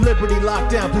liberty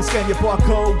locked down, please scan your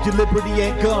barcode. Your liberty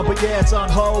ain't gone, but yeah, it's on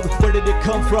hold. Where did it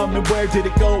come from and where did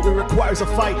it go? It requires a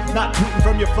fight, not tweeting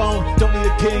from your phone. Don't need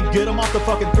a king, get him off the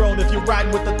fucking throne. If you're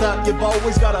riding with the thought, you've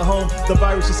always got a home. The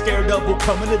virus you're scared of will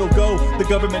come and it'll go. The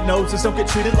government knows this, don't get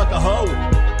treated like a hoe.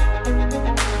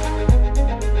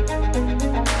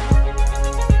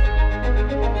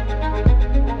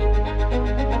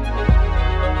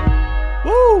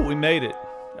 Woo, we made it.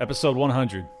 Episode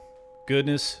 100.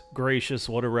 Goodness gracious,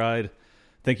 what a ride.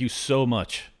 Thank you so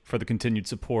much for the continued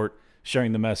support,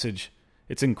 sharing the message.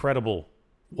 It's incredible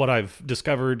what I've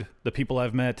discovered, the people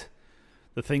I've met,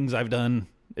 the things I've done.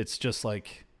 It's just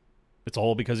like, it's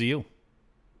all because of you.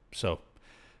 So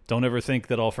don't ever think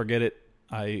that I'll forget it.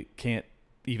 I can't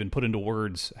even put into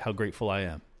words how grateful I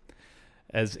am.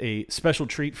 As a special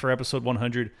treat for episode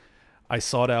 100, I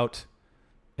sought out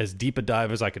as deep a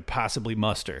dive as I could possibly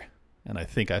muster, and I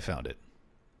think I found it.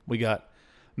 We got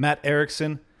Matt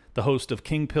Erickson, the host of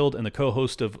King Pilled and the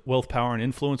co-host of Wealth, Power, and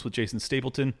Influence with Jason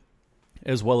Stapleton,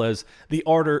 as well as the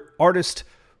artist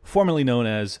formerly known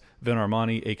as Vin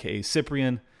Armani, a.k.a.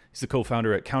 Cyprian. He's the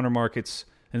co-founder at Counter Markets,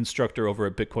 an instructor over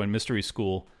at Bitcoin Mystery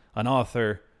School, an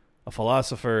author, a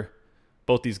philosopher.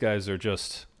 Both these guys are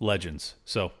just legends.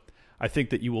 So I think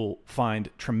that you will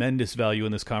find tremendous value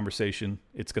in this conversation.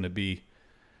 It's going to be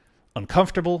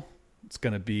uncomfortable. It's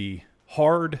going to be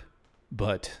hard,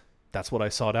 but that's what I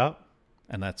sought out,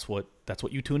 and that's what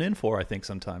you tune in for, I think,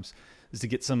 sometimes, is to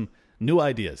get some new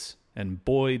ideas, and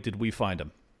boy, did we find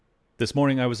them. This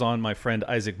morning I was on my friend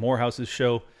Isaac Morehouse's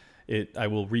show. I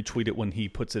will retweet it when he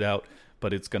puts it out,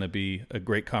 but it's going to be a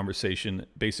great conversation.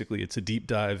 Basically, it's a deep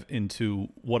dive into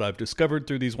what I've discovered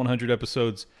through these 100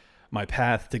 episodes, my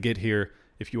path to get here.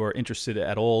 If you are interested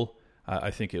at all, I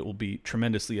think it will be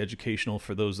tremendously educational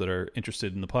for those that are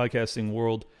interested in the podcasting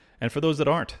world, and for those that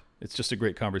aren't. It's just a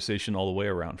great conversation all the way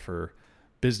around for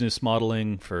business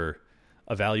modeling, for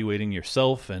evaluating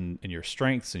yourself and your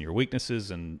strengths and your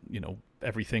weaknesses, and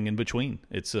everything in between.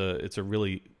 It's a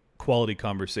really quality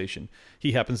conversation.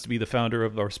 He happens to be the founder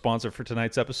of our sponsor for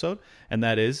tonight's episode, and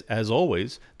that is, as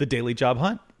always, the Daily Job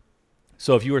Hunt.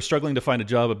 So if you are struggling to find a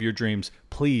job of your dreams,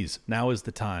 please, now is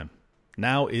the time.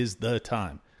 Now is the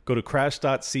time. Go to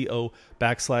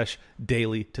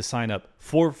crash.co/daily to sign up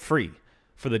for free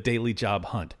for the Daily Job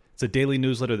Hunt. It's a daily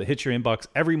newsletter that hits your inbox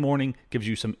every morning, gives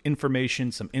you some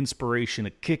information, some inspiration, a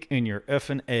kick in your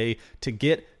effing A to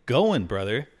get going,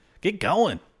 brother. Get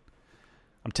going.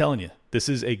 I'm telling you, this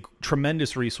is a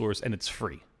tremendous resource, and it's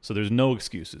free. So there's no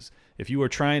excuses. If you are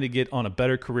trying to get on a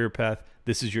better career path,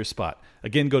 this is your spot.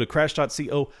 Again, go to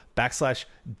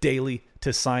crash.co/daily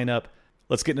to sign up.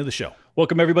 Let's get into the show.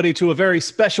 Welcome, everybody, to a very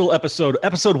special episode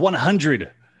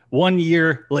 100. 1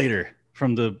 year later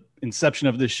from the inception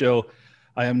of this show,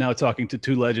 I am now talking to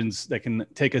two legends that can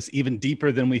take us even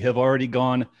deeper than we have already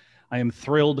gone. I am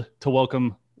thrilled to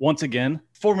welcome once again,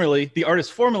 the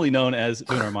artist formerly known as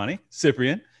Vin Armani,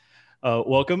 Cyprian.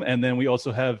 Welcome. And then we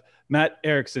also have Matt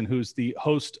Erickson, who's the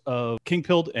host of King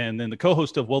Pilled and then the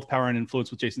co-host of Wealth, Power, and Influence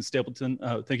with Jason Stapleton.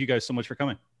 Thank you guys so much for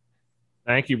coming.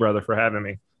 Thank you, brother, for having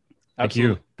me.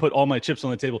 Absolutely. Thank you. Put all my chips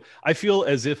on the table. I feel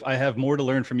as if I have more to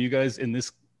learn from you guys in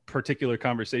this particular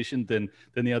conversation than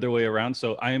the other way around.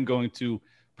 So I am going to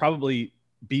probably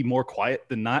be more quiet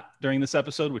than not during this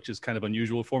episode, which is kind of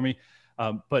unusual for me.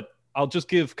 But I'll just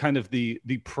give kind of the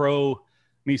pro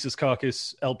Mises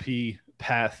Caucus LP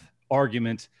path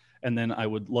argument, and then I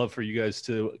would love for you guys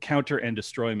to counter and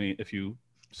destroy me if you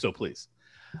so please.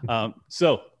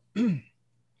 So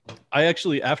I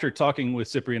actually, after talking with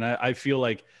Cyprian, I feel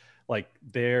like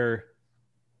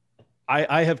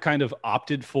I have kind of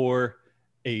opted for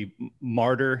a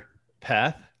martyr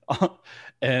path.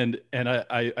 and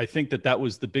I think that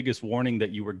was the biggest warning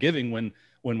that you were giving when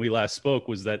we last spoke,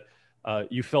 was that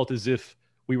you felt as if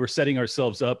we were setting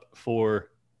ourselves up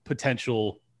for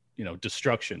potential,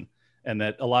 destruction, and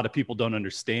that a lot of people don't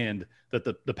understand that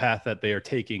the path that they are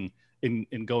taking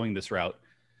in going this route.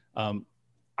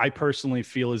 I personally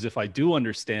feel as if I do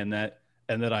understand that,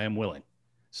 and that I am willing.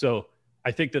 So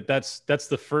I think that's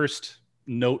the first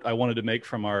note I wanted to make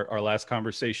from our last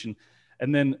conversation.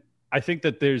 And then I think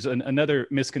that there's another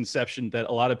misconception that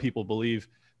a lot of people believe,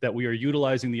 that we are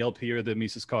utilizing the LP or the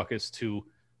Mises Caucus to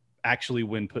actually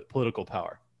win political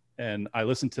power. And I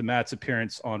listened to Matt's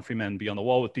appearance on Free Men Be on the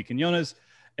Wall with P. Quinones,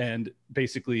 and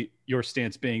basically your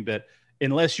stance being that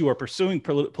unless you are pursuing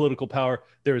political power,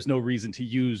 there is no reason to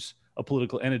use a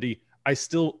political entity. I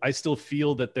still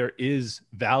feel that there is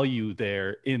value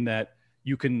there, in that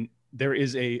there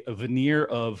is a veneer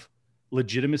of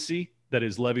legitimacy that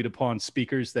is levied upon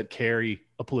speakers that carry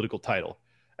a political title,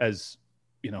 as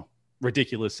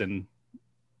ridiculous and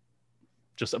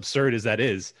just absurd as that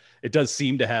is, it does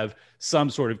seem to have some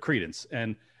sort of credence.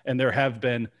 And there have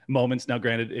been moments, now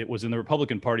granted it was in the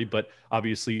Republican Party, but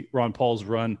obviously Ron Paul's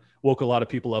run woke a lot of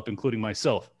people up, including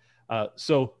myself.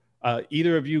 So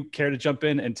either of you care to jump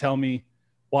in and tell me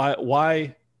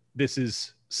why this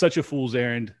is such a fool's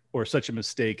errand or such a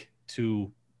mistake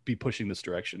to be pushing this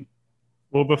direction?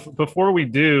 Well, before we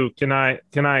do, can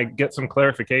I get some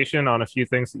clarification on a few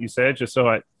things that you said, just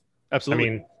so Absolutely. I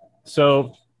mean,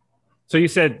 so you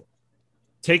said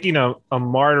taking a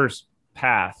martyr's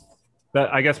path.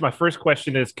 That, I guess my first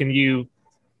question is, can you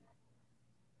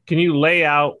lay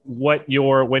out when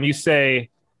you say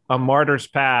a martyr's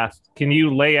path, can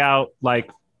you lay out like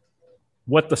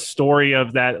what the story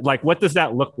of that, like what does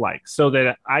that look like, so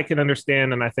that I can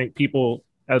understand, and I think people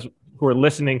who are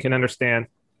listening can understand,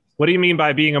 what do you mean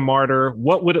by being a martyr?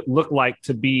 What would it look like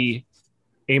to be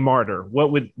a martyr?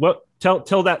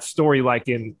 Tell that story like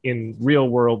in real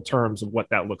world terms of what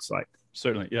that looks like.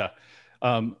 Certainly. Yeah.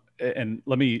 And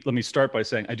let me start by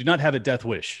saying I do not have a death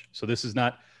wish. So this is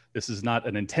not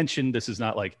an intention. This is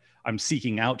not like I'm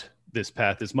seeking out this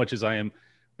path, as much as I am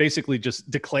basically just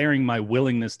declaring my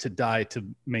willingness to die to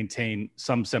maintain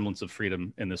some semblance of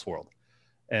freedom in this world.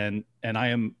 And I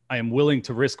am willing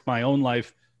to risk my own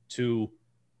life to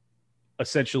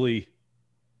essentially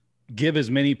give as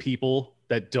many people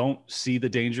that don't see the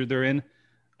danger they're in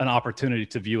an opportunity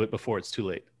to view it before it's too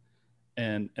late.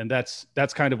 And that's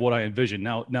kind of what I envision.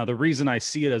 Now the reason I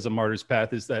see it as a martyr's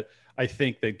path is that I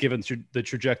think that given the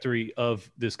trajectory of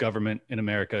this government in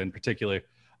America in particular,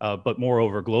 but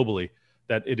moreover globally,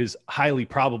 that it is highly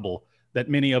probable that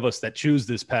many of us that choose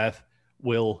this path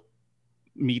will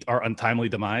meet our untimely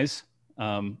demise.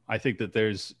 I think that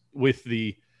there's, with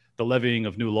the levying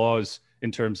of new laws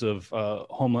in terms of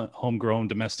homegrown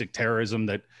domestic terrorism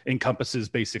that encompasses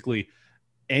basically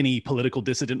any political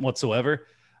dissident whatsoever,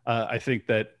 I think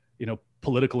that,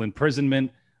 political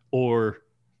imprisonment or,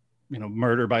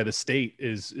 murder by the state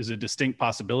is a distinct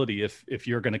possibility if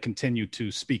you're going to continue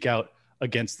to speak out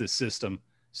against this system.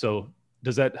 So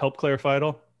does that help clarify at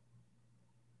all?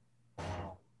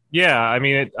 Yeah, I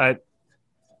mean,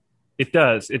 it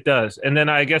does. And then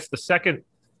I guess the second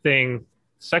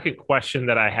question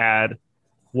that I had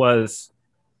was,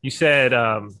 you said,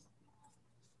 I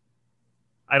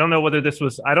don't know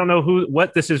I don't know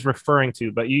what this is referring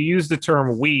to, but you used the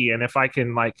term we, and if I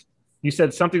can, you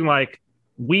said something like,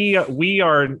 we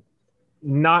are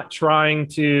not trying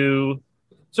to,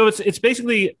 so it's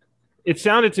basically, it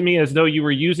sounded to me as though you were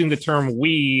using the term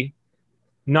we,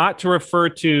 not to refer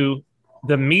to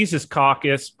the Mises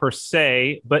Caucus per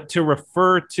se, but to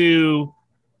refer to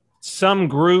some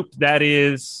group that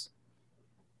is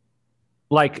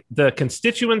like the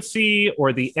constituency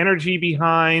or the energy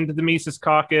behind the Mises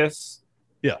Caucus.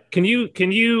 Yeah. Can you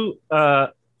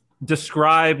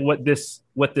describe what this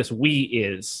we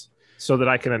is, so that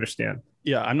I can understand?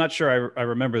 Yeah, I'm not sure I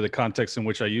remember the context in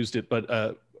which I used it, but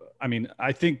I mean,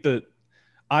 I think that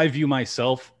I view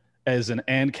myself as an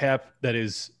ANCAP that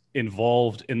is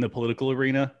involved in the political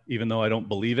arena, even though I don't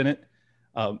believe in it.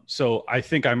 So I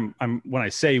think I'm when I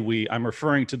say we, I'm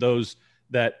referring to those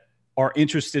that are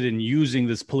interested in using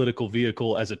this political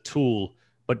vehicle as a tool,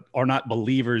 but are not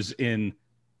believers in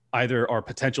either our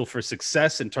potential for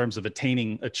success in terms of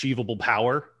attaining achievable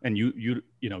power and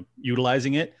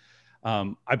utilizing it.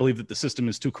 I believe that the system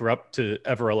is too corrupt to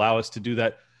ever allow us to do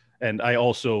that. And I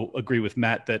also agree with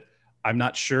Matt that I'm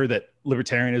not sure that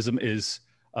libertarianism is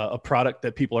a product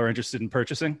that people are interested in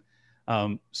purchasing.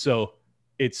 So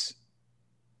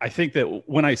I think that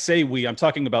when I say we, I'm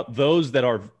talking about those that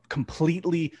are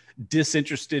completely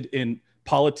disinterested in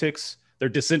politics. They're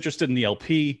disinterested in the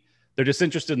LP. They're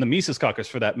disinterested in the Mises Caucus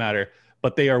for that matter,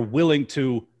 but they are willing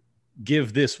to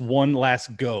give this one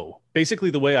last go. Basically,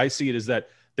 the way I see it is that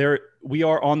we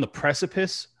are on the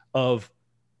precipice of,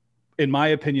 in my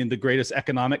opinion, the greatest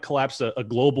economic collapse, a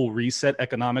global reset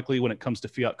economically when it comes to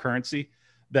fiat currency.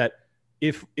 That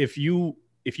if you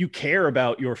care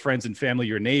about your friends and family,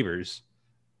 your neighbors,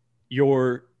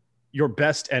 your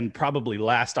best and probably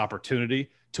last opportunity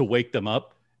to wake them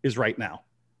up is right now.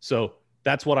 So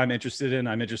that's what I'm interested in.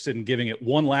 I'm interested in giving it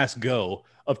one last go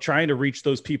of trying to reach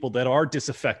those people that are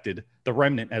disaffected, the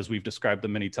remnant, as we've described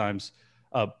them many times,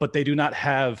 but they do not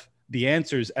have the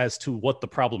answers as to what the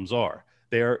problems are.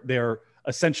 They're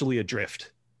essentially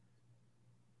adrift.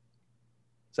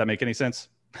 Does that make any sense?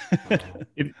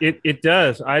 It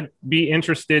does. I'd be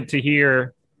interested to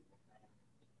hear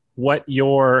what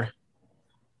your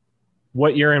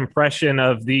impression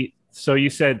of so you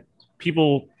said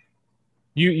people,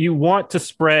 you want to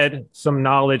spread some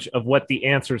knowledge of what the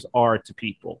answers are to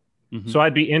people. Mm-hmm. So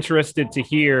I'd be interested to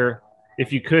hear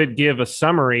if you could give a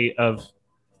summary of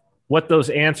what those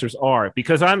answers are,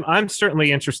 because I'm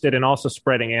certainly interested in also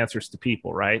spreading answers to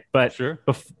people, right? But Sure.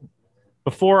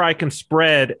 Before I can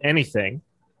spread anything,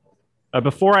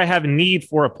 before I have a need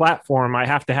for a platform, I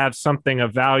have to have something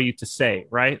of value to say,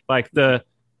 right? Like the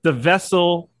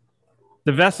vessel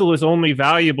is only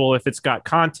valuable if it's got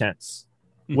contents.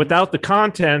 Mm-hmm. Without the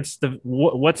contents,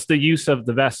 what's the use of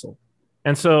the vessel?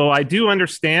 And so I do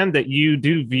understand that you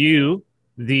do view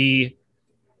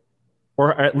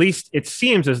or at least it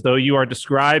seems as though you are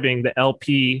describing the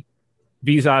LP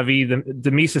vis-a-vis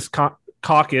the Mises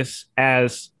Caucus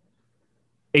as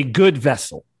a good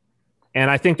vessel. And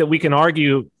I think that we can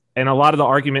argue, and a lot of the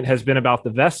argument has been about the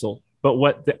vessel, but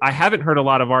what I haven't heard a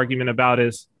lot of argument about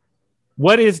is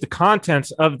what is the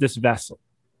contents of this vessel,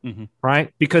 mm-hmm.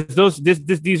 right? Because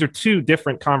these are two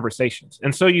different conversations.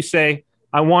 And so you say,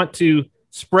 I want to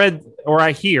spread, or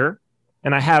I hear,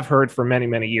 and I have heard for many,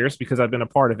 many years because I've been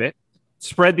a part of it,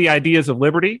 spread the ideas of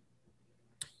liberty,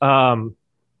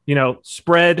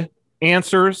 spread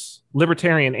answers,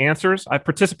 libertarian answers. I've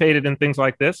participated in things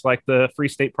like this, like the Free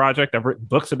State Project. I've written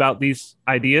books about these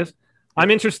ideas. I'm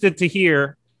interested to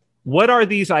hear, what are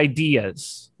these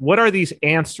ideas? What are these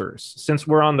answers? Since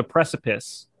we're on the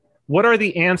precipice, what are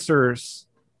the answers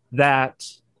that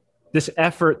this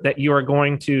effort that you are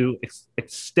going to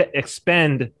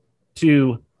expend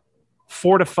to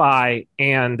fortify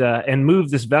and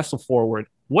move this vessel forward?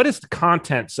 What is the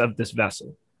contents of this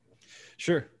vessel?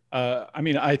 Sure.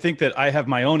 I think that I have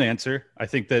my own answer. I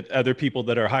think that other people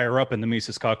that are higher up in the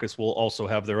Mises Caucus will also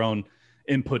have their own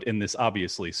input in this,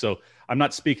 obviously. So I'm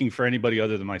not speaking for anybody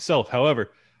other than myself.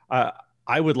 However,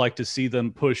 I would like to see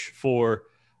them push for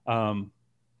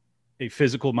a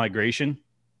physical migration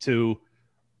to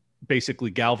basically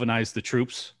galvanize the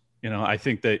troops. I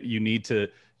think that you need to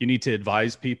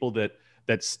advise people that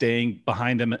staying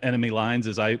behind enemy lines,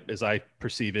 as I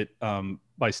perceive it,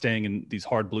 by staying in these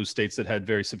hard blue states that had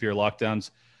very severe lockdowns,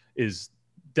 is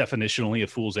definitionally a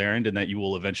fool's errand, and that you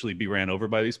will eventually be ran over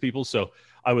by these people. So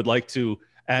I would like to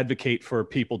advocate for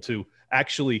people to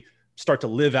actually start to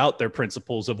live out their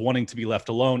principles of wanting to be left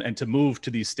alone and to move to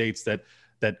these states that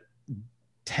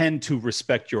tend to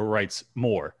respect your rights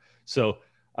more. So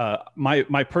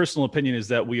my personal opinion is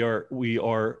that we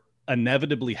are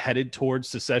inevitably headed towards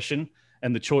secession,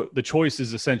 and the choice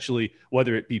is essentially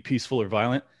whether it be peaceful or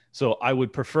violent. So I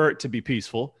would prefer it to be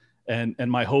peaceful, and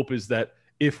my hope is that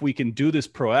if we can do this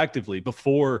proactively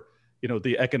before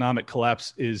the economic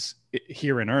collapse is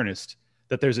here in earnest,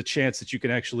 that there's a chance that you can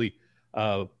actually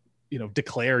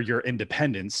declare your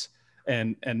independence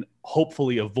and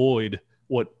hopefully avoid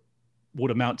what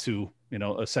would amount to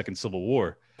a second civil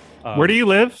war. Where do you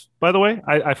live, by the way?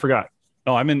 I forgot.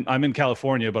 No, I'm in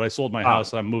California, but I sold my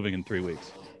house. I'm moving in 3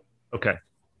 weeks. Okay.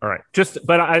 All right. Just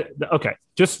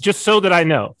so that I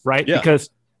know, right? Yeah. Because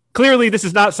clearly this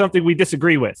is not something we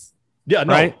disagree with. Yeah,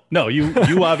 no, right? No,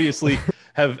 you obviously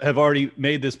have already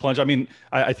made this plunge. I mean,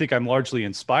 I think I'm largely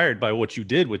inspired by what you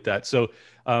did with that. So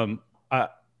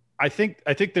I think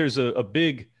there's a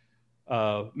big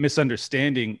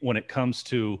misunderstanding when it comes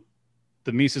to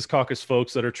the Mises Caucus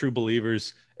folks that are true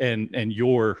believers and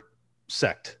your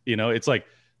sect. It's like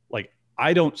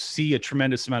I don't see a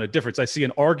tremendous amount of difference. I see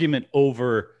an argument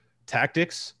over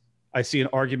tactics. I see an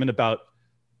argument about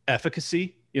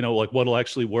efficacy, like what'll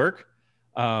actually work.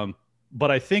 But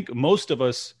I think most of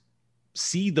us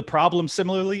see the problem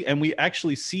similarly, and we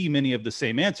actually see many of the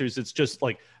same answers. It's just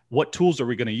like, what tools are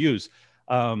we going to use?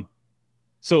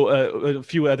 So a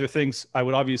few other things. I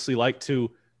would obviously like to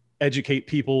educate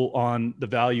people on the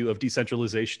value of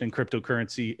decentralization and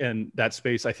cryptocurrency and that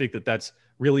space. I think that that's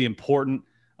really important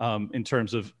in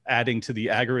terms of adding to the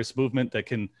agorist movement that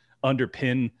can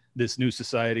underpin this new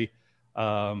society.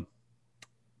 I'm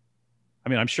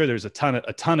sure there's a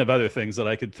ton of other things that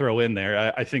I could throw in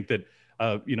there. I think that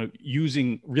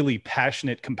using really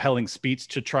passionate, compelling speech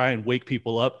to try and wake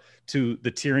people up to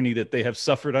the tyranny that they have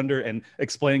suffered under, and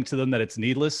explaining to them that it's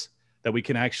needless, that we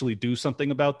can actually do something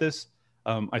about this.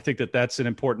 I think that that's an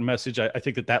important message. I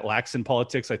think that lacks in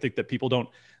politics. I think that people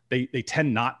they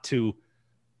tend not to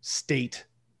state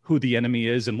who the enemy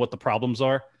is and what the problems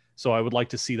are. So I would like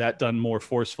to see that done more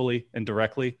forcefully and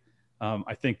directly.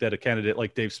 I think that a candidate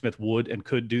like Dave Smith would and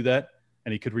could do that,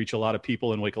 and he could reach a lot of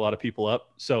people and wake a lot of people up.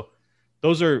 So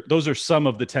those are some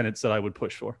of the tenets that I would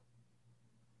push for.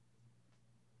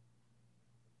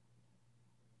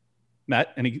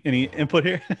 Matt, any input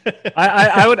here?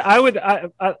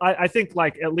 I think,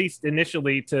 like, at least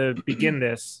initially to begin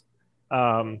this,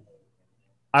 I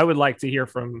would like to hear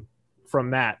from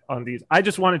Matt on these. I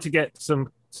just wanted to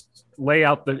lay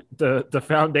out the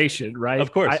foundation, right?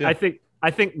 Of course. Yeah.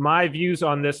 I think my views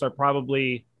on this are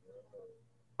probably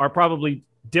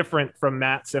different from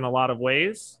Matt's in a lot of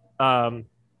ways. But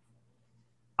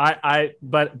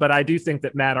I do think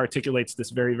that Matt articulates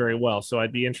this very, very well. So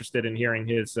I'd be interested in hearing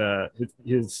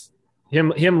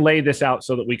him lay this out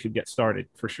so that we could get started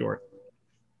for sure.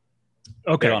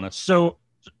 Okay. So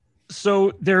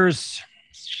there's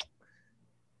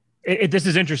this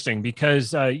is interesting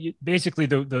because basically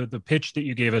the pitch that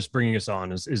you gave us bringing us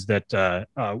on is that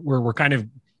we're kind of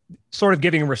sort of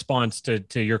giving a response to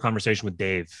your conversation with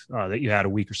Dave that you had a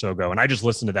week or so ago. And I just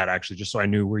listened to that actually, just so I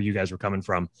knew where you guys were coming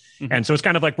from. Mm-hmm. And so it's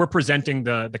kind of like we're presenting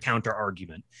the counter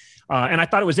argument. And I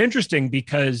thought it was interesting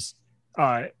because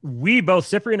we both,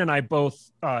 Cyprian and I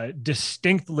both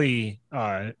distinctly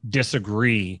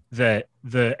disagree that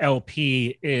the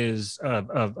LP is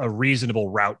a reasonable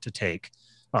route to take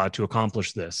to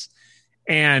accomplish this.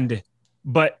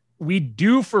 But we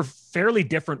do for fairly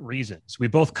different reasons. We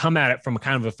both come at it from a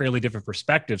kind of a fairly different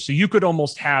perspective. So you could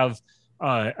almost have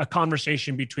a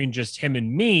conversation between just him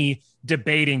and me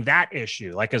debating that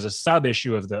issue, like as a sub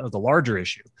issue of the larger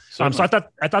issue. So I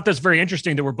thought that's very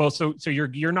interesting that we're both so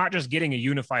you're not just getting a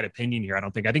unified opinion here. I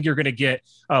think you're going to get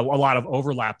a lot of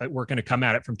overlap, but we're going to come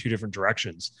at it from two different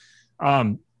directions.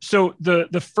 So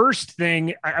the first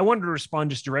thing I wanted to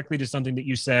respond just directly to something that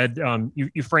you said.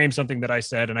 You framed something that I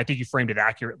said, and I think you framed it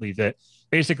accurately, that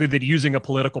basically that using a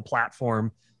political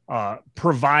platform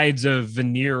provides a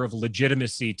veneer of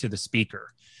legitimacy to the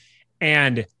speaker.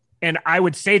 And I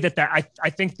would say that I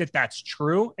think that that's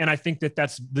true. And I think that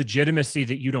that's legitimacy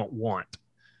that you don't want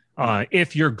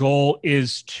if your goal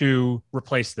is to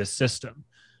replace this system.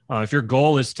 If your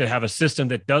goal is to have a system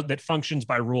that functions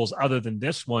by rules other than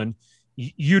this one,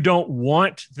 you don't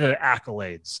want the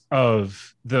accolades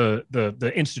of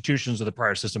the institutions of the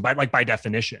prior system by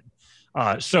definition.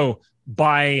 So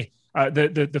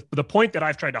the point that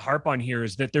I've tried to harp on here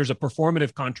is that there's a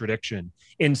performative contradiction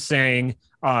in saying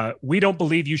we don't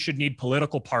believe you should need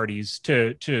political parties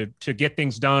to get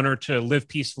things done or to live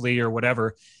peacefully or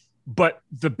whatever. But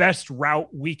the best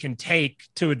route we can take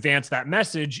to advance that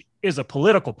message is a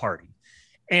political party.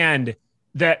 And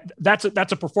that's a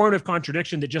performative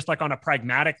contradiction that just like on a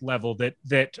pragmatic level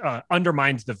that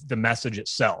undermines the message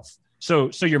itself.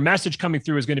 So your message coming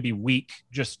through is going to be weak,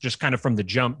 just kind of from the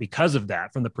jump because of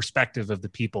that, from the perspective of the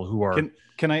people who are.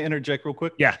 Can I interject real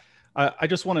quick? Yeah. I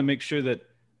just want to make sure that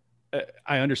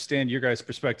I understand your guys'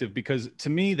 perspective, because to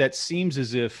me that seems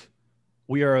as if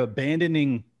we are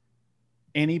abandoning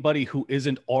anybody who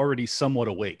isn't already somewhat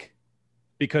awake,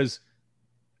 because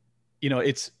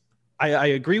I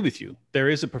agree with you. There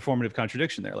is a performative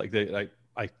contradiction there.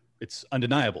 It's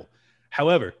undeniable.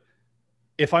 However,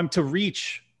 if I'm to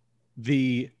reach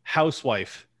the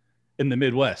housewife in the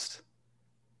Midwest,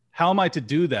 how am I to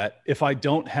do that if I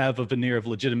don't have a veneer of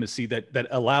legitimacy that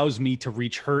allows me to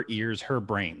reach her ears, her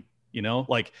brain?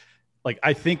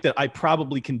 I think that I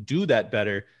probably can do that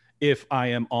better if I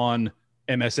am on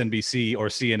MSNBC or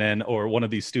CNN or one of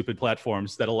these stupid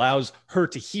platforms that allows her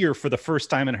to hear for the first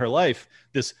time in her life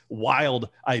this wild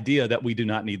idea that we do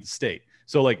not need the state.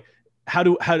 So how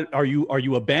are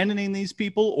you abandoning these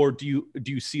people, or do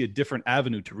you see a different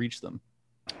avenue to reach them?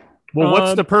 Well,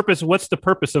 what's the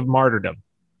purpose of martyrdom?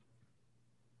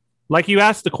 Like, you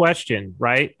asked the question,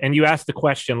 right? And you asked the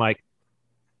question, like,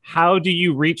 how do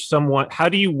you reach someone? How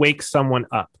do you wake someone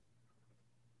up?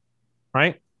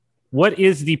 Right? What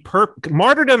is the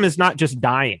martyrdom is not just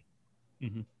dying,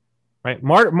 mm-hmm. Right?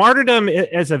 Martyrdom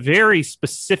is a very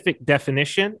specific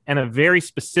definition and a very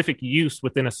specific use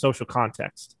within a social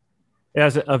context. It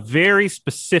has a very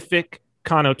specific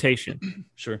connotation.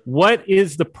 Sure. What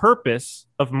is the purpose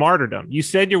of martyrdom? You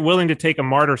said you're willing to take a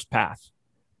martyr's path.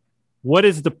 What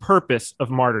is the purpose of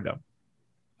martyrdom?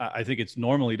 I think it's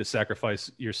normally to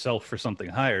sacrifice yourself for something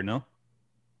higher, no?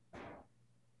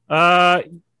 But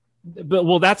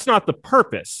that's not the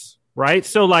purpose, right?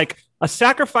 So a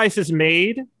sacrifice is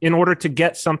made in order to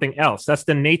get something else. That's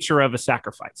the nature of a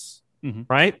sacrifice, mm-hmm.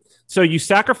 Right? So you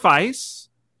sacrifice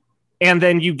and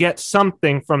then you get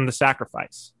something from the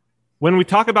sacrifice. When we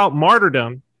talk about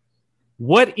martyrdom,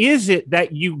 what is it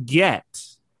that you get?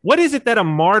 What is it that a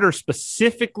martyr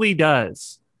specifically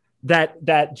does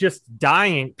that just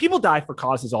dying? People die for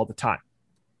causes all the time,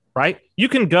 right? You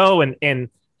can go and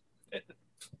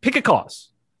pick a cause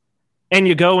and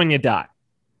you go and you die.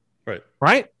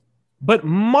 Right? But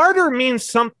martyr means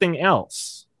something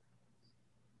else.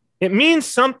 It means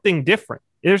something different.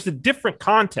 There's a different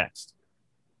context.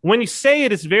 When you say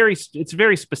it's very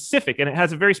specific, and it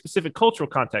has a very specific cultural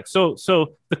context.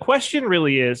 So the question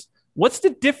really is, what's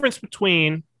the difference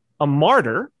between a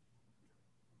martyr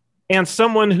and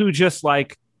someone who just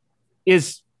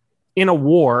is in a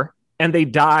war and they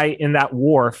die in that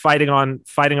war fighting on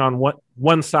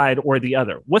one side or the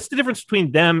other. What's the difference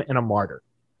between them and a martyr?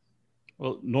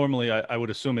 Well, normally I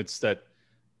would assume it's that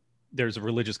there's a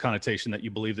religious connotation that you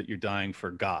believe that you're dying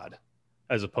for God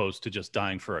as opposed to just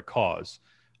dying for a cause.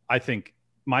 I think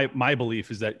my belief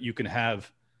is that you can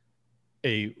have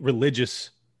a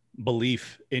religious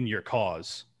belief in your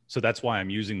cause. So that's why I'm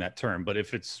using that term. But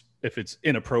if it's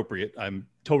inappropriate, I'm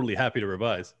totally happy to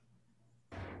revise.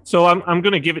 So I'm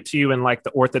going to give it to you in like the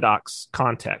Orthodox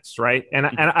context, right? And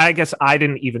I guess I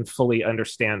didn't even fully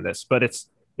understand this, but it's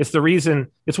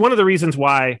one of the reasons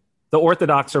why the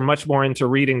Orthodox are much more into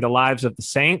reading the lives of the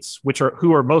saints,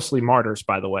 who are mostly martyrs,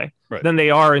 by the way, right, than they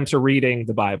are into reading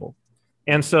the Bible.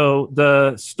 And so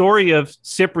the story of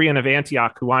Cyprian of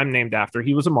Antioch, who I'm named after,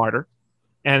 he was a martyr,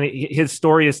 and his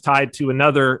story is tied to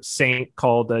another saint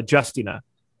called Justina,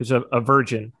 who's a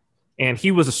virgin, and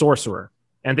he was a sorcerer.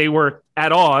 And they were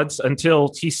at odds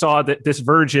until he saw that this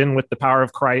virgin with the power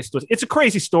of Christ it's a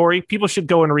crazy story. People should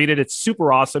go and read it. It's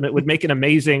super awesome. It would make an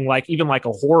amazing, even like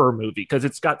a horror movie, because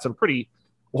it's got some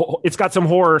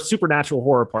horror, supernatural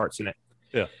horror parts in it.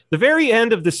 Yeah. The very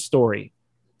end of this story,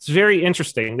 it's very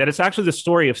interesting that it's actually the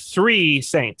story of 3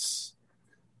 saints,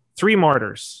 3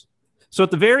 martyrs. So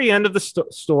at the very end of the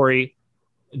story,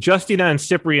 Justina and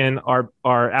Cyprian are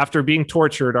after being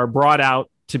tortured, are brought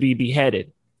out to be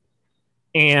beheaded.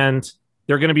 And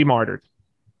they're going to be martyred.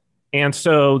 And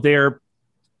so they're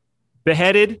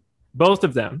beheaded, both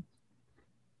of them.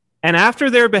 And after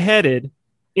they're beheaded,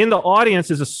 in the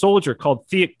audience is a soldier called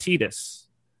Theoctetus.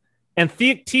 And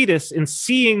Theoctetus, in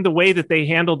seeing the way that they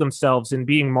handled themselves in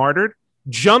being martyred,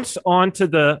 jumps onto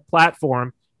the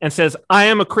platform and says, "I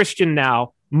am a Christian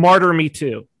now. Martyr me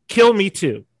too. Kill me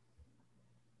too."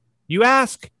 You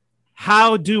ask,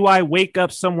 how do I wake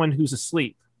up someone who's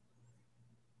asleep?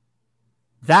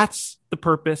 That's the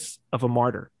purpose of a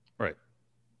martyr. Right.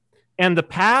 And the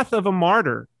path of a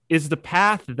martyr is the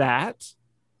path that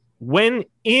when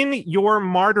in your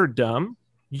martyrdom,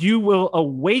 you will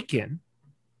awaken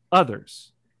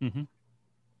others. Mm-hmm.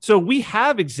 So we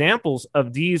have examples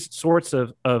of these sorts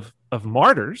of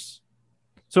martyrs.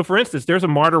 So for instance, there's a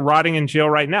martyr rotting in jail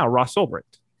right now, Ross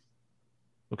Ulbricht.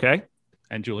 Okay.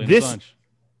 And Julian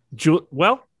Assange.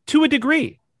 Well, to a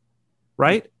degree,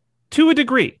 right? To a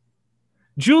degree.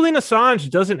 Julian Assange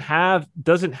doesn't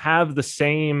have the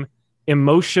same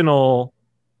emotional.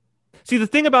 See, the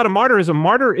thing about a martyr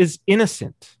is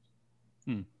innocent.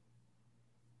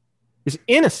 Is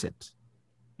innocent.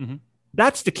 Mm-hmm.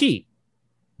 That's the key.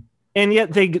 And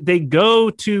yet they go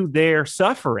to their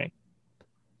suffering.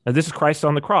 Now, this is Christ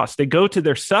on the cross. They go to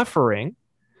their suffering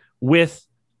with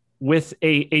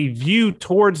a view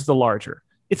towards the larger.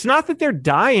 It's not that they're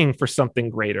dying for something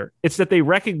greater. It's that they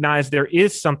recognize there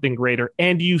is something greater,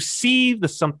 and you see the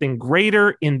something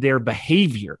greater in their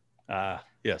behavior.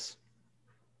 Yes.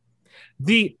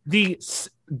 The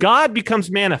God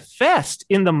becomes manifest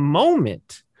in the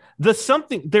moment.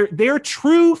 Their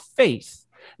true faith,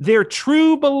 their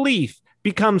true belief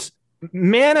becomes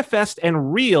manifest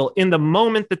and real in the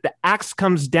moment that the axe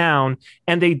comes down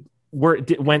and they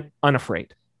went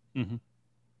unafraid. Mm-hmm.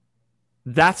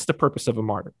 That's the purpose of a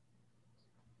martyr.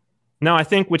 Now, I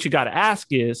think what you got to ask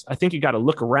is, I think you got to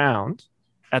look around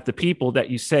at the people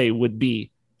that you say would be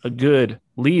a good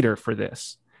leader for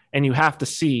this. And you have to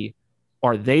see,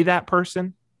 are they that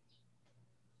person?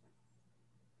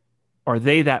 Are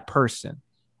they that person?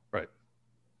 Right.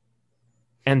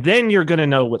 And then you're going to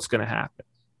know what's going to happen.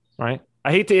 Right.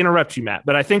 I hate to interrupt you, Matt,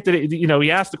 but I think that,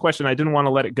 he asked the question. I didn't want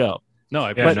to let it go.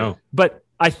 No, but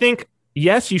I think,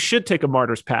 yes, you should take a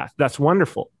martyr's path. That's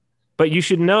wonderful. But you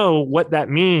should know what that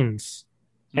means.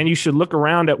 And you should look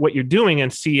around at what you're doing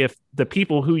and see if the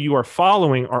people who you are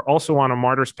following are also on a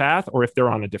martyr's path or if they're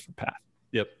on a different path.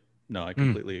 Yep. No, I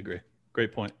completely agree.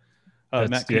 Great point.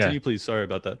 Matt, continue, please. Sorry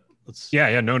about that.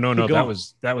 No.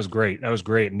 That was great. That was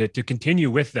great. And to continue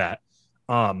with that,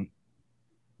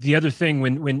 the other thing,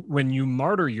 when you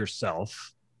martyr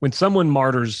yourself, when someone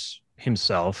martyrs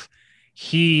himself,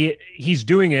 he's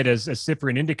doing it, as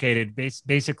Cyprian indicated,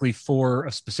 basically for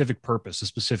a specific purpose, a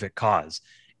specific cause.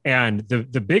 And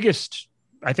the biggest,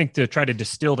 I think, to try to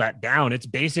distill that down, it's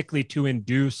basically to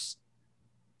induce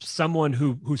someone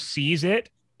who sees it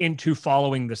into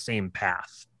following the same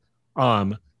path.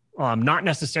 Not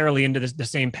necessarily into the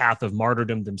same path of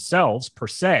martyrdom themselves per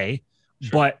se,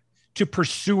 sure, but to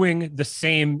pursuing the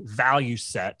same value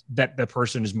set that the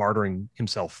person is martyring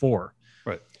himself for.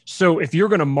 Right. So if you're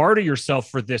going to martyr yourself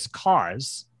for this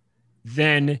cause,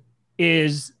 then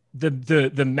is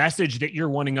the message that you're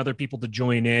wanting other people to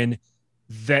join in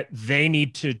that they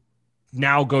need to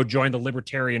now go join the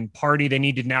Libertarian Party. They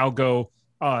need to now go,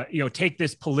 take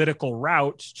this political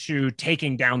route to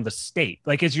taking down the state.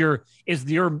 Like, is your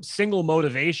single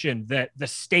motivation that the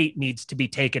state needs to be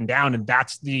taken down, and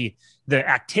that's the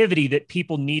activity that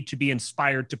people need to be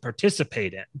inspired to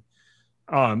participate in?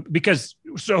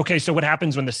 So what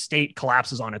happens when the state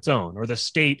collapses on its own, or the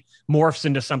state morphs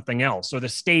into something else, or the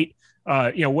state,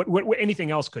 what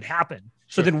anything else could happen.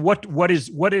 So then what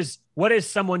is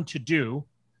someone to do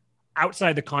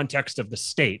outside the context of the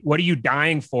state? What are you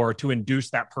dying for to induce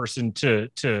that person to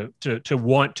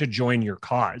want to join your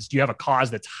cause? Do you have a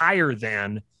cause that's higher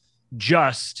than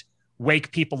just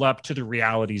wake people up to the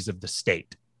realities of the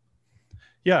state?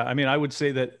 Yeah, I mean, I would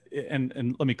say that,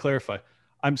 and let me clarify.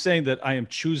 I'm saying that I am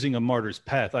choosing a martyr's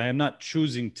path. I am not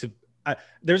choosing to.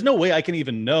 There's no way I can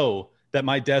even know that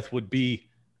my death would be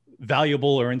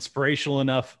valuable or inspirational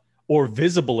enough or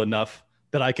visible enough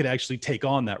that I could actually take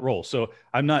on that role. So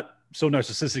I'm not so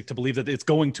narcissistic to believe that it's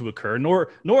going to occur, nor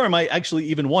am I actually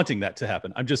even wanting that to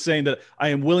happen. I'm just saying that I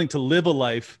am willing to live a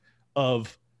life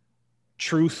of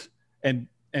truth and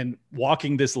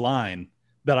walking this line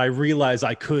that I realize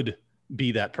I could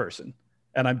be that person.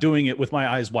 And I'm doing it with my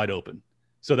eyes wide open.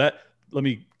 So let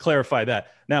me clarify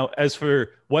that. Now, as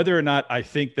for whether or not I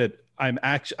think that I'm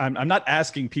not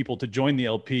asking people to join the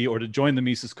LP or to join the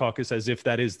Mises Caucus as if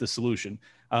that is the solution.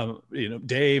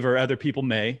 Dave or other people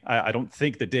may. I don't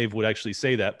think that Dave would actually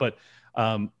say that, but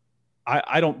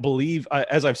I don't believe,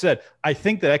 as I've said, I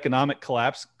think that economic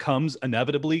collapse comes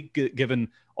inevitably given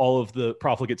all of the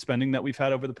profligate spending that we've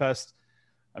had over the past,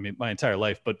 my entire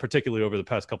life, but particularly over the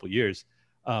past couple of years.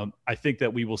 I think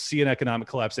that we will see an economic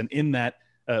collapse, and in that,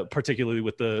 particularly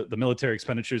with the military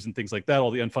expenditures and things like that,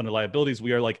 all the unfunded liabilities,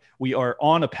 we are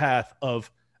on a path of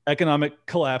economic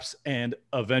collapse and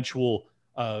eventual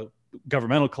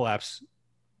governmental collapse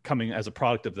coming as a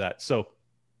product of that. So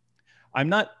I'm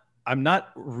not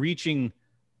reaching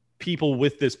people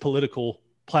with this political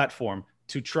platform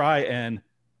to try and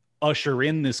usher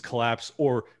in this collapse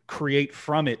or create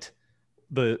from it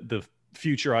the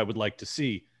future I would like to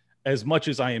see, as much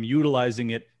as I am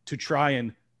utilizing it to try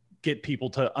and get people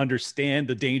to understand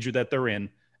the danger that they're in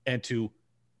and to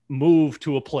move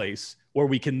to a place where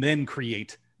we can then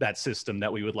create that system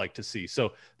that we would like to see.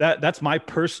 So that's my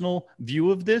personal view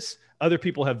of this. Other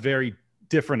people have very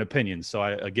different opinions. So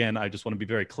I just want to be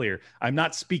very clear. I'm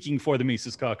not speaking for the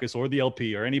Mises Caucus or the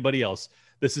LP or anybody else.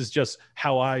 This is just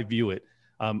how I view it.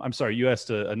 I'm sorry, you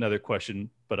asked another question,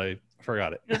 but I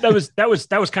forgot it. that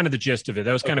was kind of the gist of it.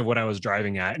 That was kind of what I was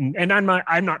driving at. And I'm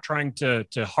not trying to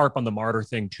harp on the martyr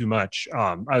thing too much.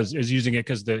 I was using it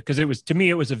because it was, to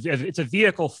me, it's a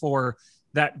vehicle for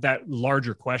that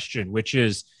larger question, which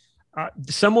is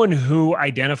someone who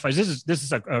identifies. This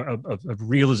is a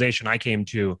realization I came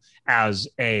to as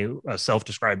a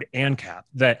self-described ANCAP,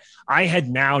 that I had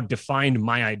now defined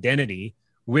my identity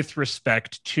with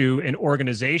respect to an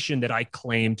organization that I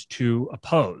claimed to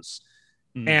oppose.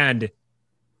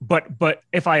 But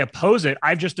if I oppose it,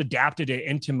 I've just adapted it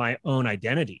into my own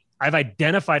identity. I've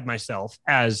identified myself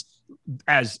as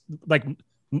like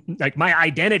my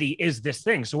identity is this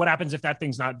thing. So what happens if that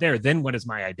thing's not there? Then what is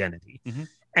my identity? Mm-hmm.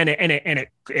 And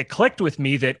it clicked with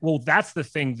me that, well, that's the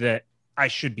thing that I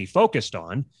should be focused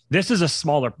on. This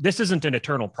isn't an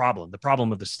eternal problem. The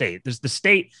problem of the state.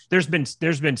 There's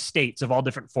been states of all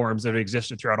different forms that have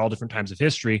existed throughout all different times of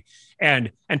history,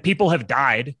 and people have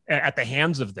died at the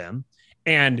hands of them.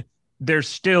 And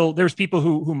there's people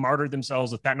who martyred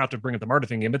themselves with that, not to bring up the martyr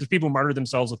thing in, but there's people who martyred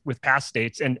themselves with past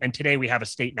states. And today we have a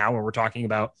state now where we're talking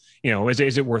about,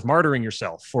 is it worth martyring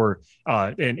yourself for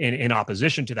in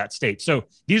opposition to that state? So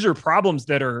these are problems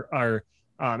that are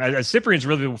as Cyprian's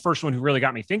really the first one who really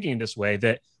got me thinking this way,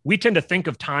 that we tend to think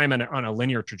of time on a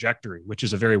linear trajectory, which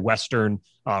is a very Western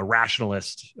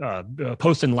rationalist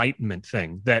post-Enlightenment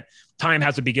thing, that time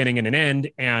has a beginning and an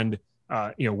end. And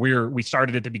we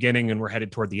started at the beginning and we're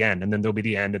headed toward the end, and then there'll be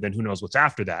the end, and then who knows what's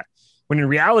after that. When in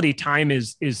reality, time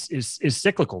is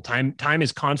cyclical. Time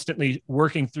is constantly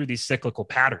working through these cyclical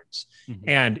patterns. Mm-hmm.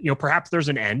 And perhaps there's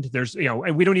an end.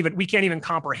 And we can't even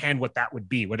comprehend what that would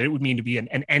be, what it would mean to be an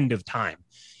end of time.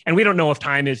 And we don't know if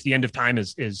the end of time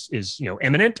is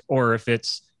imminent, or if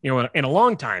it's in a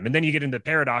long time. And then you get into the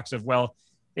paradox of,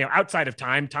 outside of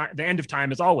time, the end of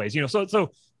time is always,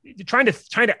 so trying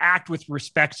to act with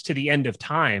respect to the end of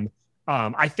time,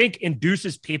 I think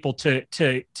induces people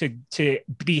to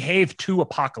behave too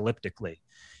apocalyptically.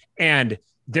 And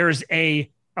there's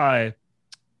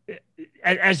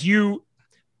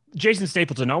Jason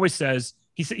Stapleton always says,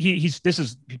 he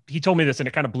told me this and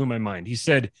it kind of blew my mind. He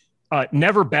said,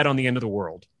 never bet on the end of the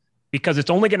world, because it's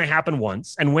only going to happen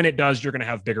once. And when it does, you're going to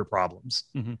have bigger problems.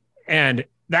 Mm-hmm. And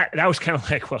that was kind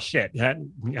of like, well, shit, that,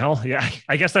 yeah,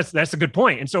 I guess that's a good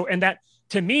point. And that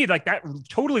to me, like that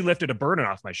totally lifted a burden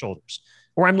off my shoulders,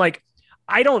 where I'm like,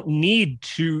 I don't need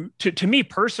to me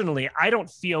personally, I don't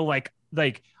feel like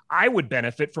I would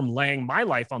benefit from laying my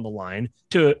life on the line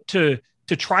to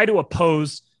try to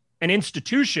oppose an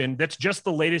institution that's just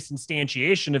the latest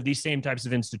instantiation of these same types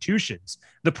of institutions.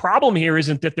 The problem here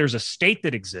isn't that there's a state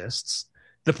that exists.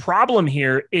 The problem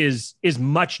here is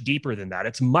much deeper than that.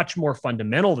 It's much more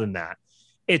fundamental than that.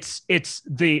 It's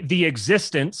the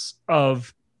existence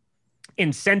of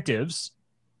incentives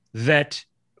that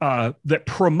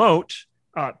promote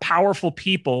powerful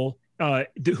people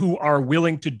who are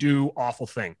willing to do awful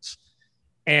things,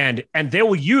 and they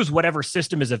will use whatever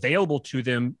system is available to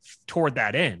them toward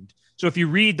that end. So if you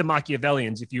read the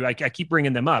Machiavellians, I keep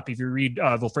bringing them up. If you read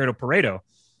Vilfredo Pareto,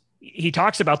 he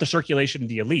talks about the circulation of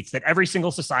the elites, that every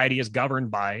single society is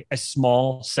governed by a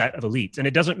small set of elites. And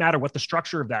it doesn't matter what the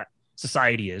structure of that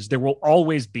society is, there will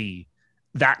always be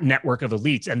that network of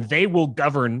elites, and they will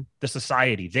govern the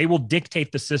society. They will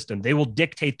dictate the system. They will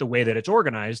dictate the way that it's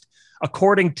organized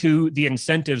according to the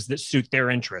incentives that suit their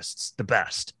interests the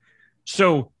best.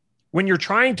 So when you're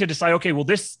trying to decide, okay, well,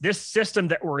 this system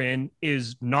that we're in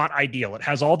is not ideal. It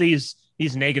has all these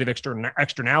negative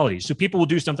externalities. So people will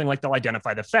do something like they'll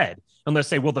identify the Fed and they'll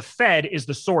say, well, the Fed is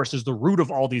the source, is the root of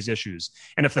all these issues.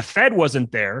 And if the Fed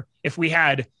wasn't there, if we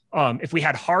had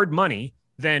hard money,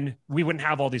 then we wouldn't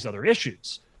have all these other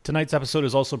issues. Tonight's episode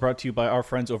is also brought to you by our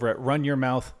friends over at Run Your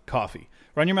Mouth Coffee.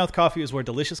 Run Your Mouth Coffee is where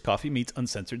delicious coffee meets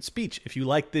uncensored speech. If you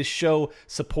like this show,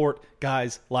 support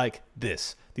guys like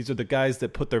this. These are the guys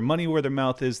that put their money where their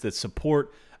mouth is, that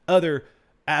support other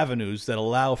avenues that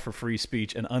allow for free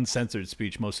speech and uncensored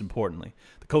speech, most importantly.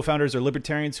 The co-founders are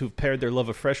libertarians who've paired their love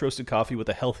of fresh roasted coffee with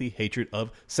a healthy hatred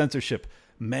of censorship.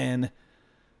 Men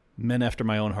after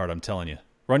my own heart, I'm telling you.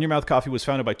 Run Your Mouth Coffee was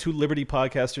founded by two Liberty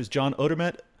podcasters, John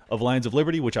Odermatt of Lions of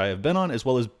Liberty, which I have been on, as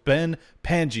well as Ben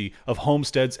Panji of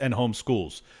Homesteads and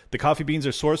Homeschools. The coffee beans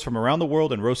are sourced from around the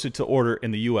world and roasted to order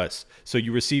in the U.S., so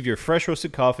you receive your fresh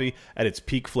roasted coffee at its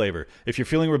peak flavor. If you're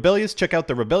feeling rebellious, check out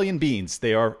the Rebellion Beans.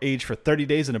 They are aged for 30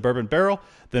 days in a bourbon barrel,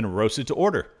 then roasted to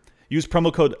order. Use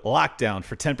promo code LOCKDOWN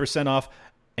for 10% off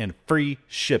and free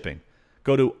shipping.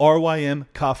 Go to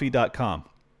rymcoffee.com.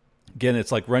 Again,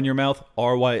 it's like Run Your Mouth,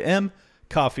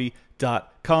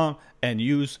 rymcoffee.com, and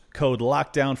use code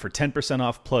LOCKDOWN for 10%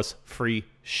 off plus free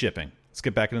shipping. Let's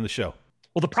get back into the show.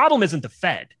 Well, the problem isn't the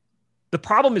Fed. The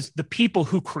problem is the people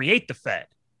who create the Fed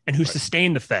and who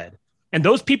sustain the Fed. And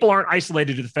those people aren't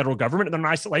isolated to the federal government. They're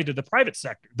not isolated to the private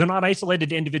sector. They're not isolated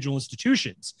to individual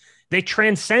institutions. They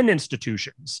transcend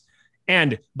institutions.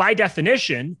 And by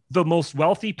definition, the most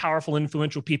wealthy, powerful,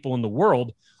 influential people in the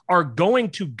world are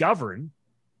going to govern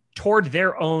toward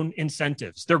their own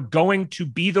incentives. They're going to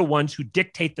be the ones who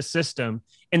dictate the system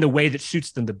in the way that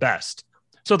suits them the best.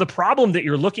 So the problem that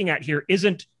you're looking at here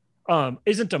isn't a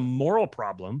moral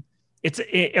problem.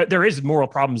 There is moral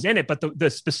problems in it, but the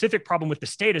specific problem with the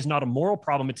state is not a moral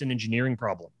problem. It's an engineering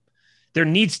problem. There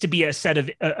needs to be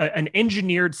an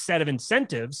engineered set of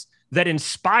incentives that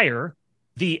inspire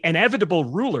the inevitable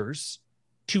rulers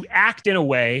to act in a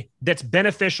way that's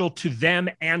beneficial to them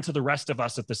and to the rest of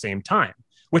us at the same time,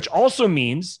 which also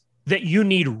means that you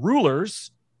need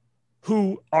rulers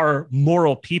who are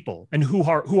moral people and who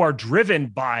are driven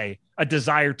by a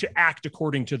desire to act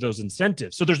according to those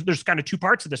incentives. So there's kind of two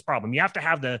parts of this problem. You have to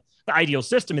have the ideal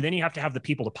system, and then you have to have the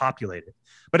people to populate it.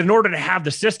 But in order to have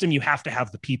the system, you have to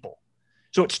have the people.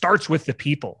 So it starts with the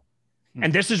people.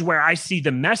 And this is where I see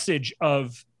the message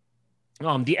of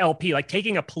the LP, like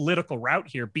taking a political route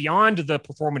here beyond the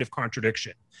performative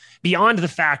contradiction, beyond the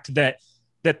fact that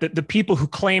the people who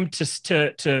claim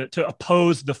to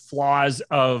oppose the flaws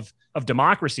of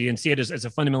democracy and see it as a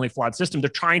fundamentally flawed system, they're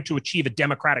trying to achieve a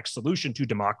democratic solution to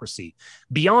democracy.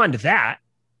 Beyond that,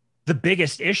 the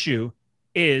biggest issue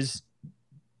is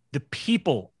the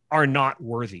people are not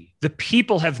worthy. The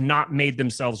people have not made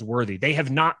themselves worthy. They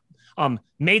have not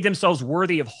made themselves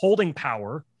worthy of holding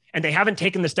power, and they haven't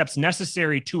taken the steps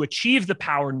necessary to achieve the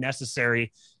power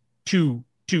necessary to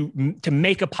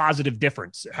make a positive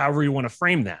difference, however you want to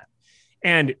frame that.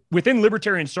 And within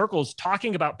libertarian circles,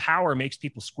 talking about power makes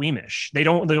people squeamish. They're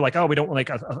like, oh, we don't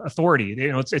like authority.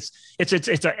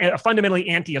 It's a fundamentally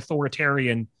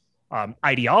anti-authoritarian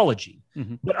ideology.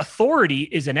 Mm-hmm. But authority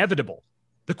is inevitable.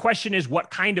 The question is, what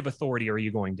kind of authority are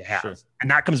you going to have? Sure. And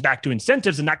that comes back to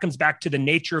incentives, and that comes back to the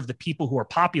nature of the people who are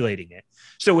populating it.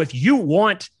 So if you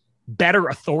want better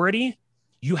authority,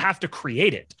 you have to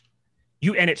create it.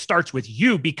 And it starts with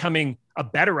you becoming a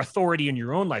better authority in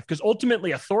your own life, because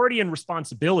ultimately authority and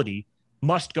responsibility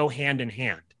must go hand in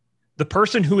hand. the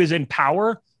person who is in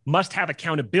power must have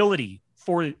accountability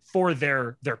for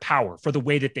their power, for the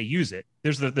way that they use it.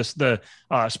 There's the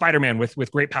Spider-Man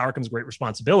with great power comes great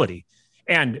responsibility,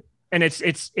 and it's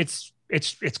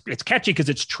catchy because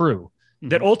it's true. Mm-hmm.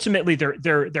 That ultimately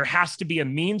there has to be a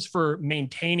means for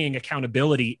maintaining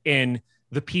accountability in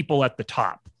the people at the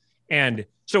top. And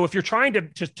so if you're trying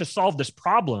to solve this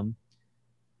problem,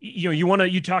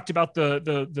 you talked about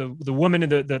the woman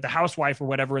and the housewife or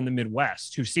whatever in the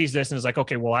Midwest who sees this and is like,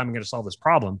 okay, well, I'm going to solve this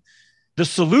problem. The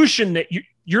solution that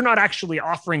you're not actually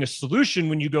offering a solution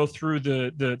when you go through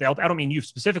the I don't mean you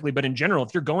specifically, but in general,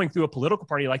 if you're going through a political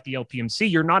party like the LPMC,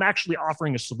 you're not actually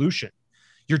offering a solution.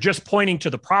 You're just pointing to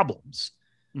the problems.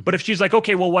 Mm-hmm. But if she's like,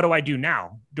 okay, well, what do I do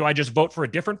now? Do I just vote for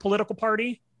a different political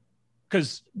party? Do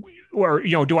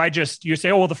I just, you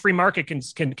say, oh, well, the free market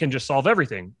can just solve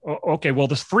everything. Okay, well,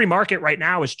 this free market right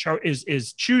now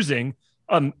is choosing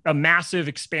a massive,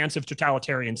 expansive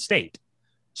totalitarian state.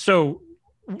 So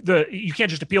you can't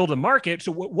just appeal to the market.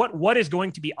 So what is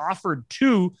going to be offered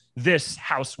to this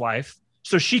housewife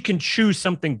so she can choose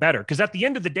something better? Because at the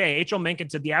end of the day, H.L. Mencken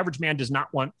said the average man does not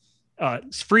want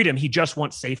freedom. He just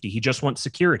wants safety. He just wants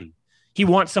security. He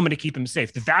wants someone to keep him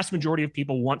safe. The vast majority of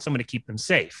people want someone to keep them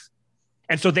safe.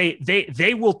 And so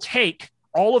they will take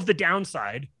all of the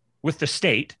downside with the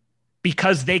state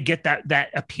because they get that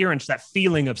appearance, that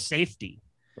feeling of safety.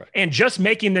 Right. And just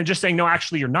making them just saying, no,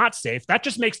 actually, you're not safe. That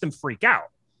just makes them freak out.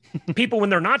 People, when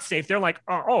they're not safe, they're like,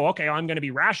 oh, okay, I'm going to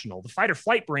be rational. The fight or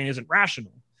flight brain isn't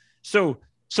rational. So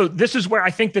this is where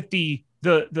I think that the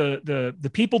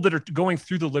people that are going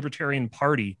through the Libertarian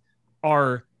Party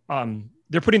are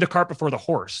they're putting the cart before the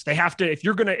horse. They have to, if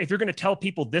you're gonna tell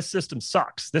people this system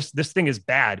sucks, this thing is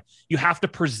bad, you have to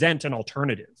present an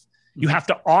alternative. You have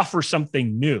to offer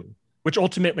something new, which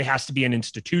ultimately has to be an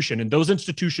institution. And those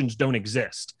institutions don't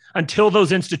exist. Until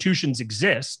those institutions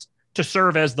exist to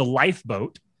serve as the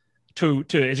lifeboat to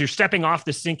as you're stepping off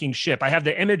the sinking ship. I have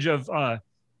the image of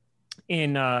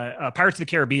in Pirates of the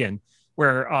Caribbean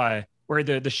where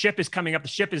the ship is coming up, the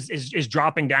ship is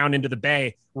dropping down into the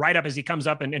bay right up as he comes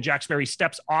up, and Jack Sparrow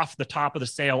steps off the top of the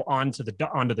sail onto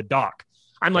the dock.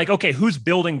 I'm like, okay, who's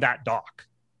building that dock?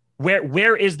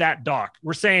 Where is that dock?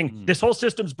 We're saying this whole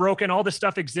system's broken, all this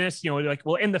stuff exists. Like,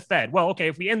 well, in the Fed. Well, okay,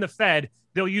 if we end the Fed,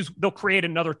 they'll create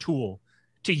another tool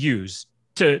to use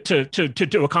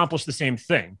to accomplish the same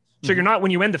thing. So you're not, when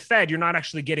you end the Fed, you're not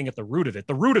actually getting at the root of it.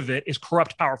 The root of it is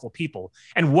corrupt, powerful people.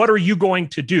 And what are you going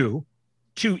to do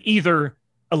to either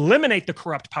eliminate the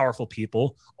corrupt, powerful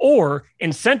people or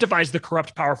incentivize the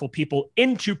corrupt, powerful people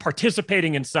into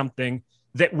participating in something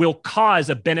that will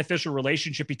cause a beneficial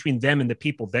relationship between them and the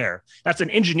people there? That's an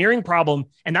engineering problem.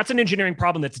 And that's an engineering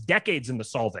problem that's decades in the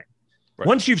solving. Right.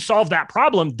 Once you've solved that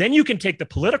problem, then you can take the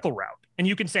political route and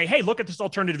you can say, hey, look at this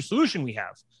alternative solution we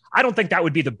have. I don't think that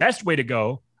would be the best way to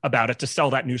go about it, to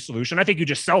sell that new solution. I think you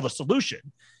just sell the solution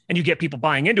and you get people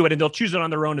buying into it and they'll choose it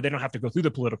on their own and they don't have to go through the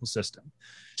political system.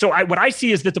 So what I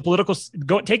see is that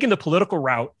taking the political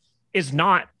route is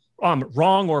not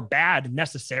wrong or bad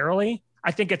necessarily. I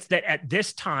think it's that at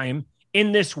this time,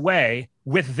 in this way,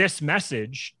 with this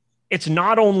message, it's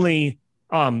not only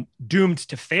doomed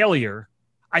to failure.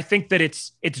 I think that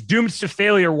it's doomed to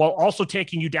failure while also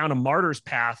taking you down a martyr's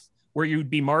path where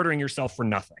you'd be martyring yourself for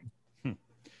nothing.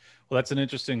 Well, that's an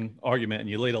interesting argument, and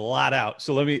you laid a lot out.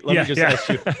 So let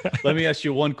me ask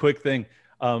you one quick thing.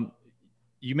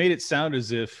 You made it sound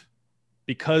as if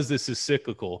because this is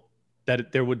cyclical,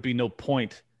 that there would be no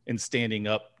point in standing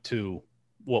up to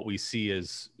what we see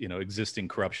as, existing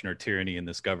corruption or tyranny in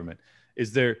this government.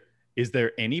 Is there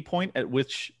any point at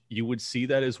which you would see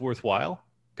that as worthwhile?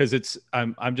 Because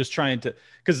I'm just trying to,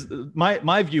 because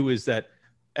my view is that,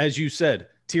 as you said,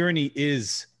 tyranny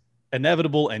is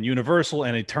inevitable and universal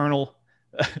and eternal.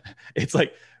 It's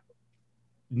like,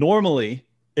 normally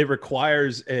it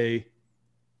requires a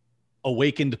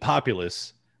awakened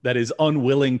populace that is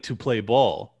unwilling to play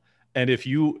ball. And if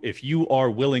you are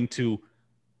willing to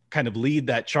kind of lead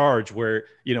that charge where,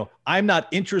 I'm not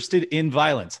interested in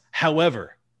violence,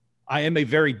 however, I am a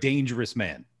very dangerous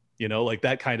man, like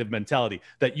that kind of mentality,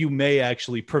 that you may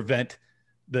actually prevent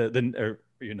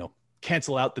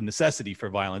cancel out the necessity for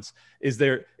violence. Is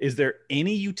there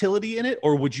any utility in it?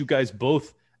 Or would you guys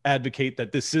both advocate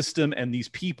that the system and these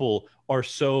people are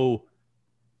so,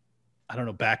 I don't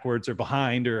know, backwards or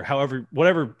behind, or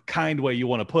whatever kind way you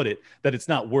want to put it, that it's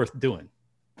not worth doing?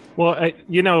 Well,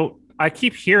 I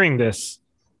keep hearing this.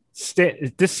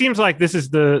 This seems like this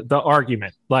is the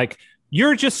argument. Like,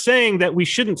 you're just saying that we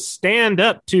shouldn't stand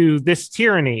up to this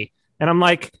tyranny. And I'm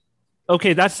like,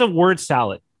 okay, that's a word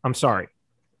salad. I'm sorry.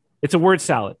 It's a word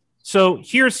salad. So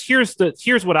here's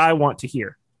what I want to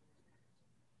hear.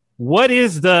 What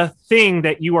is the thing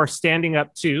that you are standing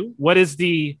up to? What is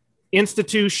the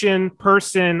institution,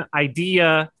 person,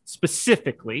 idea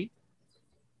specifically?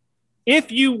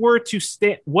 If you were to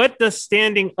stand, what does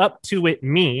standing up to it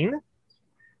mean?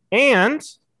 And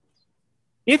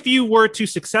if you were to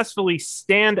successfully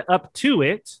stand up to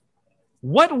it,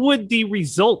 what would the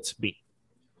result be?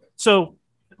 So,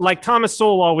 like Thomas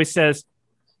Sowell always says,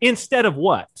 instead of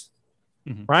what?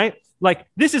 Mm-hmm. Right? Like,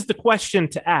 this is the question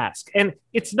to ask. And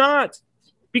it's not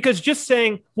because just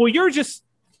saying, well, you're just,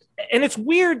 and it's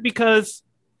weird because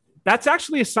that's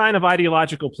actually a sign of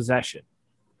ideological possession.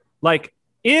 Like,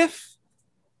 if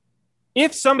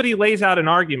somebody lays out an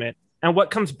argument and what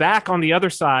comes back on the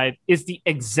other side is the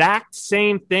exact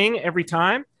same thing every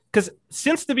time, because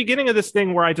since the beginning of this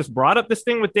thing where I just brought up this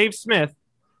thing with Dave Smith,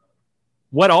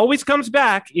 what always comes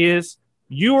back is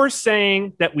you are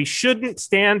saying that we shouldn't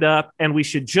stand up and we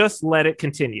should just let it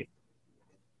continue.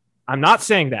 I'm not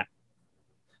saying that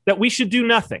we should do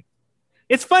nothing.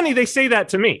 It's funny they say that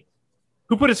to me,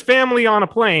 who put his family on a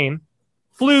plane,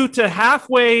 flew to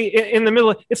halfway in the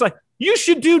middle. It's like, you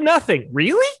should do nothing.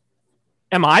 Really?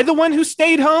 Am I the one who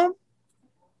stayed home?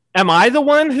 Am I the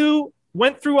one who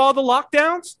went through all the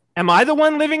lockdowns? Am I the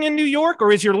one living in New York,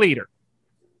 or is your leader?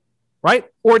 Right?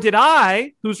 Or did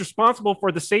I, who's responsible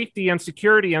for the safety and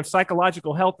security and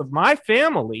psychological health of my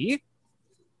family,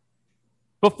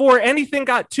 before anything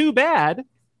got too bad,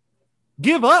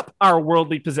 give up our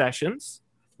worldly possessions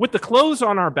with the clothes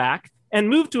on our back and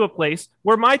move to a place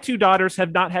where my two daughters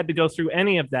have not had to go through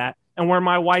any of that, and where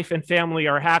my wife and family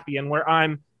are happy, and where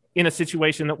I'm in a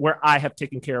situation where I have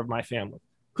taken care of my family?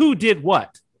 Who did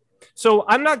what? So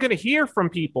I'm not going to hear from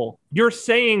people, you're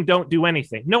saying don't do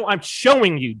anything. No, I'm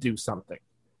showing you do something.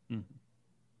 Mm-hmm.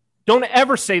 Don't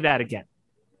ever say that again.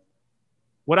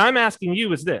 What I'm asking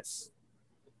you is this.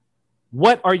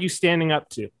 What are you standing up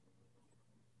to?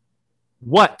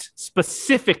 What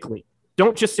specifically?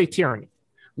 Don't just say tyranny.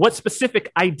 What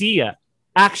specific idea,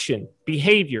 action,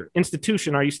 behavior,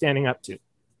 institution are you standing up to?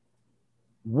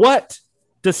 What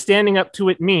does standing up to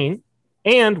it mean?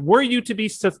 And were you to be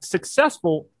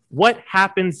successful, what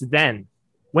happens then?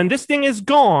 When this thing is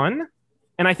gone,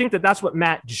 and I think that that's what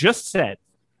Matt just said,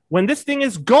 when this thing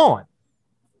is gone,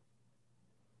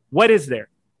 what is there?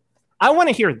 I want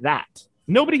to hear that.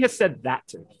 Nobody has said that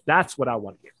to me. That's what I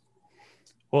want to hear.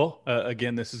 Well,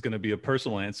 again, this is going to be a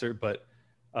personal answer, but,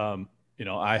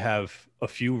 I have a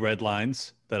few red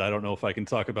lines that I don't know if I can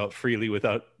talk about freely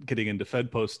without getting into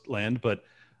FedPost land, but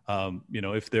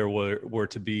if there were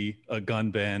to be a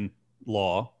gun ban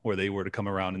law where they were to come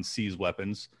around and seize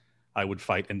weapons, I would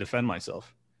fight and defend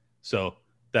myself. So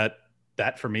that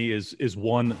for me is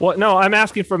one. Well, no, I'm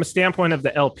asking from a standpoint of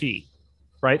the LP,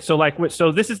 right?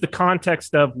 So this is the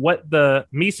context of what the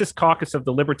Mises Caucus of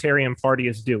the Libertarian Party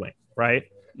is doing, right?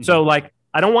 Mm-hmm. So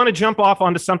I don't want to jump off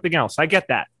onto something else. I get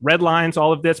that. Red lines,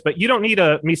 all of this, but you don't need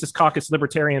a Mises Caucus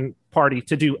Libertarian Party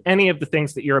to do any of the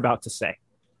things that you're about to say.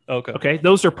 Okay.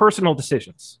 Those are personal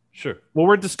decisions. Sure. What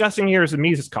we're discussing here is the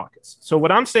Mises Caucus. So what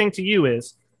I'm saying to you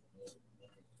is,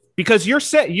 because you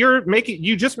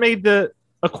just made the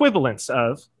equivalence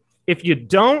of, if you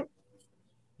don't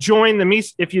join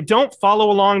if you don't follow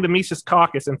along the Mises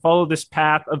Caucus and follow this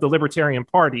path of the Libertarian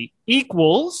Party,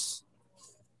 equals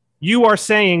you are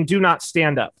saying do not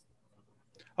stand up.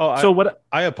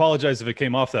 I apologize if it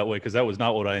came off that way, because that was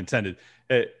not what I intended.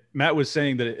 Matt was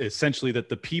saying that essentially that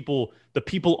the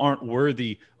people aren't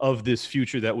worthy of this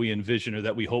future that we envision or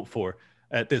that we hope for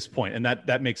at this point, and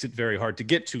that makes it very hard to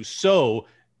get to. So,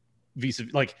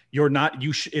 you're not.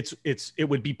 It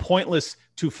would be pointless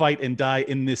to fight and die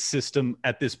in this system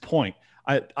at this point.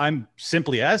 I'm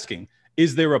simply asking: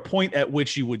 is there a point at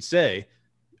which you would say,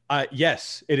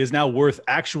 yes, it is now worth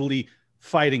actually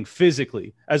fighting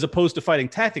physically as opposed to fighting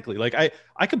tactically?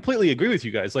 I completely agree with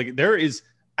you guys. There is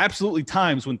absolutely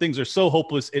times when things are so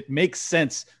hopeless, it makes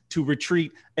sense to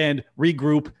retreat and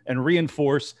regroup and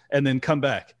reinforce and then come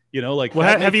back.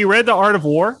 Have you read The Art of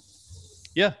War?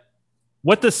 Yeah.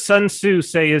 What does Sun Tzu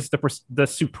say is the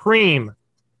supreme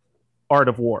art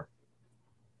of war?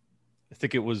 I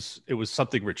think it was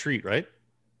something retreat, right?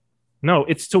 No,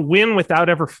 it's to win without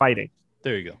ever fighting.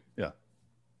 There you go.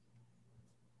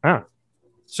 Yeah.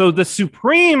 So the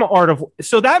supreme art of,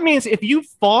 so that means if you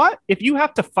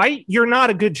have to fight, you're not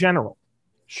a good general.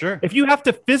 Sure. If you have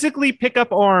to physically pick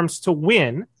up arms to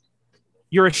win,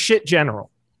 you're a shit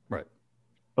general. Right.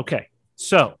 Okay.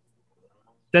 So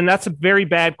then that's a very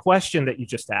bad question that you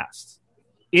just asked.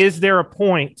 Is there a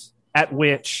point at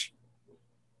which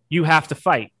you have to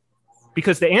fight?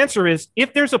 Because the answer is,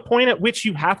 if there's a point at which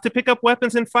you have to pick up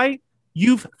weapons and fight,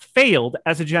 you've failed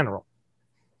as a general.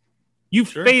 You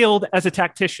Sure. failed as a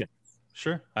tactician.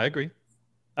 Sure, I agree.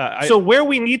 What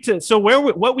we need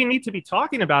to be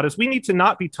talking about is we need to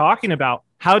not be talking about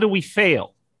how do we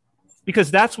fail, because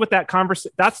that's what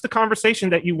that's the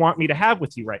conversation that you want me to have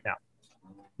with you right now.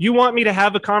 You want me to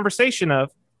have a conversation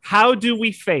of how do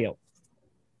we fail?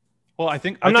 Well,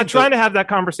 I'm not trying to have that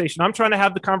conversation. I'm trying to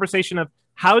have the conversation of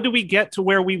how do we get to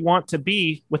where we want to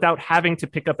be without having to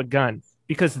pick up a gun,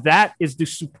 because that is the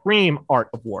supreme art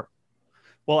of war.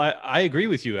 Well, I agree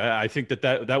with you. I think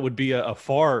that would be a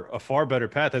far better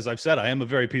path. As I've said, I am a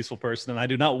very peaceful person, and I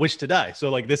do not wish to die. So,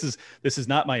 like, this is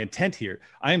not my intent here.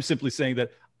 I am simply saying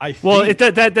that I think...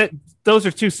 Well, those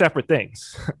are two separate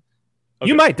things. Okay.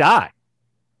 You might die.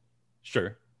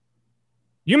 Sure.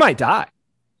 You might die.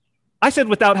 I said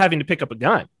without having to pick up a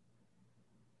gun.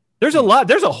 There's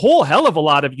a whole hell of a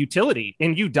lot of utility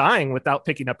in you dying without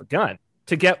picking up a gun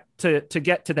to get to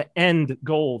the end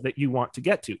goal that you want to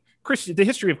get to. The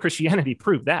history of Christianity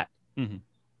proved that. Mm-hmm.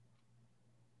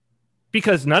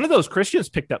 Because none of those Christians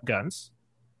picked up guns.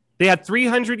 They had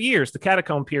 300 years, the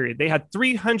catacomb period. They had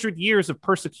 300 years of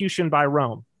persecution by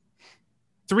Rome.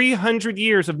 300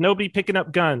 years of nobody picking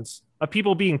up guns, of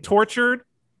people being tortured,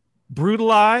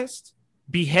 brutalized,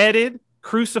 beheaded,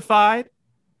 crucified.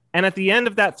 And at the end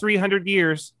of that 300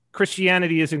 years,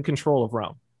 Christianity is in control of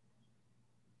Rome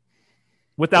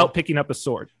without picking up a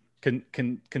sword.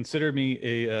 Can consider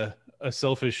me a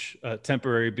selfish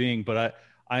temporary being, but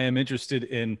I am interested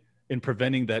in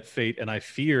preventing that fate, and I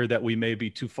fear that we may be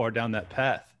too far down that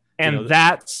path. And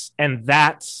that's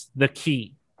the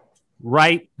key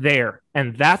right there.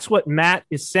 And that's what Matt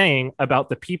is saying about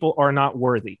the people are not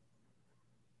worthy,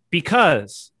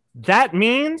 because that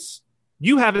means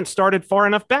you haven't started far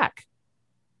enough back.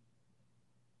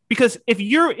 Because if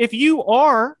you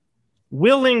are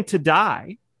willing to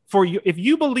die for you, if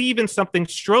you believe in something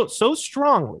so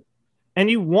strongly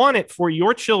and you want it for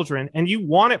your children and you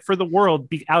want it for the world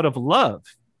out of love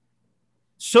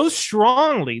so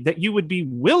strongly that you would be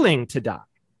willing to die,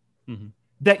 mm-hmm.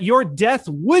 that your death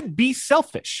would be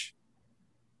selfish,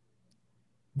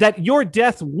 that your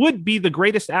death would be the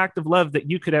greatest act of love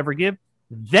that you could ever give,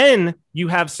 then you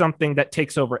have something that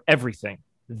takes over everything.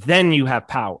 Then you have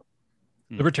power.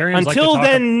 Libertarians until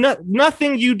then,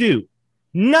 nothing you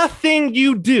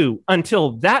do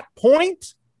until that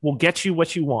point will get you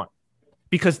what you want,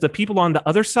 because the people on the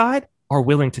other side are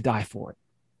willing to die for it.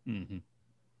 Mm-hmm.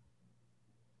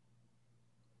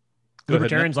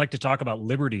 Libertarians like to talk about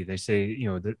liberty. They say,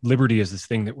 that liberty is this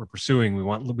thing that we're pursuing. We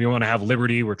want to have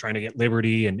liberty. We're trying to get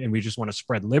liberty, and we just want to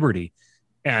spread liberty.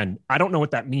 And I don't know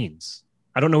what that means.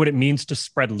 I don't know what it means to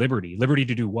spread liberty. Liberty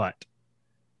to do what?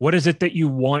 What is it that you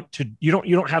want to? You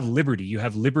don't have liberty. You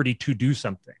have liberty to do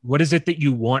something. What is it that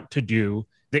you want to do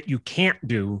that you can't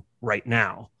do right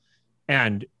now?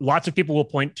 And lots of people will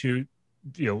point to,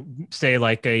 say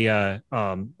like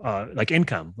like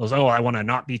income. They'll say, I want to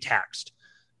not be taxed.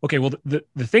 Okay, well, the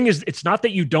thing is, it's not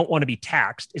that you don't want to be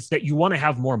taxed. It's that you want to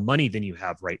have more money than you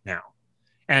have right now.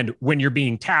 And when you're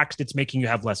being taxed, it's making you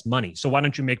have less money. So why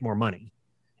don't you make more money?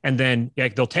 And then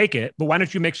they'll take it. But why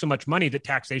don't you make so much money that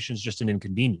taxation is just an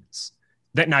inconvenience?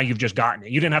 That now you've just gotten it.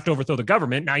 You didn't have to overthrow the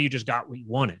government. Now you just got what you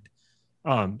wanted.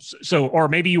 Or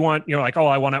maybe you want,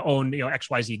 I want to own,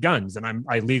 XYZ guns, and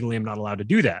I legally am not allowed to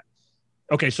do that.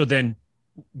 Okay, so then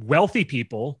wealthy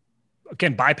people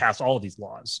can bypass all of these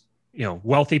laws.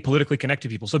 Wealthy, politically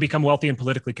connected people. So become wealthy and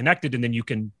politically connected, and then you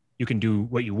can do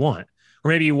what you want. Or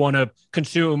maybe you want to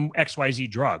consume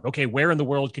XYZ drug. Okay, where in the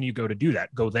world can you go to do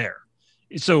that? Go there.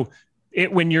 So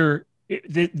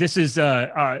this is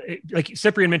like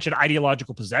Cyprian mentioned,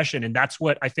 ideological possession. And that's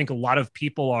what I think a lot of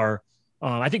people are,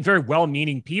 I think very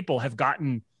well-meaning people have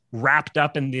gotten wrapped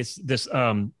up in this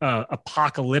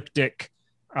apocalyptic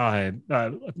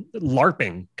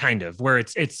LARPing kind of, where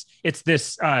it's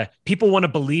this people want to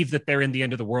believe that they're in the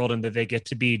end of the world and that they get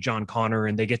to be John Connor,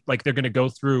 and they get like they're going to go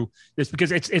through this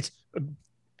because it's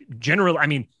general. I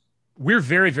mean, we're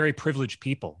very, very privileged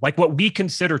people. Like what we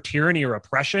consider tyranny or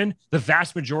oppression, the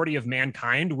vast majority of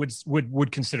mankind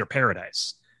would consider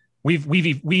paradise. We've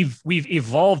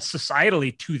evolved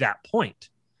societally to that point,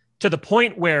 to the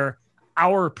point where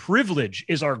our privilege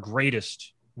is our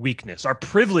greatest weakness. Our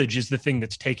privilege is the thing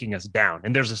that's taking us down.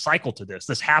 And there's a cycle to this.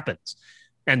 This happens.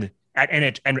 And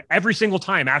every single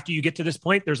time after you get to this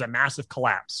point, there's a massive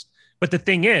collapse. But the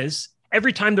thing is,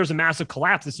 every time there's a massive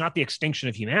collapse, it's not the extinction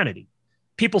of humanity.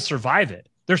 People survive it.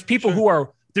 There's people who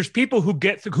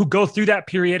go through that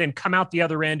period and come out the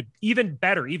other end even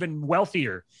better, even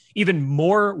wealthier, even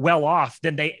more well off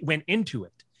than they went into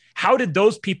it. How did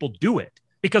those people do it?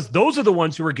 Because those are the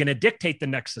ones who are going to dictate the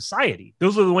next society.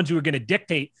 Those are the ones who are going to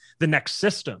dictate the next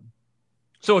system.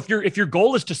 So if your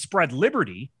goal is to spread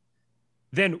liberty,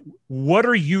 then what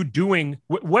are you doing?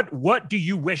 What do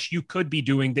you wish you could be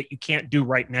doing that you can't do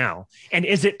right now? And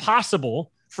is it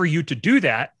possible for you to do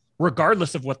that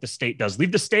regardless of what the state does?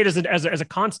 Leave the state as a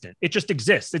constant. It just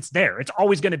exists. It's there. It's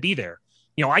always going to be there.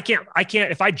 I can't,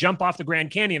 if I jump off the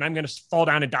Grand Canyon, I'm going to fall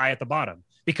down and die at the bottom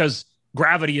because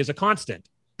gravity is a constant.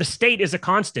 The state is a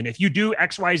constant. If you do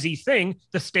XYZ thing,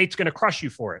 the state's going to crush you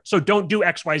for it. So don't do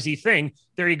XYZ thing.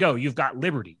 There you go. You've got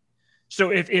liberty.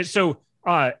 So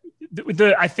I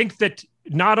think that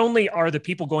not only are the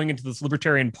people going into this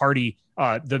Libertarian Party,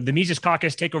 the Mises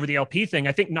Caucus take over the LP thing.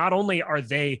 I think not only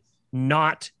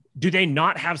do they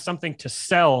not have something to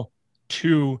sell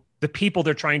to the people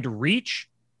they're trying to reach,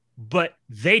 but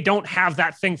they don't have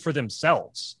that thing for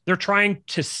themselves. They're trying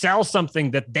to sell something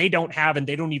that they don't have, and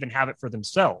they don't even have it for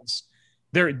themselves.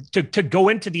 To go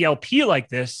into the LP like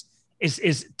this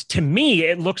is to me,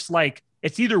 it looks like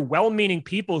it's either well-meaning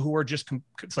people who are just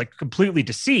completely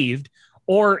deceived,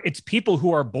 or it's people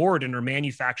who are bored and are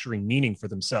manufacturing meaning for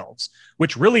themselves,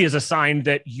 which really is a sign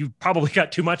that you probably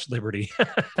got too much liberty.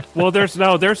 Well, there's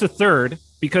a third,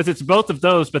 because it's both of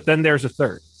those, but then there's a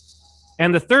third.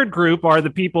 And the third group are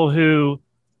the people who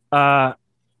are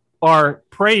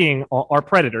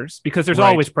predators, because there's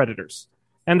always predators.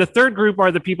 And the third group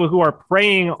are the people who are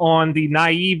preying on the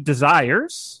naive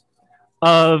desires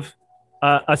of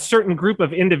a certain group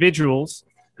of individuals,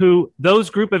 who those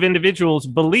group of individuals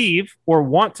believe or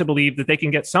want to believe that they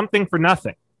can get something for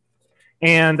nothing.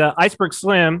 And Iceberg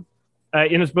Slim,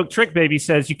 in his book Trick Baby,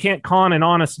 says you can't con an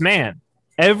honest man.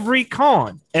 Every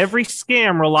con, every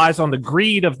scam relies on the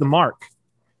greed of the mark.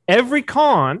 Every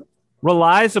con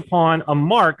relies upon a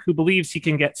mark who believes he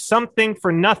can get something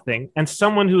for nothing, and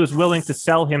someone who is willing to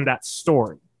sell him that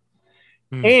story.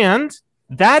 And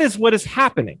that is what is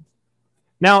happening.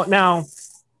 Now,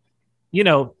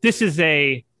 this is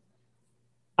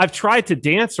I've tried to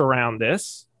dance around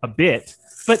this a bit,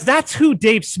 but that's who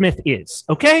Dave Smith is,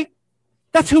 okay?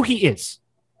 That's who he is.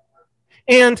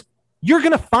 And you're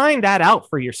going to find that out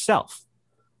for yourself.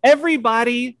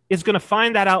 Everybody is going to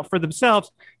find that out for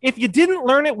themselves. If you didn't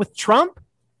learn it with Trump,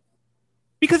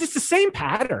 because it's the same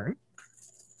pattern,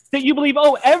 that you believe,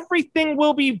 everything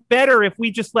will be better if we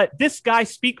just let this guy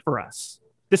speak for us,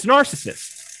 this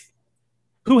narcissist,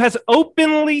 who has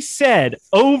openly said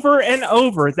over and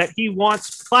over that he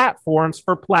wants platforms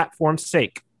for platform's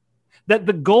sake, that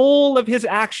the goal of his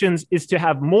actions is to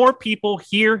have more people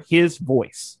hear his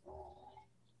voice,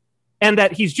 and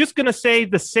that he's just going to say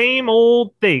the same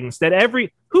old things that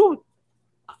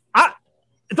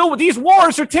though these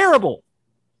wars are terrible.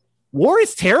 War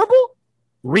is terrible?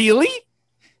 Really?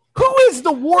 Who is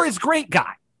the war is great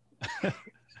guy?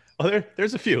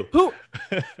 There's a few. Who?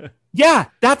 Yeah,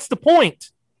 that's the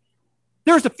point.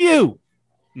 There's a few.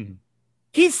 Mm-hmm.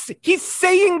 He's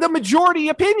saying the majority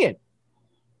opinion.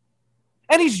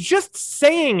 And he's just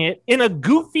saying it in a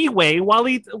goofy way while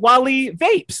he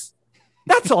vapes.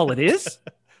 That's all it is.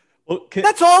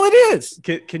 That's all it is.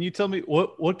 Can you tell me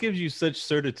what gives you such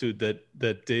certitude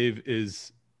that Dave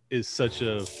is such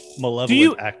a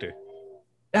malevolent actor?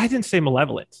 I didn't say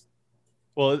malevolent.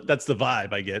 Well, that's the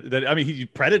vibe I get. He's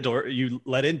predator. You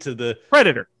let into the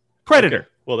predator. Okay.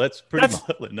 Well, that's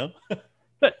malevolent, no?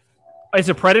 But is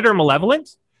a predator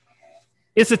malevolent?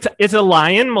 Is a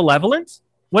lion malevolent?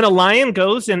 When a lion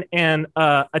goes and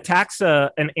attacks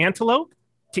an antelope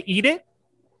to eat it,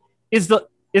 is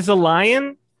a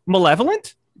lion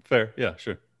malevolent? Fair, yeah,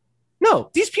 sure. No,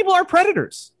 these people are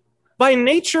predators. By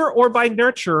nature or by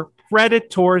nurture,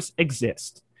 predators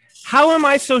exist. How am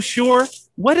I so sure?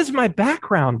 What is my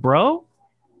background, bro?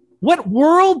 What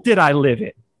world did I live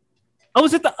in? I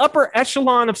was at the upper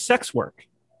echelon of sex work.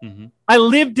 Mm-hmm. I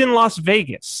lived in Las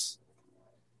Vegas,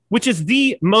 which is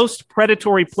the most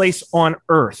predatory place on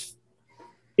earth.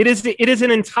 It is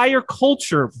an entire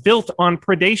culture built on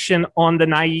predation on the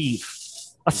naive,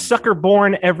 a sucker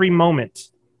born every moment.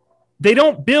 They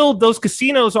don't build those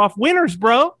casinos off winners,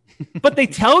 bro, but they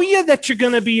tell you that you're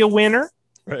going to be a winner.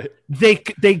 Right.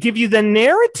 They give you the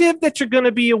narrative that you're going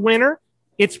to be a winner.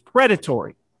 It's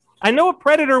predatory. I know a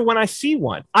predator when I see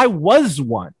one. I was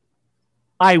one.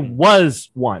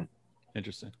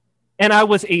 Interesting. And I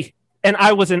was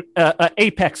an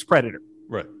apex predator.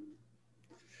 Right.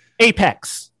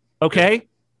 Apex. Okay.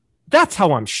 That's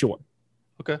how I'm sure.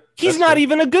 Okay. He's not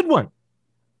even a good one.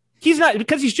 He's not,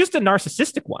 because he's just a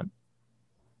narcissistic one.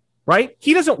 Right?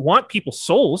 He doesn't want people's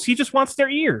souls. He just wants their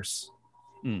ears.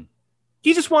 Mm.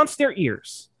 He just wants their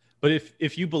ears. But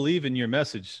if you believe in your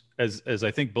message, as I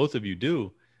think both of you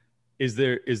do, is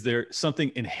there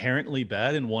something inherently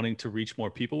bad in wanting to reach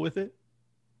more people with it?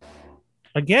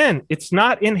 Again, it's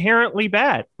not inherently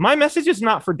bad. My message is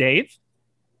not for Dave.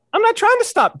 I'm not trying to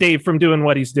stop Dave from doing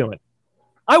what he's doing.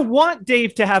 I want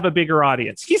Dave to have a bigger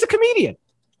audience. He's a comedian.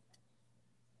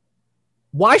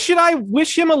 Why should I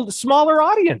wish him a smaller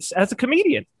audience as a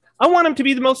comedian? I want him to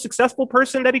be the most successful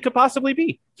person that he could possibly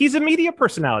be. He's a media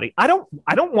personality. I don't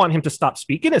want him to stop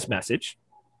speaking his message.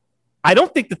 I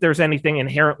don't think that there's anything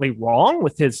inherently wrong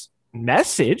with his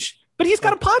message, but he's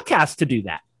got a podcast to do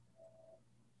that.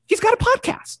 He's got a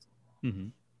podcast. Mm-hmm.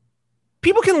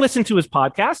 People can listen to his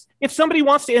podcast. If somebody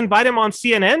wants to invite him on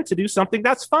CNN to do something,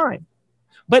 that's fine.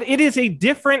 But it is a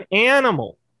different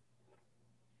animal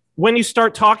when you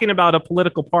start talking about a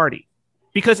political party,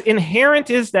 because inherent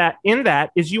is that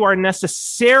you are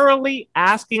necessarily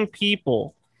asking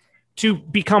people to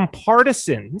become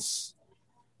partisans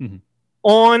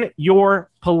on your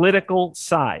political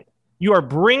side. You are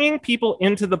bringing people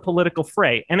into the political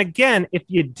fray. And again, if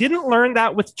you didn't learn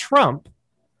that with Trump,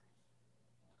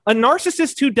 a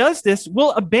narcissist who does this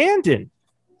will abandon.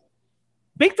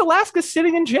 Baked Alaska's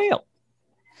sitting in jail.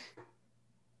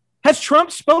 Has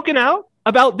Trump spoken out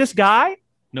about this guy?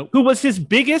 Nope. Who was his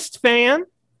biggest fan,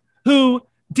 who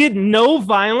did no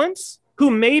violence, who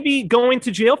may be going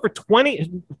to jail for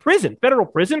federal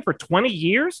prison for 20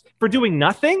 years for doing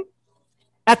nothing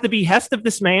at the behest of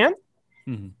this man?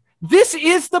 Mm-hmm. This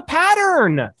is the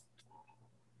pattern.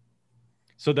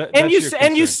 So that and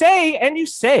you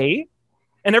say,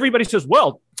 and everybody says,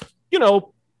 well,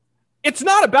 it's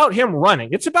not about him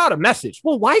running. It's about a message.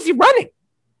 Well, why is he running?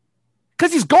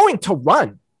 Because he's going to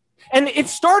run. And it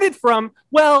started from,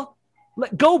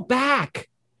 go back.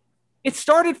 It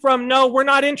started from, no, we're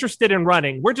not interested in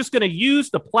running. We're just going to use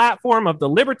the platform of the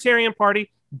Libertarian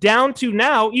Party, down to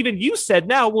now, even you said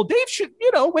now, well, Dave should,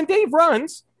 when Dave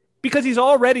runs, because he's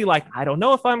already like, I don't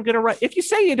know if I'm going to run. If you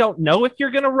say you don't know if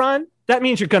you're going to run, that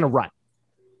means you're going to run.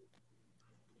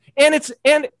 And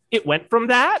it went from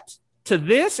that to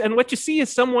this. And what you see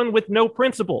is someone with no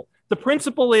principle. The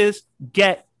principle is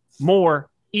get more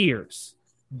ears,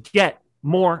 get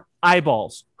more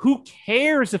eyeballs. Who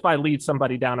cares if I lead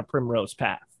somebody down a primrose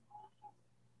path?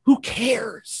 Who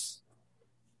cares?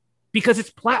 Because it's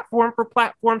platform for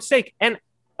platform's sake. And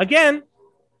again,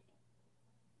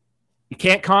 you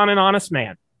can't con an honest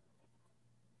man.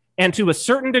 And to a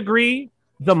certain degree,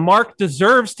 the mark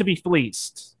deserves to be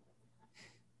fleeced.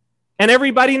 And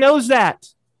everybody knows that.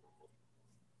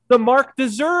 The mark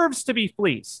deserves to be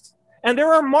fleeced. And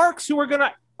there are marks who are going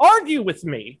to argue with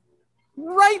me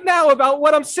right now about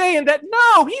what I'm saying, that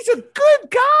no, he's a good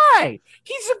guy.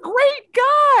 He's a great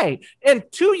guy. And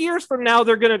 2 years from now,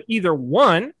 they're going to either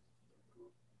one,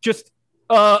 just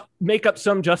make up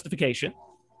some justification,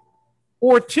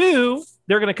 or two,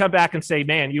 they're going to come back and say,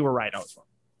 man, you were right. I was wrong.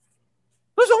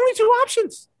 There's only two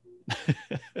options.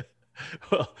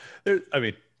 Well,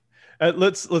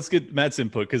 let's get Matt's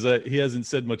input, because he hasn't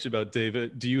said much about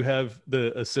David. Do you have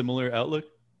a similar outlook?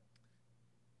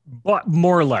 But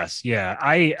more or less, yeah.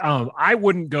 I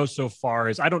wouldn't go so far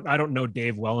as I don't know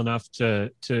Dave well enough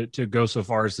to go so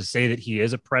far as to say that he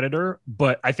is a predator.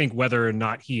 But I think whether or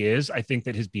not he is, I think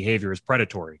that his behavior is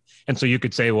predatory, and so you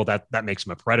could say, well, that makes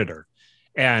him a predator.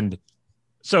 And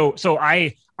so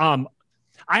I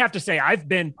have to say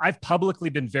I've publicly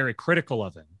been very critical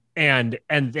of him. And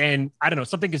then I don't know,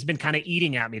 something has been kind of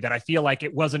eating at me that I feel like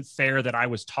it wasn't fair that I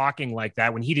was talking like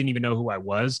that when he didn't even know who I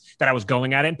was, that I was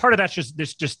going at it. And part of that's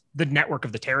just the network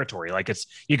of the territory. Like, it's,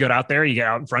 you go out there, you get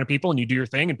out in front of people and you do your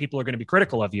thing, and people are going to be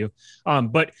critical of you.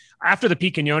 But after the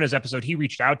Pete Quinones episode, he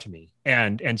reached out to me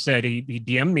and said, he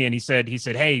DM'd me and he said,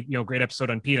 hey, great episode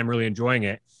on Pete. I'm really enjoying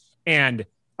it. And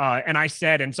I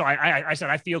said, and so I said,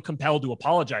 I feel compelled to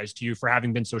apologize to you for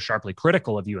having been so sharply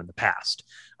critical of you in the past.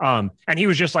 And he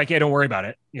was just like, yeah, don't worry about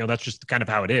it. That's just kind of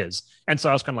how it is. And so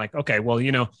I was kind of like, okay, well,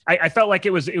 I felt like it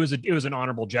was an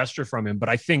honorable gesture from him. But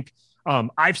I think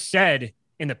I've said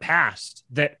in the past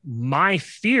that my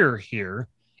fear here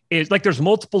is, like, there's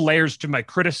multiple layers to my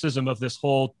criticism of this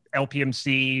whole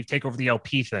LPMC take over the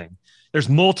LP thing. There's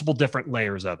multiple different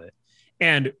layers of it.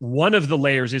 And one of the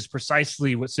layers is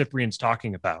precisely what Cyprian's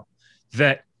talking about,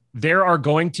 that there are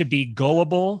going to be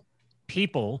gullible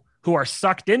people who are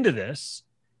sucked into this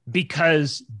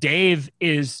because Dave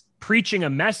is preaching a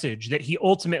message that he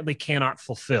ultimately cannot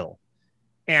fulfill.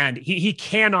 And he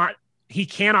cannot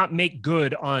make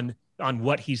good on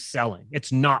what he's selling.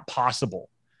 It's not possible.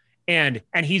 And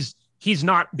he's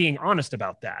not being honest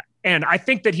about that. And I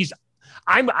think that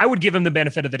I would give him the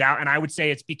benefit of the doubt, and I would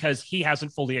say it's because he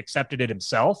hasn't fully accepted it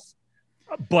himself.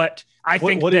 But I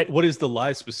think what is the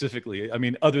lie specifically? I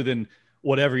mean, other than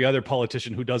what every other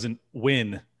politician who doesn't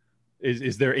win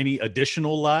Is there any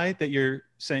additional lie that you're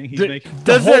saying he's making?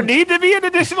 Does there need to be an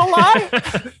additional lie?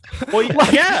 Well,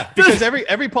 yeah, because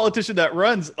every politician that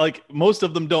runs, like most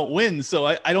of them don't win. So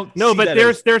I don't No, see but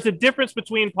that there's a difference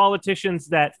between politicians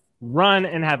that run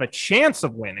and have a chance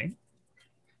of winning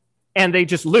and they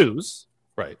just lose.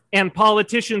 right. And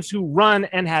politicians who run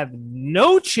and have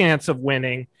no chance of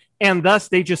winning and thus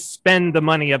they just spend the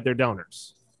money of their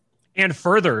donors. And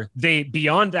further,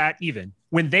 beyond that, even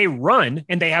when they run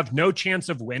and they have no chance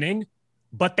of winning,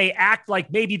 but they act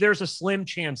like maybe there's a slim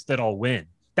chance that I'll win.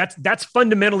 That's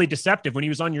fundamentally deceptive. When he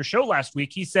was on your show last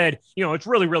week, he said, it's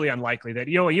really, really unlikely that,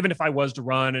 even if I was to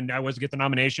run and I was to get the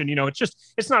nomination,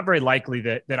 it's not very likely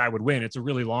that I would win. It's a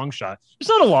really long shot. It's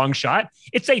not a long shot.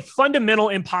 It's a fundamental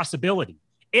impossibility.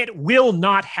 It will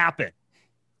not happen.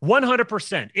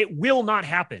 100%. It will not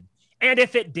happen. And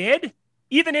if it did,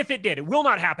 even if it did, it will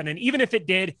not happen. And even if it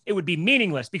did, it would be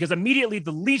meaningless because immediately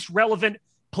the least relevant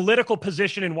political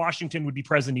position in Washington would be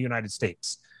president of the United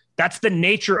States. That's the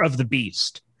nature of the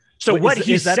beast. So what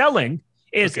he's selling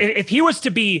is if he was to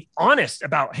be honest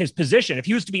about his position, if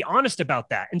he was to be honest about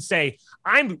that and say,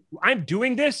 I'm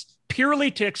doing this purely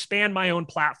to expand my own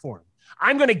platform.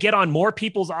 I'm going to get on more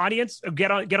people's audience, get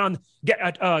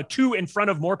to in front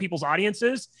of more people's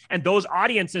audiences. And those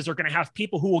audiences are going to have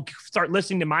people who will start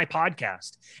listening to my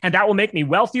podcast. And that will make me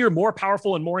wealthier, more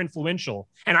powerful, and more influential.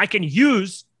 And I can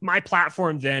use my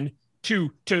platform then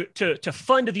to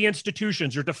fund the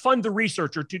institutions or to fund the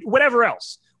research or to whatever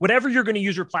else, whatever you're going to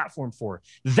use your platform for.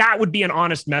 That would be an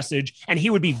honest message. And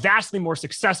he would be vastly more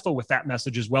successful with that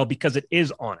message as well, because it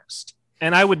is honest.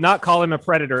 And I would not call him a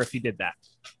predator if he did that.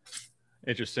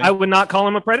 Interesting. I would not call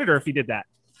him a predator if he did that.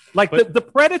 The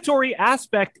predatory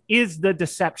aspect is the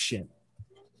deception.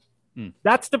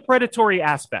 That's the predatory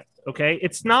aspect. Okay.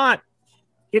 It's not,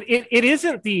 it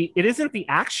isn't the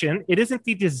action. It isn't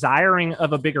the desiring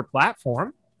of a bigger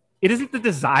platform. It isn't the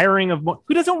desiring of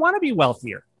who doesn't want to be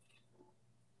wealthier.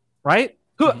 Right.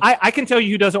 I can tell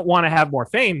you who doesn't want to have more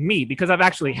fame, me, because I've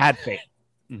actually had fame.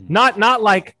 Not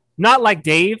like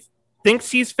Dave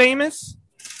thinks he's famous.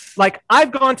 Like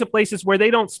I've gone to places where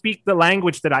they don't speak the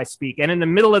language that I speak. And in the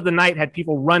middle of the night had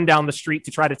people run down the street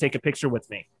to try to take a picture with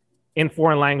me in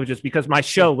foreign languages because my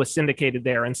show was syndicated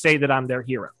there and say that I'm their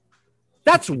hero.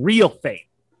 That's real fame.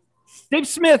 Dave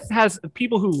Smith has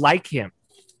people who like him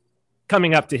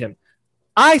coming up to him.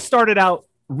 I started out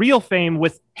real fame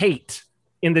with hate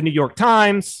in the New York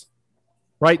Times,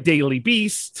 right? Daily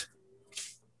Beast.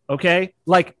 Okay.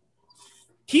 Like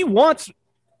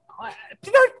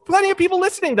there are plenty of people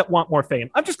listening that want more fame.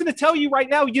 I'm just going to tell you right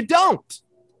now, you don't.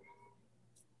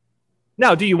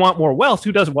 Now, do you want more wealth?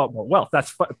 Who doesn't want more wealth?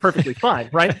 That's perfectly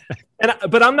fine, right?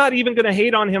 But I'm not even going to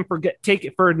hate on him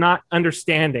for not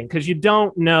understanding, because you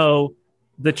don't know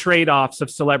the trade-offs of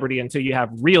celebrity until you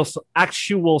have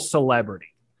actual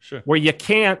celebrity. Sure. Where you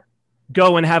can't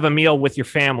go and have a meal with your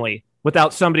family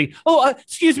without somebody,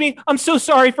 excuse me, I'm so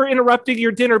sorry for interrupting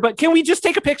your dinner, but can we just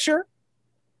take a picture?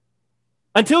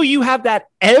 Until you have that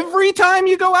every time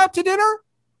you go out to dinner,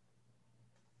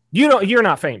 you're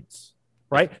not famous,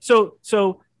 right? So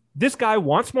this guy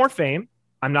wants more fame.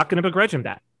 I'm not going to begrudge him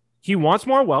that. He wants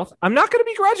more wealth. I'm not going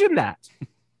to begrudge him that.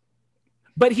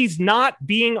 But he's not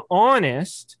being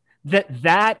honest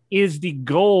that is the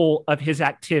goal of his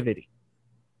activity.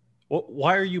 Well,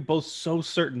 why are you both so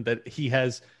certain that he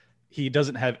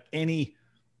doesn't have any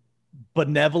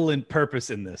benevolent purpose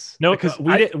in this? No, because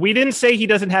we didn't say he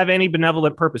doesn't have any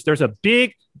benevolent purpose. There's a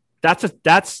big that's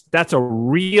a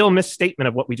real misstatement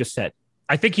of what we just said.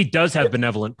 I think he does have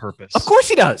benevolent purpose. Of course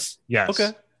he does. Yes.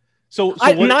 Okay. So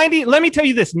let me tell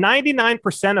you this,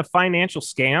 99% of financial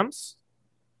scams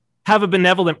have a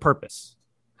benevolent purpose.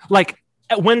 Like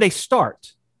when they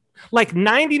start, like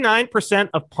 99%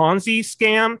 of Ponzi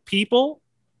scam people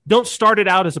don't start it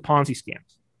out as a Ponzi scam.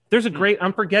 There's a great,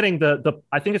 I'm forgetting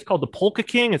I think it's called The Polka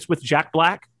King. It's with Jack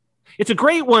Black. It's a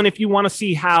great one if you want to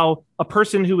see how a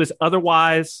person who is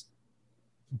otherwise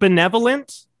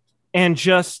benevolent and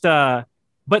just,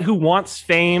 but who wants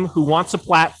fame, who wants a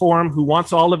platform, who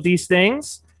wants all of these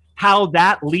things, how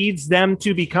that leads them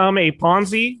to become a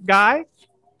Ponzi guy,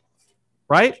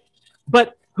 right?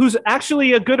 But who's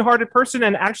actually a good-hearted person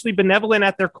and actually benevolent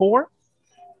at their core.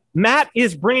 Matt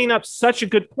is bringing up such a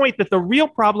good point that the real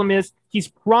problem is he's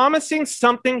promising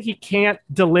something he can't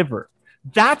deliver.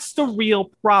 That's the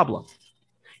real problem.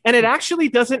 And it actually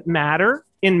doesn't matter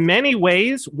in many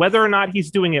ways whether or not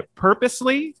he's doing it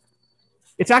purposely.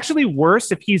 It's actually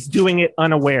worse if he's doing it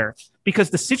unaware, because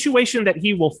the situation that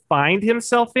he will find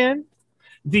himself in,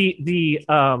 the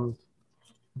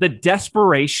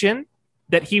desperation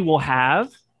that he will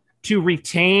have to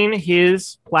retain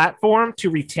his platform, to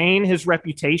retain his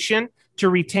reputation, to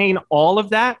retain all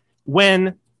of that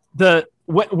when the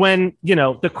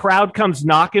crowd comes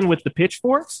knocking with the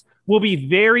pitchforks will be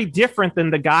very different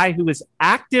than the guy who is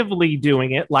actively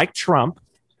doing it, like Trump.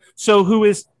 So who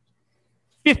is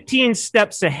 15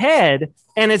 steps ahead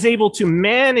and is able to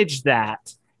manage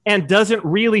that and doesn't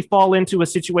really fall into a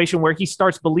situation where he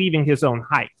starts believing his own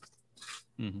hype.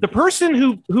 Mm-hmm. The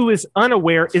person who is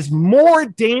unaware is more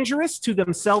dangerous to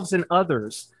themselves and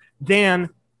others than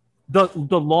the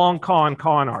long con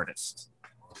artist,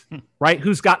 right?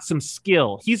 Who's got some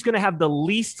skill. He's going to have the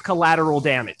least collateral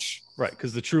damage. Right,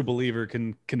 because the true believer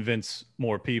can convince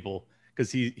more people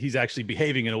because he's actually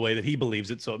behaving in a way that he believes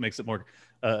it, so it makes it more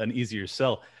an easier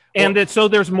sell. And so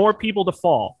there's more people to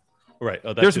fall. Right.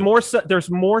 Oh, there's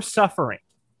more suffering.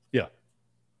 Yeah.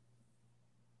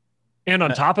 And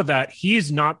on top of that,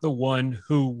 he's not the one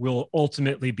who will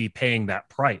ultimately be paying that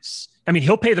price. I mean,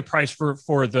 he'll pay the price for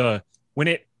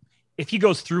if he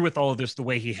goes through with all of this the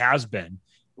way he has been.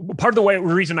 Part of the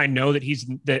reason I know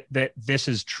that that this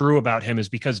is true about him is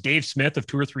because Dave Smith of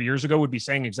 2 or 3 years ago would be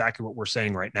saying exactly what we're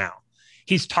saying right now.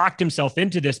 He's talked himself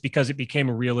into this because it became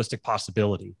a realistic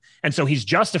possibility. And so he's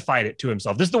justified it to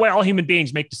himself. This is the way all human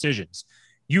beings make decisions.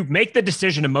 You make the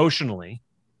decision emotionally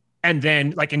and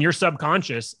then like in your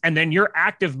subconscious, and then your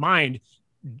active mind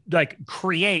like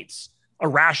creates a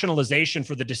rationalization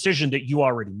for the decision that you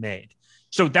already made.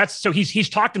 So he's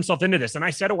talked himself into this. And I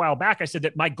said a while back, I said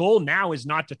that my goal now is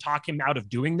not to talk him out of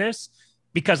doing this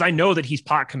because I know that he's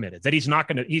pot committed, that he's not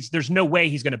going to, there's no way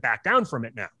he's going to back down from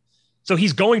it now. So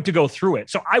he's going to go through it.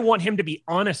 So I want him to be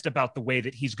honest about the way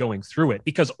that he's going through it,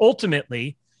 because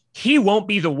ultimately he won't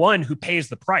be the one who pays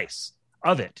the price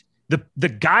of it. The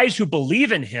guys who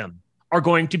believe in him are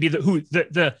going to be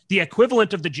the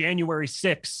equivalent of the January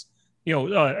 6th,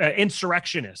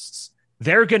 insurrectionists.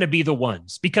 They're going to be the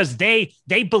ones because they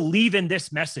believe in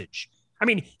this message. I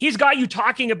mean, he's got you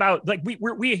talking about, like,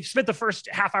 we spent the first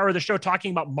half hour of the show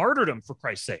talking about martyrdom, for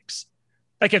Christ's sakes.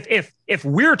 Like if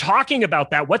we're talking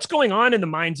about that, what's going on in the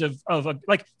minds of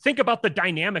like, think about the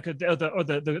dynamic of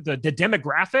the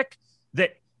demographic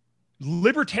that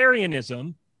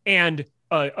libertarianism and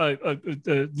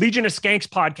the Legion of Skanks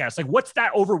podcast, like, what's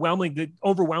that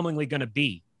overwhelmingly going to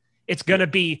be? It's going to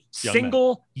be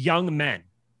young men.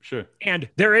 Sure. And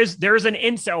there is an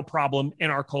incel problem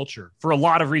in our culture for a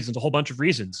lot of reasons, a whole bunch of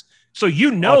reasons. So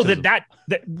Autism.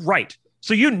 that right.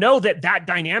 So that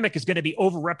dynamic is going to be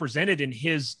overrepresented in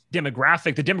his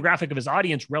demographic, the demographic of his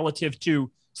audience relative to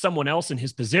someone else in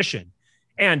his position.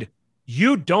 And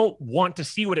you don't want to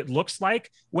see what it looks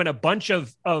like when a bunch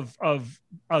of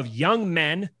young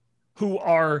men who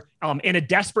are in a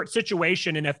desperate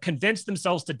situation and have convinced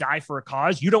themselves to die for a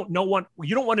cause. You don't want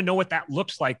to know what that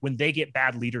looks like when they get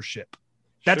bad leadership.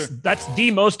 That's the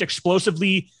most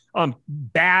explosively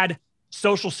bad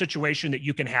social situation that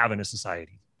you can have in a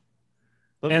society.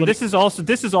 And this is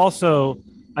also,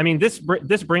 I mean, this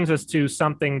brings us to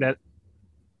something that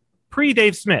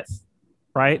pre-Dave Smith,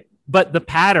 right? But the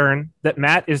pattern that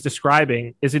Matt is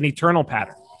describing is an eternal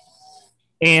pattern.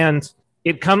 And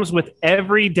it comes with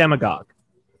every demagogue,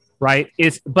 right?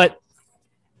 But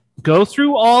go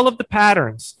through all of the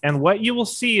patterns, and what you will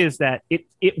see is that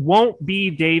it won't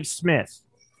be Dave Smith.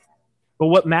 But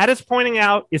what Matt is pointing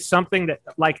out is something that,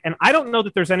 like, and I don't know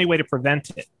that there's any way to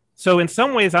prevent it. So in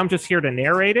some ways, I'm just here to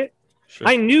narrate it. Sure.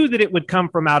 I knew that it would come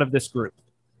from out of this group.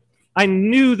 I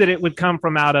knew that it would come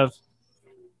from out of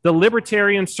the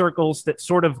libertarian circles that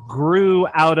sort of grew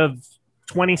out of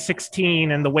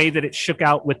 2016 and the way that it shook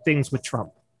out with things with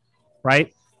Trump,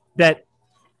 right? That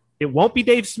it won't be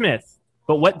Dave Smith,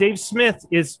 but what Dave Smith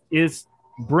is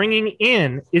bringing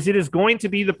in is it is going to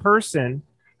be the person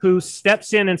who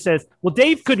steps in and says, well,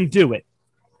 Dave couldn't do it,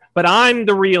 but I'm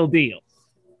the real deal.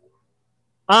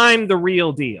 I'm the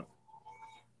real deal.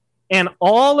 And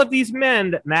all of these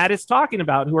men that Matt is talking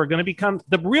about who are going to become,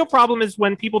 the real problem is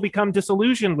when people become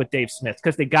disillusioned with Dave Smith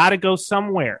because they got to go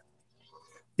somewhere.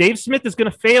 Dave Smith is going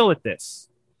to fail at this,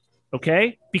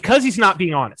 okay? Because he's not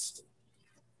being honest.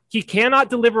 He cannot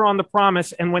deliver on the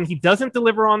promise, and when he doesn't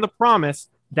deliver on the promise,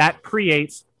 that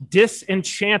creates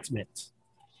disenchantment.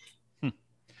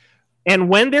 And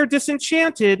when they're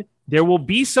disenchanted, there will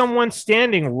be someone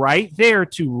standing right there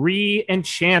to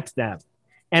re-enchant them.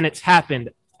 And it's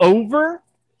happened over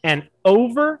and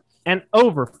over and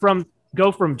over. From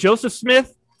Joseph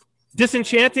Smith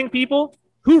disenchanting people,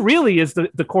 who really is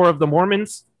the core of the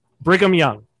Mormons, Brigham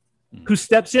Young, who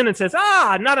steps in and says,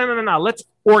 no, let's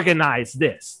organize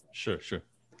this. Sure.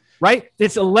 Right?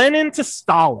 It's Lenin to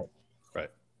Stalin.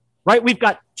 Right. We've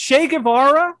got Che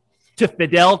Guevara to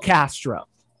Fidel Castro.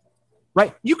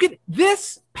 right?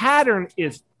 This pattern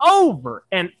is over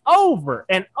and over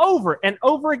and over and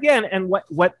over again. And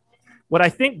what I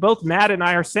think both Matt and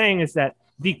I are saying is that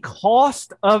the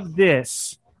cost of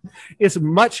this is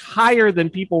much higher than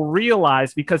people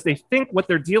realize, because they think what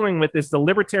they're dealing with is the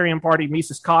Libertarian Party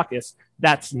Mises Caucus.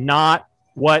 That's not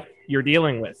what you're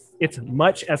dealing with. It's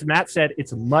much, as Matt said,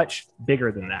 it's much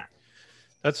bigger than that.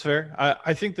 That's fair.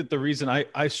 I think that the reason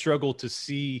I struggle to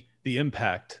see the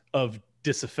impact of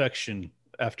disaffection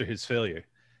after his failure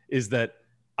is that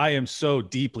I am so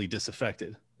deeply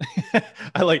disaffected.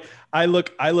 I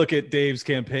look at Dave's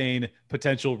campaign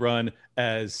potential run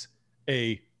as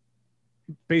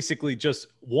basically just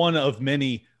one of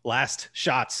many last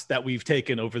shots that we've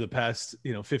taken over the past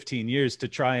 15 years to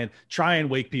try and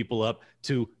wake people up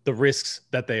to the risks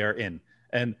that they are in.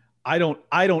 And I don't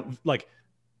like,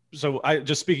 so I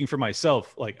just speaking for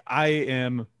myself, like I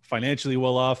am financially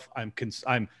well off. I'm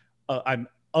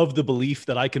of the belief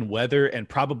that I can weather and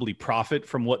probably profit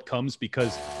from what comes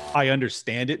because I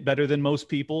understand it better than most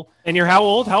people. And you're how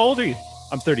old? How old are you?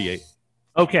 I'm 38.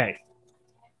 Okay.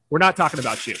 We're not talking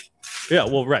about you. Yeah,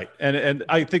 well, right. And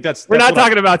I think we're not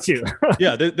talking about you.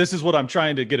 Yeah. This is what I'm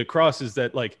trying to get across, is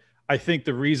that like, I think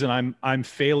the reason I'm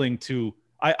failing to,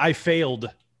 I failed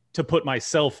to put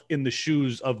myself in the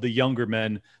shoes of the younger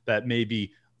men that may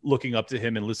be looking up to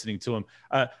him and listening to him.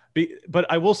 But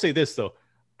I will say this though,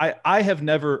 I have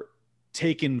never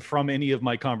taken from any of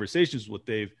my conversations with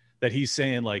Dave that he's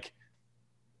saying like,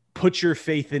 put your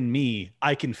faith in me,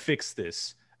 I can fix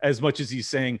this, as much as he's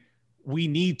saying we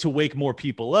need to wake more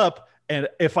people up. And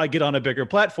if I get on a bigger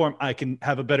platform, I can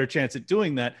have a better chance at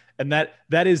doing that. And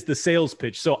that is the sales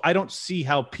pitch. So I don't see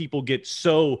how people get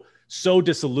so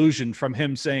disillusioned from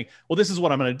him saying, well, this is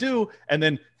what I'm going to do, and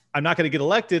then I'm not going to get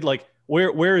elected. Like,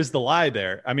 where is the lie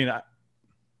there? I mean,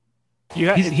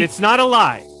 it's not a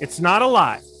lie. It's not a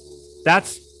lie.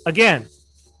 That's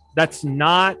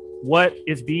not what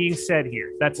is being said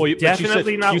here. That's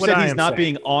definitely not what I am saying. He's not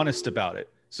being honest about it.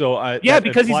 So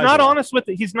because he's not honest with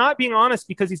it. He's not being honest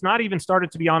because he's not even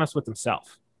started to be honest with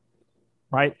himself.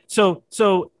 Right. So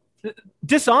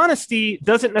dishonesty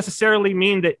doesn't necessarily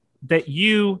mean that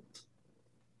you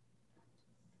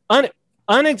an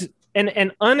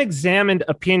unexamined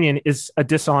opinion is a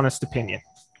dishonest opinion.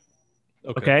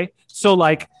 Okay. So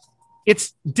like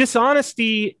it's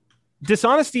dishonesty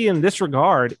in this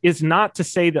regard is not to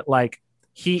say that like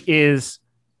he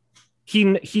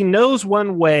knows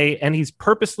one way and he's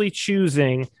purposely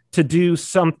choosing to do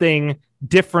something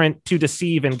different to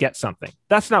deceive and get something.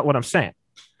 That's not what I'm saying.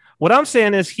 What I'm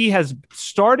saying is he has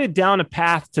started down a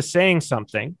path to saying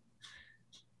something.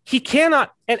 He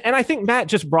cannot, and I think Matt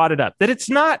just brought it up, that it's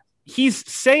not, he's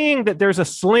saying that there's a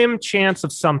slim chance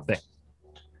of something.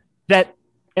 That,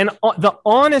 and the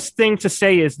honest thing to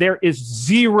say is there is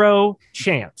zero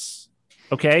chance.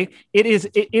 Okay? It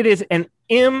is an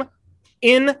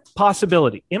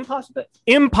impossibility.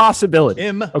 Impossibility.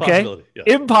 Okay? Yeah.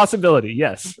 Impossibility.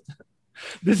 Yes.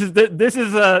 This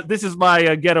is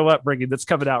my ghetto upbringing that's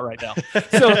coming out right now.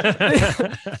 So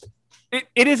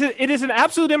it is an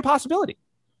absolute impossibility.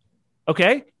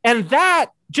 Okay? And that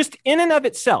just in and of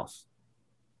itself,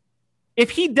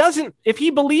 if he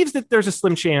believes that there's a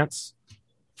slim chance,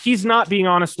 he's not being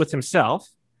honest with himself,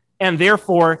 and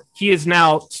therefore he is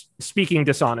now speaking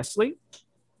dishonestly.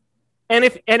 And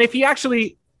if he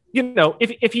actually,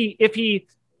 if he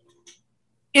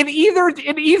in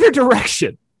either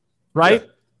direction, right?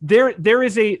 Yeah. There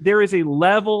is a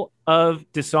level of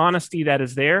dishonesty that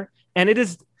is there, and it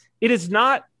is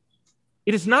not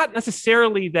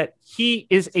necessarily that he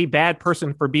is a bad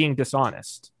person for being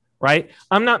dishonest, right?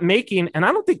 I'm not making, and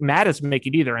I don't think Matt is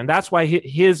making either, and that's why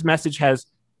his message has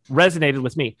resonated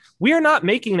with me. We are not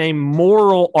making a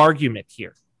moral argument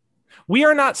here. I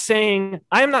am not saying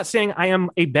I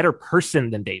am a better person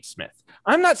than Dave Smith.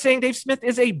 I'm not saying Dave Smith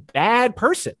is a bad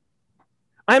person.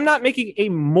 I'm not making a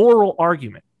moral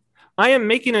argument. I am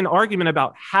making an argument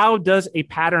about how does a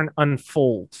pattern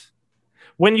unfold.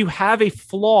 When you have a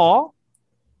flaw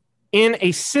in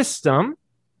a system,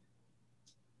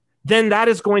 then that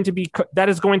is going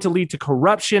to lead to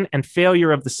corruption and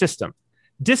failure of the system.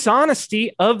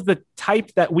 Dishonesty of the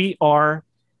type that we are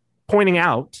pointing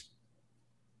out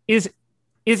is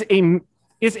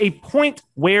a point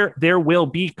where there will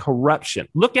be corruption.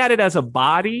 Look at it as a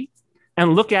body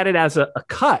and look at it as a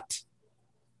cut,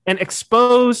 an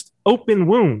exposed open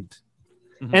wound.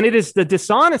 Mm-hmm. And it is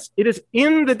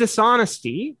in the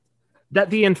dishonesty that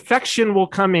the infection will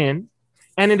come in.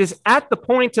 And it is at the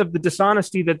point of the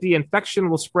dishonesty that the infection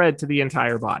will spread to the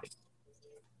entire body.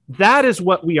 That is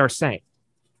what we are saying.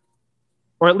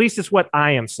 Or at least it's what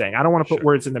I am saying. I don't want to put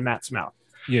words into Matt's mouth.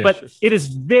 Yeah, But it is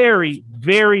very,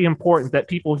 very important that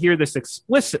people hear this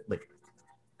explicitly,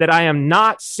 that I am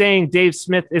not saying Dave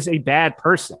Smith is a bad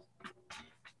person.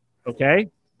 Okay?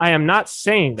 I am not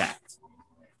saying that.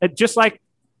 Just like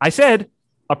I said,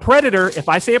 a predator, if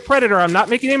I say a predator, I'm not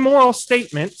making a moral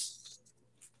statement.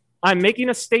 I'm making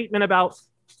a statement about,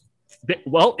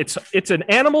 well, it's an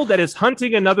animal that is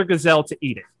hunting another gazelle to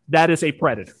eat it. That is a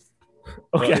predator.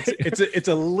 Okay. Well, it's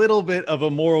a little bit of a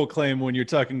moral claim when you're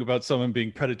talking about someone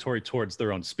being predatory towards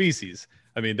their own species.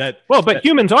 I mean but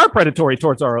humans are predatory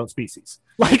towards our own species.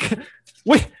 Like,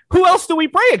 who else do we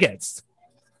prey against?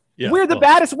 Yeah, we're the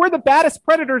baddest. We're the baddest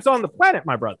predators on the planet,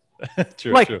 my brother.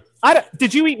 True. Like, true.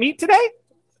 did you eat meat today?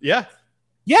 Yeah.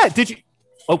 Yeah. Did you?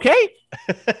 Okay.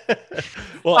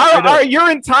 Well, your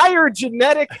entire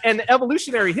genetic and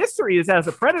evolutionary history is as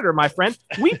a predator, my friend.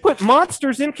 We put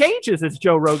monsters in cages, as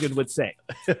Joe Rogan would say.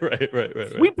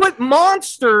 right. We put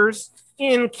monsters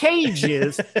in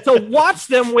cages to watch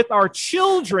them with our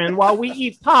children while we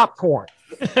eat popcorn.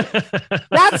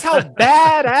 That's how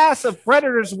badass of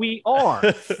predators we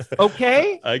are.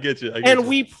 Okay? I get you. And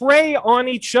we prey on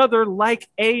each other like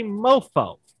a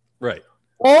mofo. Right.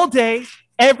 All day,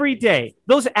 every day.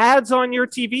 Those ads on your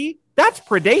TV, that's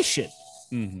predation.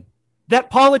 Mm-hmm.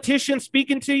 That politician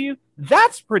speaking to you,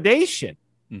 that's predation.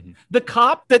 Mm-hmm. The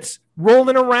cop that's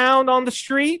rolling around on the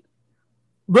street,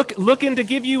 looking to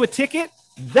give you a ticket,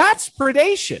 that's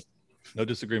predation. No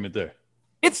disagreement there.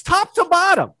 It's top to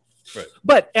bottom. Right.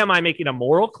 But am I making a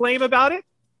moral claim about it?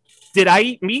 Did I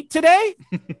eat meat today?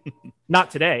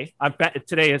 Not today.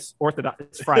 Today is Orthodox.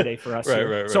 It's Friday for us.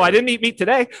 Right. So I didn't eat meat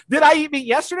today. Did I eat meat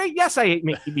yesterday? Yes, I ate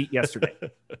meat yesterday.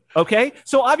 Okay.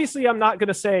 So obviously I'm not going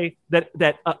to say that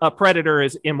a predator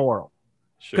is immoral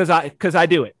because I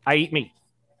do it. I eat meat.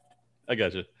 I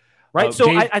got you. Right. So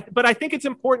Dave, but I think it's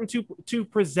important to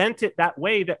present it that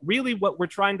way, that really what we're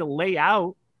trying to lay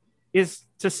out is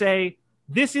to say,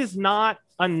 this is not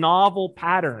a novel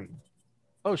pattern.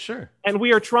 Oh, sure. And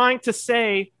we are trying to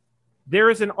say there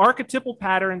is an archetypal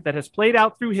pattern that has played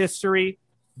out through history.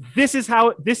 This is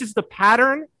the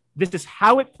pattern. This is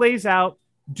how it plays out.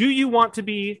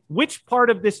 Which part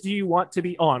of this do you want to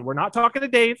be on? We're not talking to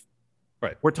Dave.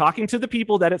 Right. We're talking to the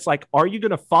people that it's like, are you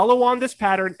going to follow on this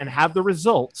pattern and have the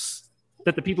results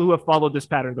that the people who have followed this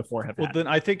pattern before have had? Well, then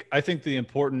I think the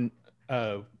important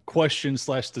question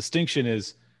 / distinction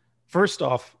is, first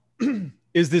off,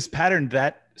 is this pattern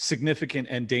that significant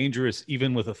and dangerous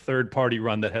even with a third party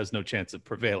run that has no chance of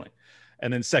prevailing?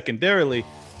 And then secondarily,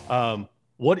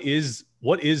 what is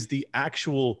the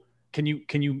actual, can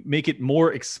you make it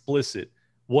more explicit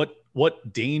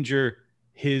what danger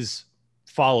his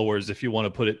followers, if you want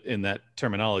to put it in that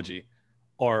terminology,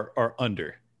 are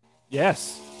under?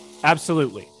 Yes,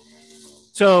 absolutely.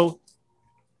 So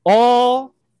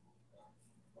all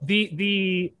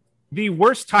the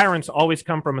worst tyrants always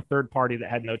come from a third party that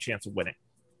had no chance of winning.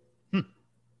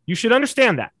 You should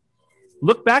understand that.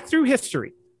 Look back through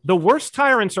history. The worst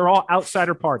tyrants are all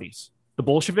outsider parties. The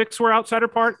Bolsheviks were an outsider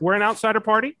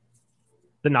party.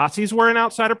 The Nazis were an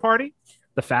outsider party.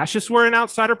 The fascists were an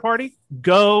outsider party.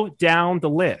 Go down the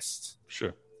list.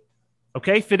 Sure.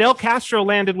 Okay. Fidel Castro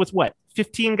landed with what?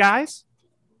 15 guys?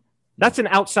 That's an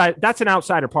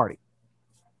outsider party.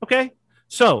 Okay.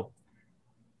 So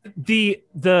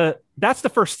that's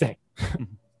the first thing.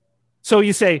 So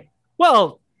you say,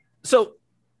 well, so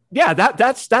yeah,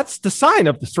 that's the sign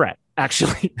of the threat,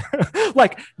 actually.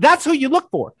 Like, that's who you look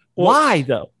for. Well, why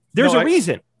though? There's a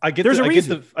reason. I get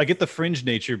the fringe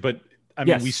nature, but I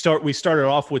mean, we started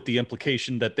off with the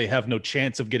implication that they have no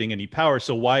chance of getting any power.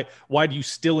 So why do you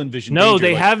still envision? No,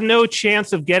 they have no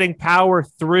chance of getting power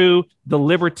through the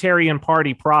Libertarian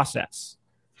Party process,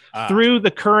 through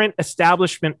the current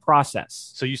establishment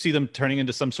process. So you see them turning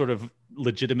into some sort of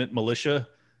legitimate militia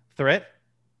threat?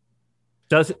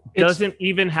 Doesn't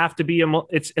even have to be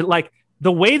like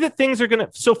the way that things are going to.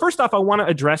 So first off, I want to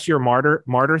address your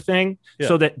martyr thing,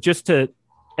 so that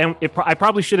I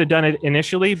probably should have done it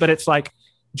initially, but it's like,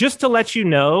 just to let you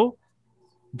know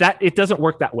that it doesn't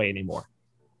work that way anymore.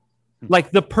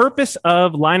 Like, the purpose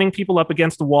of lining people up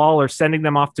against the wall or sending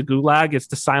them off to Gulag is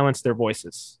to silence their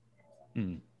voices.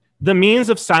 The means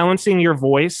of silencing your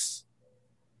voice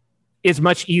is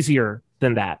much easier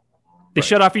than that. They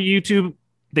shut off your YouTube.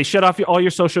 They shut off all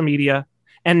your social media.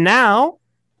 And now,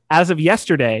 as of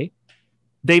yesterday,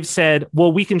 they've said,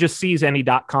 well, we can just seize any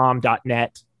 .com,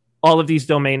 .net, all of these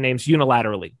domain names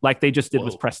unilaterally, like they just did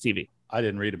with Press TV. I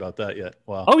didn't read about that yet.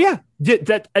 Wow. Oh, yeah.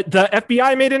 The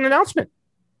FBI made an announcement.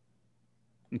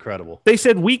 Incredible. They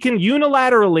said we can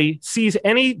unilaterally seize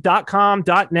any .com,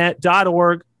 .net,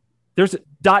 .org. There's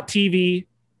 .tv.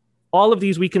 All of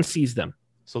these, we can seize them.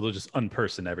 So they'll just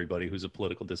unperson everybody who's a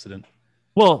political dissident.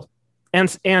 Well, and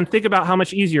think about how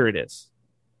much easier it is.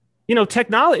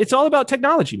 Technology, it's all about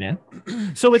technology, man.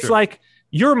 So it's like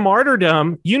your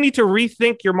martyrdom, you need to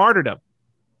rethink your martyrdom.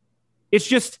 It's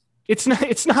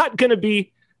not going to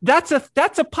be, that's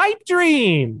a pipe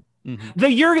dream. Mm-hmm.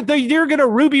 You're going to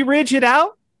Ruby Ridge it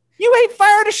out. You ain't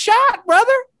fired a shot,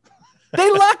 brother. They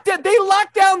locked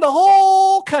down the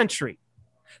whole country.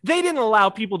 They didn't allow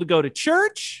people to go to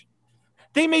church.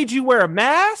 They made you wear a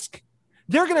mask.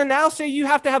 They're going to now say you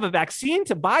have to have a vaccine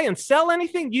to buy and sell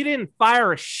anything. You didn't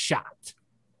fire a shot.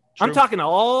 True. I'm talking to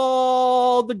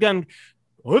all the gun.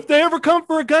 Well, if they ever come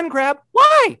for a gun grab,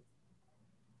 why?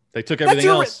 They took everything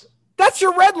else. That's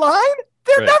your red line?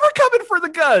 They're never coming for the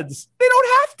guns. They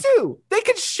don't have to. They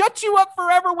can shut you up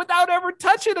forever without ever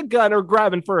touching a gun or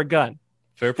grabbing for a gun.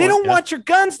 Fair point. They don't want your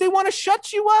guns. They want to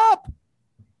shut you up.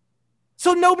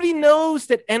 So nobody knows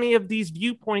that any of these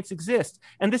viewpoints exist.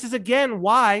 And this is, again,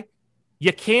 why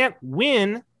you can't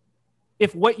win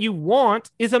if what you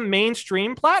want is a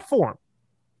mainstream platform.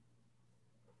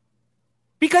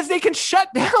 Because they can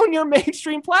shut down your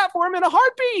mainstream platform in a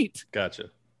heartbeat.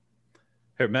 Gotcha.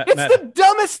 Here, Matt, the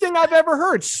dumbest thing I've ever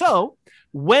heard. So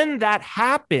when that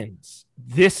happens,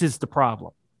 this is the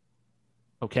problem.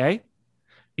 Okay?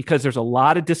 Because there's a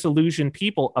lot of disillusioned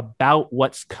people about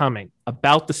what's coming,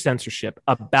 about the censorship,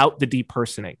 about the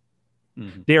depersoning.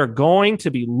 Mm-hmm. They are going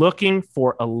to be looking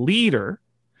for a leader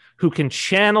who can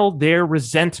channel their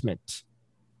resentment,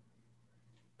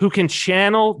 who can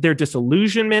channel their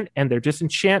disillusionment and their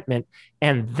disenchantment.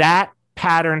 And that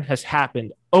pattern has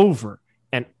happened over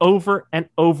and over and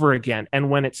over again. And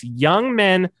when it's young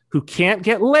men who can't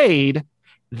get laid,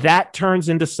 that turns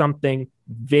into something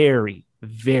very,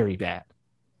 very bad.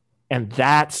 And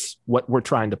that's what we're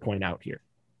trying to point out here.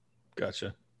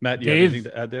 Gotcha. Matt, you have anything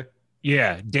to add there?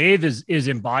 Yeah, Dave is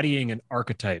embodying an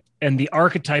archetype, and the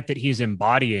archetype that he's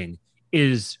embodying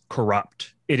is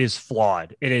corrupt. It is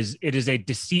flawed. It is a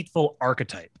deceitful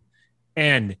archetype,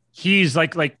 and he's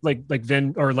like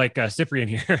Vin or like Cyprian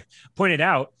here pointed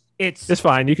out. It's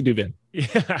fine. You can do Vin.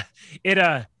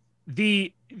 Yeah.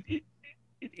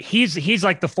 He's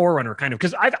like the forerunner kind of,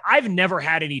 because I've never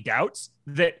had any doubts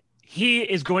that he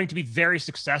is going to be very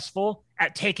successful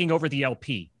at taking over the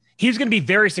LP. He's going to be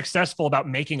very successful about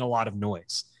making a lot of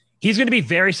noise. He's going to be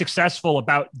very successful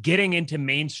about getting into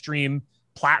mainstream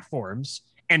platforms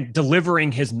and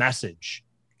delivering his message.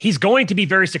 He's going to be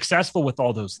very successful with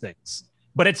all those things,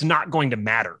 but it's not going to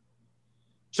matter.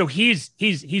 So he's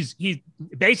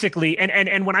basically,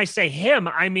 and when I say him,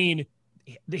 I mean,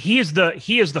 he is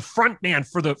the front man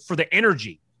for the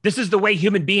energy. This is the way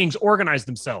human beings organize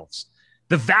themselves.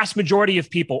 The vast majority of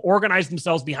people organize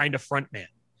themselves behind a front man.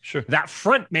 Sure. That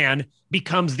front man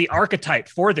becomes the archetype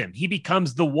for them. He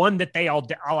becomes the one that they all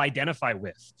identify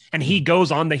with, and he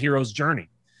goes on the hero's journey.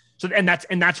 So, and that's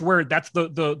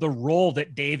the role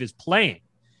that Dave is playing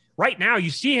right now. You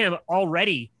see him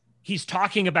already. He's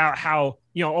talking about how,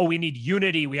 we need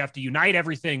unity. We have to unite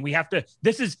everything.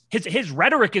 This is his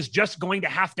rhetoric is just going to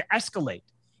have to escalate.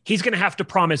 He's going to have to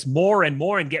promise more and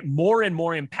more and get more and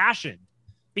more impassioned,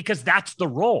 because that's the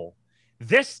role.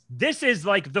 This is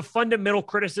like the fundamental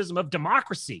criticism of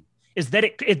democracy, is that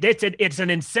it's an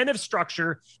incentive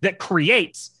structure that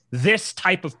creates this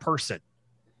type of person.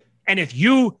 And if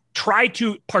you try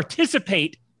to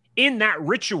participate in that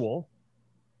ritual,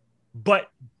 but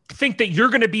think that you're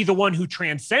going to be the one who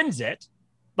transcends it,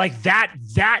 like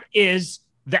that is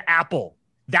the apple.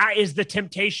 That is the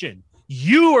temptation.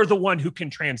 You are the one who can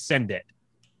transcend it.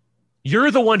 You're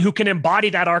the one who can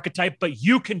embody that archetype, but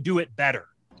you can do it better.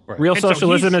 Right. Real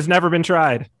socialism has never been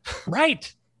tried.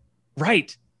 Right.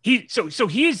 He's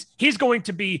going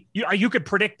to be, you could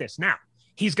predict this now.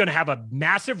 He's going to have a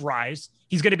massive rise.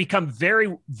 He's going to become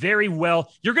very, very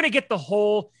well. You're going to get the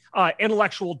whole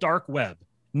intellectual dark web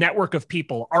network of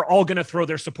people are all going to throw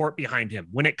their support behind him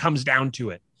when it comes down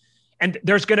to it. And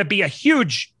there's going to be a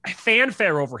huge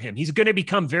fanfare over him. He's going to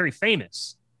become very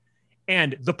famous.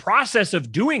 And in the process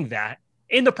of doing that,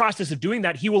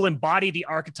 he will embody the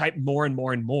archetype more and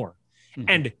more and more. Mm-hmm.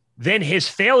 And then his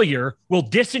failure will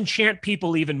disenchant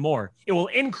people even more. It will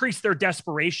increase their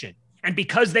desperation. And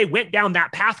because they went down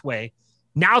that pathway,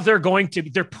 now they're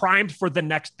primed for the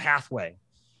next pathway.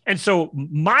 And so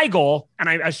my goal, and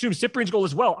I assume Cyprian's goal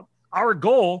as well, our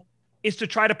goal is to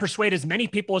try to persuade as many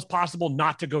people as possible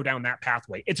not to go down that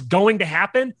pathway. It's going to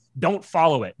happen. Don't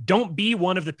follow it. Don't be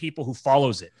one of the people who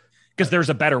follows it, because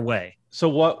there's a better way.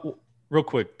 So real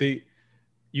quick,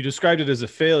 you described it as a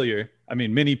failure. I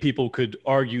mean, many people could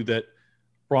argue that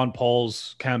Ron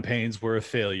Paul's campaigns were a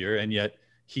failure, and yet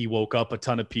he woke up a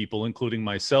ton of people, including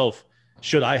myself.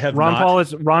 Should I have Ron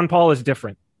not? Paul is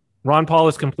different. Ron Paul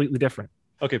is completely different.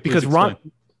 Okay, please Because explain.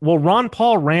 Ron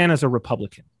Paul ran as a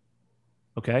Republican.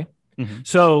 Okay. Mhm.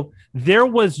 So there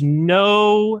was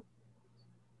no,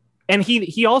 and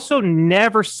he also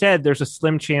never said there's a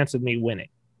slim chance of me winning.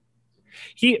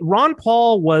 Ron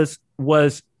Paul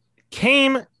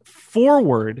came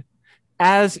forward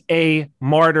as a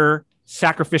martyr,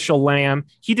 sacrificial lamb.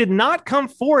 He did not come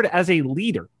forward as a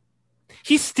leader.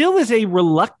 He still is a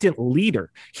reluctant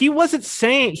leader. He wasn't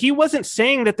saying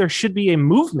that there should be a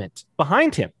movement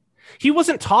behind him. He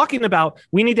wasn't talking about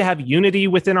we need to have unity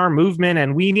within our movement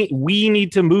and we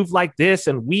need to move like this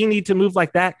and we need to move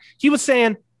like that. He was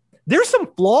saying there's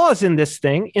some flaws in this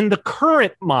thing in the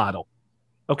current model.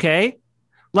 Okay?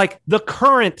 Like the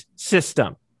current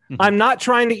system. Mhm. I'm not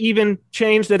trying to even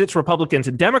change that it's Republicans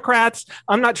and Democrats.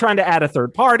 I'm not trying to add a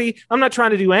third party. I'm not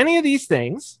trying to do any of these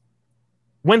things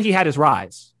when he had his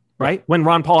rise, right? When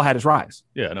Ron Paul had his rise.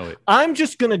 Yeah, no, wait. I'm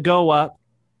just going to go up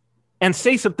and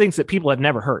say some things that people have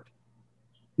never heard.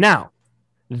 Now,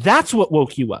 that's what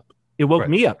woke you up. It woke Right.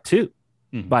 me up too,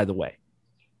 Mhm. by the way.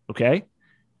 Okay?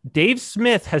 Dave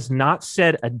Smith has not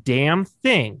said a damn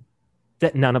thing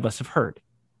that none of us have heard.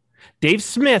 Dave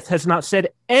Smith has not said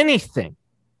anything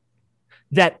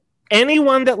that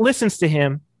anyone that listens to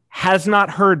him has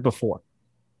not heard before.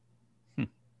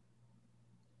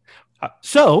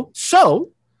 So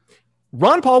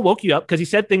Ron Paul woke you up because he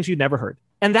said things you'd never heard.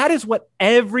 And that is what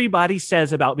everybody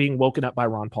says about being woken up by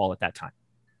Ron Paul at that time.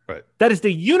 Right. That is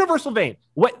the universal vein.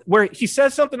 Where he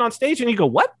says something on stage and you go,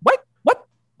 what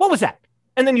was that?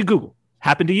 And then you Google,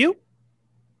 happened to you?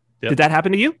 Yep. Did that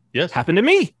happen to you? Yes. Happened to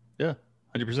me. Yeah,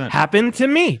 100%. Happened to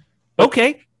me.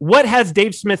 Okay. What has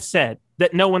Dave Smith said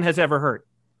that no one has ever heard?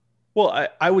 Well,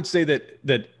 I would say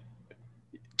that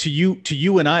to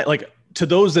you and I, like to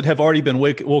those that have already been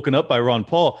woken up by Ron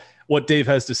Paul, what Dave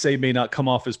has to say may not come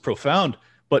off as profound,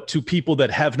 but to people that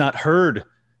have not heard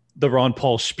the Ron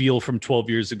Paul spiel from 12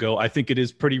 years ago, I think it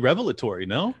is pretty revelatory,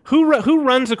 no? Who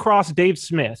runs across Dave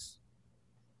Smith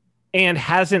and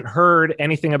hasn't heard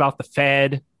anything about the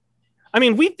Fed? I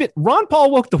mean, Ron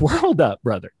Paul woke the world up,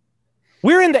 brother.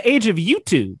 We're in the age of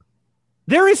YouTube.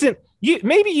 There isn't,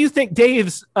 maybe you think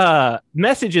Dave's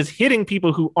message is hitting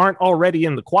people who aren't already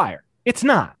in the choir. It's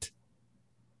not.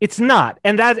 It's not.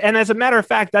 And as a matter of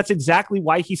fact, that's exactly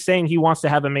why he's saying he wants to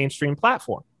have a mainstream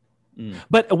platform. Mm.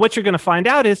 But what you're going to find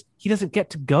out is he doesn't get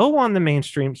to go on the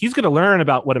mainstream. He's going to learn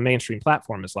about what a mainstream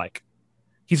platform is like.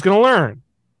 He's going to learn.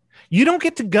 You don't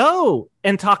get to go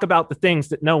and talk about the things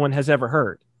that no one has ever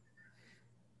heard.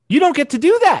 You don't get to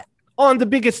do that on the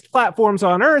biggest platforms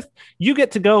on earth. You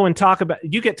get to go and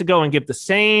give the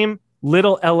same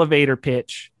little elevator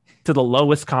pitch to the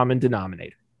lowest common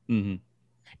denominator. Mm-hmm.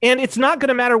 And it's not going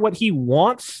to matter what he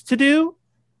wants to do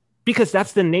because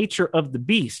that's the nature of the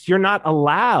beast. You're not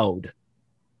allowed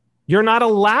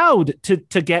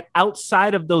to get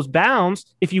outside of those bounds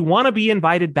if you want to be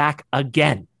invited back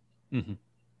again. Mm-hmm.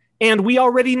 And we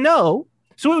already know.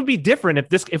 So it would be different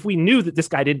if we knew that this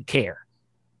guy didn't care.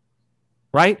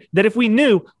 Right? That if we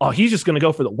knew, he's just going to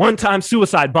go for the one-time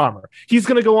suicide bomber. He's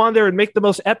going to go on there and make the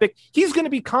most epic. He's going to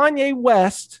be Kanye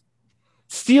West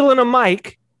stealing a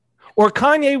mic, or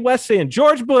Kanye West saying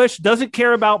George Bush doesn't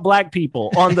care about black people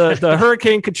on the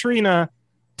Hurricane Katrina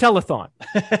telethon.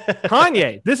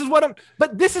 Kanye, this is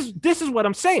what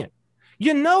I'm saying.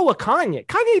 You know, Kanye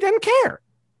doesn't care.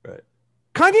 Right.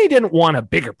 Kanye didn't want a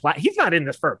bigger platform. He's not in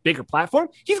this for a bigger platform.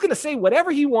 He's going to say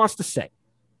whatever he wants to say.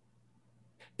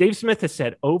 Dave Smith has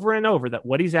said over and over that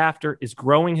what he's after is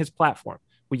growing his platform.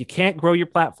 Well, you can't grow your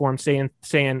platform saying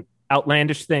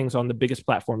outlandish things on the biggest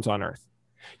platforms on earth.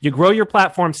 You grow your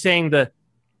platform saying the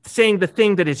thing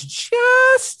that is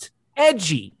just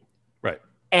edgy. Right.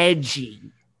 Edgy.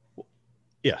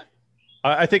 Yeah.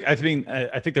 I think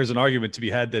there's an argument to be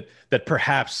had that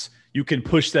perhaps you can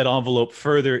push that envelope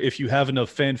further if you have enough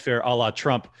fanfare a la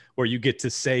Trump, where you get to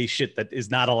say shit that is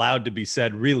not allowed to be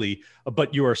said, really,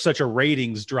 but you are such a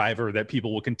ratings driver that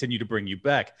people will continue to bring you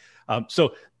back.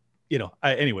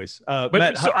 Anyways. What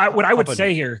I would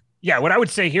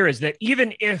say here is that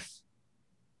even if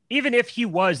he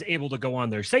was able to go on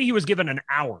there, say he was given an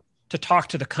hour to talk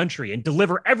to the country and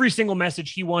deliver every single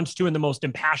message he wants to in the most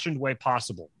impassioned way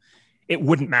possible, it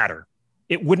wouldn't matter.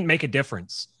 It wouldn't make a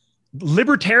difference.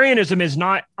 Libertarianism is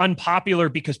not unpopular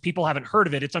because people haven't heard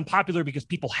of it. It's unpopular because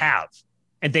people have,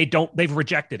 and they've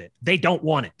rejected it. They don't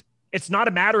want it. It's not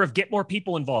a matter of get more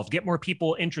people involved, get more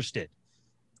people interested.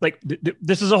 Like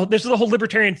this is the whole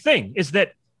libertarian thing, is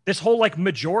that this whole like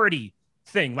majority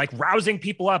thing, like rousing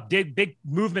people up, big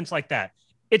movements like that.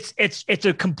 It's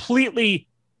another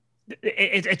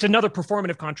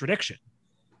performative contradiction.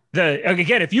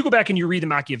 Again, if you go back and you read the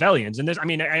Machiavellians, and this, I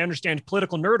mean, I understand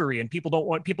political nerdery, and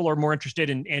people are more interested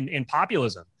in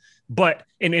populism, but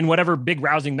in whatever big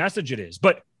rousing message it is.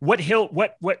 But what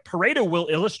Pareto will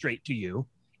illustrate to you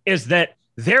is that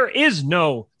there is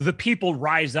no the people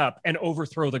rise up and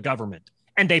overthrow the government,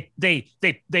 and they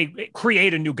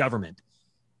create a new government.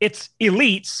 It's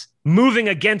elites moving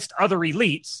against other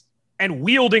elites and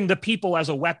wielding the people as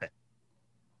a weapon.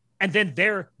 And then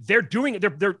they're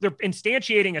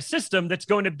instantiating a system that's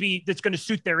going to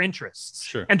suit their interests.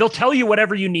 Sure. And they'll tell you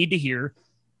whatever you need to hear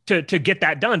to get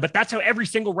that done. But that's how every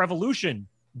single revolution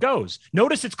goes.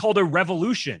 Notice it's called a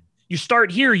revolution. You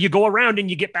start here, you go around, and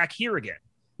you get back here again.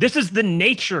 This is the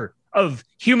nature of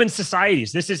human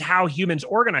societies. This is how humans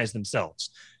organize themselves.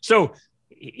 So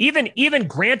even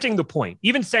granting the point,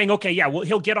 even saying, okay, yeah, well,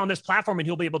 he'll get on this platform and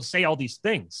he'll be able to say all these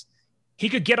things. He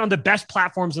could get on the best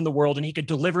platforms in the world and he could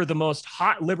deliver the most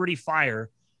hot liberty fire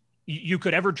you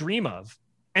could ever dream of.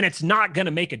 And it's not going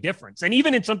to make a difference. And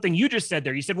even in something you just said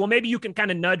there, you said, well, maybe you can kind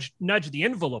of nudge the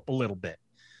envelope a little bit.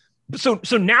 So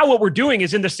now what we're doing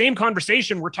is in the same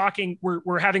conversation,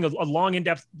 we're having a long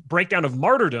in-depth breakdown of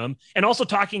martyrdom and also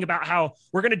talking about how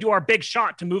we're going to do our big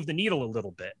shot to move the needle a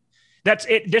little bit. That's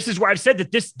it. This is where I've said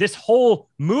that this whole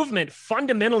movement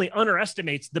fundamentally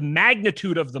underestimates the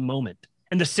magnitude of the moment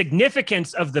and the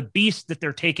significance of the beast that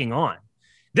they're taking on.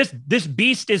 This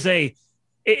beast is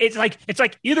it's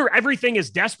like either everything is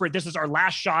desperate, this is our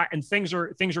last shot, and things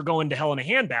are going to hell in a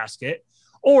handbasket,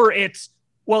 or it's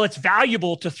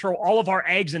valuable to throw all of our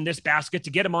eggs in this basket to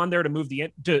get them on there to move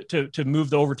to move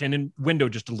the Overton window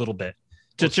just a little bit,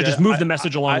 to just move the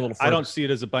message along a little further. I don't see it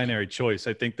as a binary choice.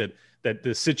 I think that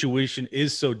the situation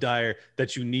is so dire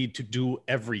that you need to do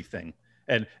everything.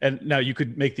 And now you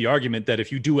could make the argument that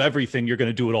if you do everything, you're going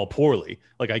to do it all poorly.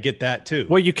 Like, I get that too.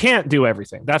 Well, you can't do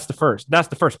everything. That's the first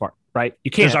part, right?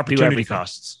 You can't. There's opportunity do everything.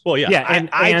 costs. Well, yeah, and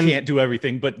I can't do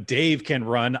everything, but Dave can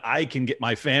run. I can get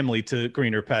my family to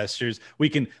greener pastures. We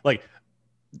can, like,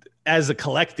 as a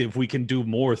collective, we can do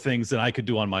more things than I could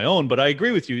do on my own. But I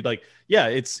agree with you. Like, yeah,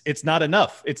 it's not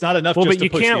enough. It's not enough. Well, just but you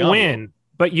to push can't the win.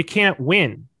 But you can't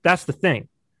win. That's the thing.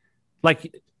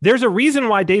 Like, there's a reason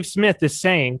why Dave Smith is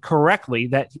saying correctly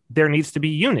that there needs to be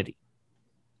unity.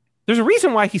 There's a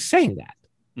reason why he's saying that.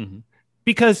 Mm-hmm.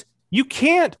 Because you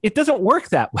can't, it doesn't work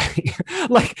that way.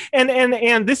 Like,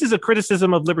 and this is a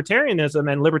criticism of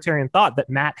libertarianism and libertarian thought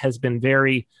that Matt has been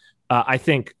very, I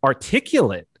think,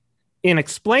 articulate in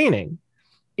explaining,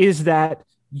 is that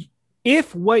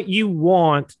if what you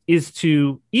want is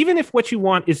to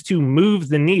move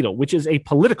the needle, which is a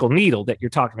political needle that you're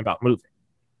talking about moving.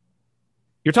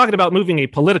 You're talking about moving a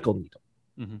political needle.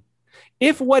 Mm-hmm.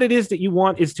 If what it is that you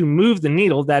want is to move the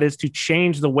needle, that is to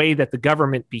change the way that the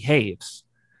government behaves,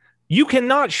 you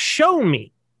cannot show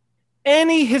me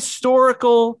any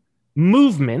historical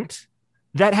movement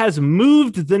that has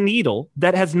moved the needle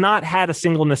that has not had a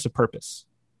singleness of purpose.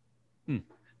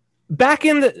 Back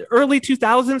in the early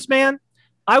 2000s, man,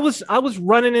 I was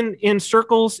running in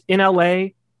circles in LA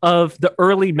of the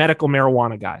early medical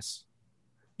marijuana guys.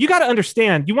 You got to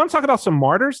understand, you want to talk about some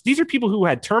martyrs? These are people who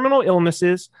had terminal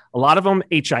illnesses, a lot of them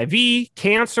HIV,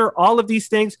 cancer, all of these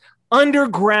things.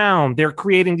 Underground, they're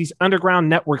creating these underground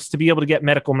networks to be able to get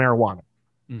medical marijuana.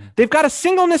 They've got a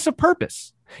singleness of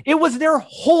purpose. It was their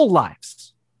whole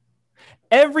lives.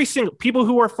 Every single people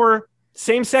who are for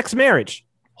same-sex marriage,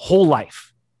 whole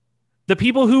life. The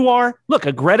people who are, look,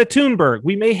 a Greta Thunberg,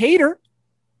 we may hate her,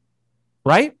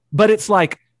 right? But it's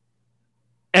like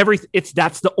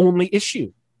that's the only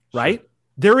issue. Right?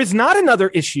 There is not another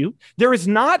issue. There is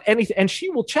not anything. And she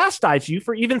will chastise you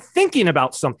for even thinking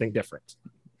about something different.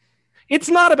 It's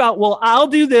not about, well, I'll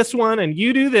do this one and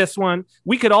you do this one.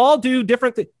 We could all do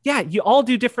different things. Yeah, you all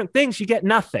do different things. You get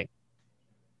nothing.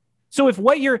 So if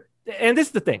what you're, and this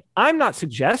is the thing, I'm not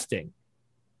suggesting,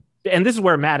 and this is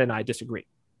where Matt and I disagree,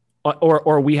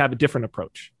 or we have a different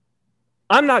approach.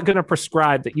 I'm not going to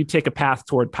prescribe that you take a path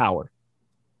toward power.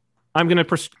 I'm going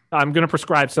to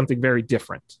prescribe something very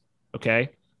different. Okay.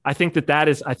 I think that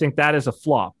is a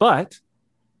flaw, but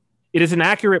it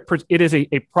is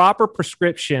a proper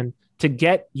prescription to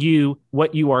get you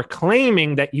what you are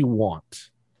claiming that you want.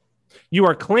 You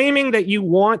are claiming that you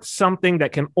want something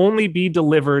that can only be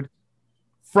delivered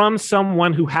from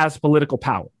someone who has political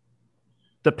power.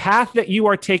 The path that you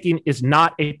are taking is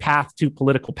not a path to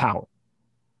political power.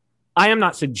 I am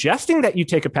not suggesting that you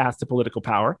take a path to political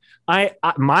power.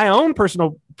 My own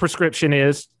personal prescription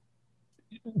is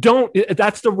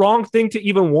that's the wrong thing to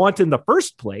even want in the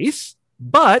first place.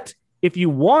 But if you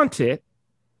want it,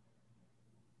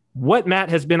 what Matt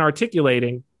has been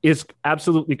articulating is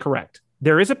absolutely correct.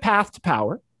 There is a path to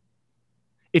power.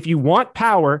 If you want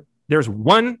power, there's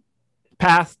one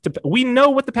path to. We know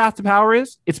what the path to power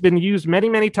is. It's been used many,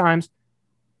 many times.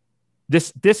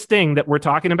 This thing that we're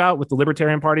talking about with the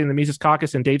Libertarian Party and the Mises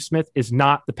Caucus and Dave Smith is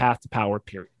not the path to power,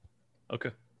 period.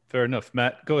 Okay, fair enough.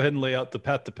 Matt, go ahead and lay out the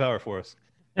path to power for us.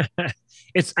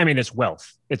 It's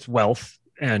wealth. It's wealth.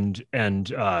 And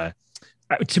to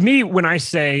me, when I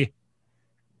say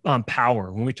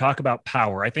power, when we talk about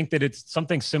power, I think that it's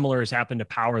something similar has happened to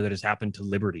power that has happened to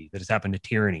liberty, that has happened to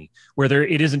tyranny, where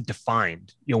it isn't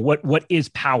defined. What is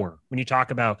power? When you talk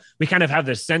about, we kind of have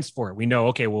this sense for it. We know,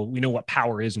 okay, well, we know what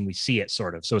power is and we see it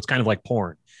sort of. So it's kind of like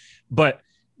porn. But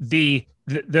to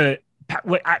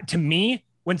me,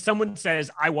 when someone says,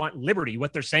 I want liberty,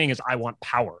 what they're saying is, I want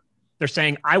power. They're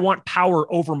saying, I want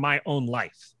power over my own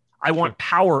life. I want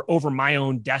power over my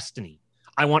own destiny.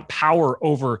 I want power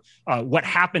over what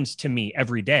happens to me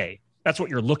every day. That's what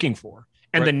you're looking for.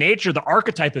 And the nature, the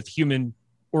archetype of human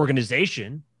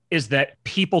organization is that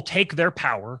people take their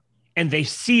power and they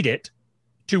cede it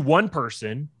to one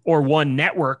person or one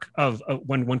network of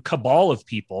one cabal of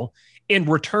people in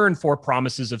return for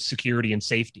promises of security and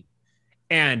safety.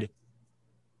 And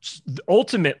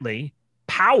ultimately,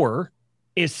 power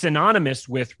is synonymous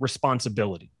with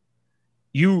responsibility.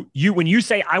 You when you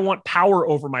say, I want power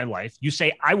over my life, you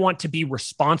say, I want to be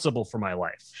responsible for my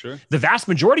life. Sure. The vast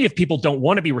majority of people don't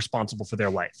want to be responsible for their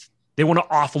life. They want to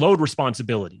offload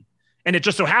responsibility. And it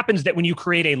just so happens that when you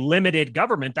create a limited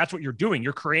government, that's what you're doing.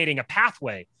 You're creating a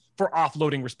pathway for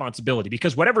offloading responsibility,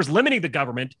 because whatever's limiting the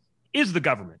government is the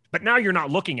government. But now you're not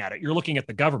looking at it. You're looking at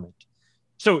the government.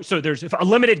 So there's, if a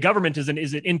limited government is an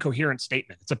incoherent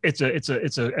statement. It's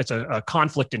a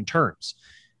conflict in terms.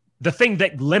 The thing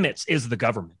that limits is the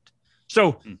government.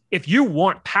 So if you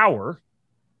want power,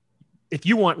 if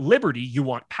you want liberty, you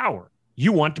want power.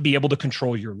 You want to be able to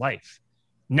control your life.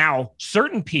 Now,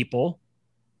 certain people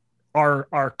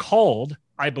are called,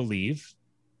 I believe,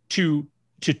 to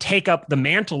take up the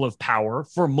mantle of power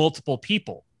for multiple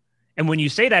people. And when you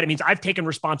say that, it means I've taken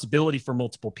responsibility for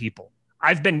multiple people.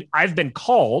 I've been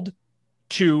called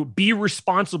to be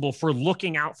responsible for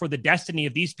looking out for the destiny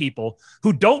of these people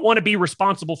who don't want to be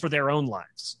responsible for their own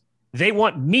lives. They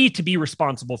want me to be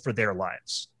responsible for their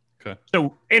lives. Okay.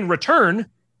 So in return,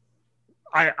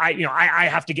 I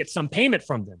have to get some payment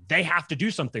from them. They have to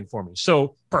do something for me.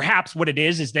 So perhaps what it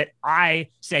is that I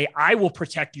say, I will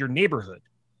protect your neighborhood.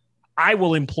 I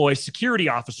will employ security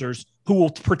officers who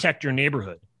will protect your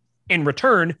neighborhood. In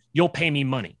return, you'll pay me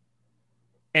money.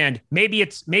 And maybe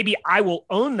I will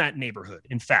own that neighborhood,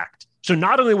 in fact. So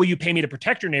not only will you pay me to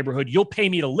protect your neighborhood, you'll pay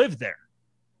me to live there.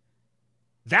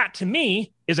 That, to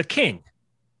me, is a king.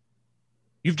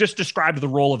 You've just described the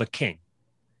role of a king.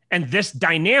 And this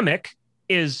dynamic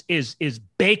is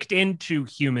baked into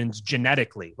humans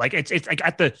genetically. Like it's like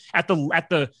at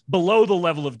the below the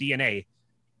level of DNA,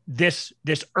 this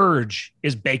urge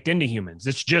is baked into humans.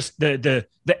 It's just the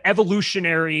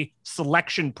evolutionary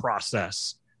selection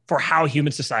process for how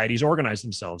human societies organize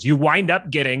themselves. You wind up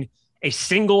getting a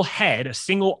single head, a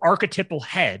single archetypal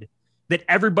head that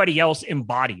everybody else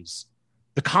embodies.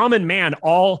 The common man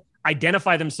all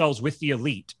identify themselves with the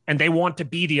elite, and they want to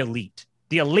be the elite.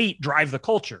 The elite drive the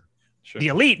culture. Sure. The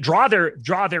elite draw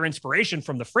their inspiration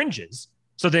from the fringes.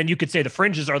 So then you could say the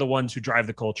fringes are the ones who drive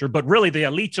the culture, but really the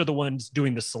elites are the ones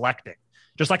doing the selecting.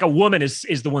 Just like a woman is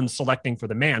the one selecting for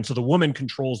the man. So the woman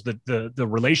controls the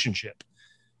relationship.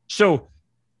 So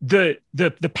the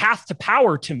path to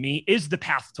power, to me, is the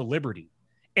path to liberty.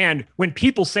 And when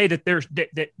people say that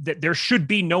there should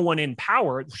be no one in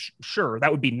power, sure,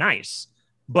 that would be nice,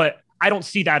 but I don't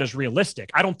see that as realistic.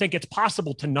 I don't think it's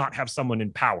possible to not have someone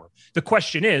in power. The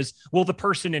question is, will the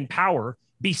person in power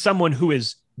be someone who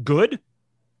is good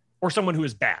or someone who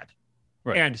is bad?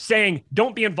 Right. And saying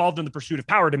don't be involved in the pursuit of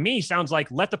power, to me, sounds like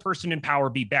let the person in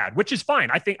power be bad, which is fine.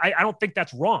 I don't think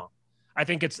that's wrong. I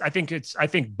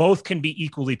think both can be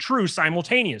equally true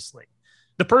simultaneously.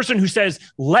 The person who says,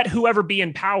 let whoever be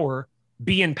in power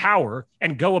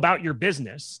and go about your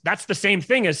business. That's the same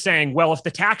thing as saying, well, if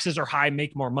the taxes are high,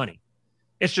 make more money.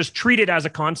 It's just treated as a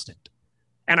constant.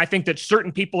 And I think that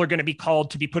certain people are going to be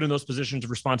called to be put in those positions of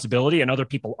responsibility and other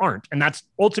people aren't. And that's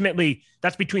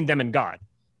between them and God.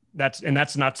 That's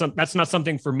not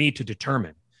something for me to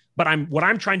determine. But what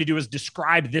I'm trying to do is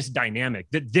describe this dynamic,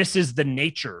 that this is the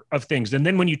nature of things. And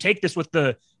then when you take this with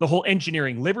the whole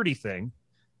engineering liberty thing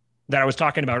that I was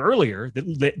talking about earlier,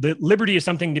 that liberty is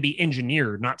something to be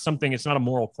engineered, it's not a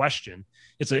moral question.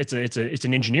 It's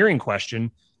an engineering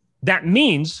question. That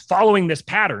means, following this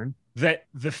pattern, that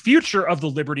the future of the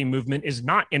liberty movement is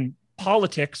not in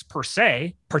politics per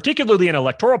se, particularly in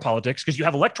electoral politics, because you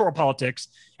have electoral politics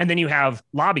and then you have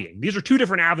lobbying. These are two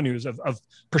different avenues of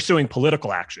pursuing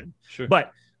political action. Sure.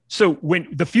 But so when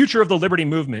the future of the liberty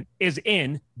movement is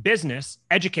in business,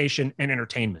 education, and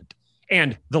entertainment,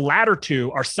 and the latter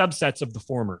two are subsets of the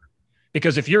former.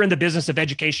 Because if you're in the business of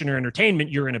education or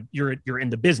entertainment, you're in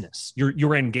the business.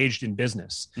 You're engaged in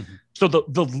business. Mm-hmm. So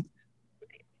the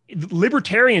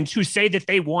libertarians who say that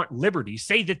they want liberty,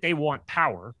 say that they want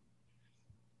power.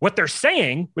 What they're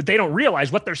saying, but they don't realize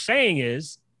what they're saying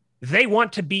is they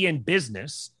want to be in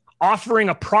business, offering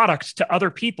a product to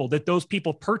other people that those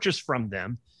people purchase from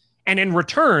them. And in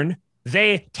return,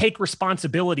 they take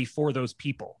responsibility for those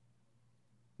people.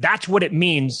 That's what it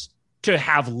means to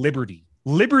have liberty.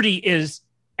 Liberty is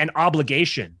an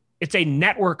obligation. It's a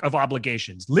network of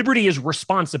obligations. Liberty is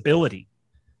responsibility.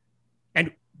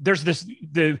 And there's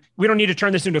we don't need to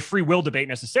turn this into a free will debate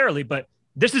necessarily, but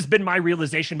this has been my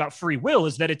realization about free will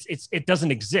is that it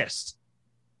doesn't exist,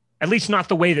 at least not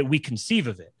the way that we conceive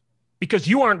of it. Because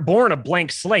you aren't born a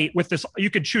blank slate with this.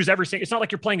 You could choose everything. It's not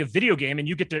like you're playing a video game and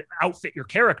you get to outfit your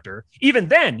character. Even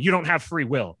then, you don't have free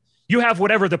will. You have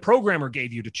whatever the programmer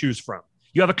gave you to choose from.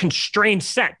 You have a constrained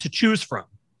set to choose from.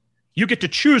 You get to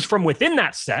choose from within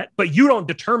that set, but you don't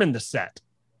determine the set.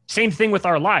 Same thing with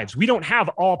our lives. We don't have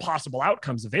all possible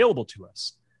outcomes available to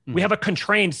us. Mm-hmm. We have a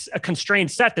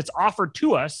constrained set that's offered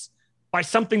to us by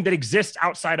something that exists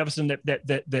outside of us and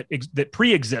that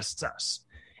pre-exists us.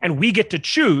 And we get to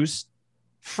choose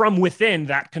from within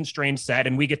that constrained set,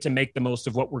 and we get to make the most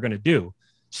of what we're going to do.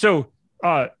 So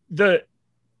I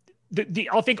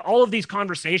think all of these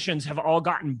conversations have all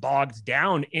gotten bogged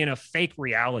down in a fake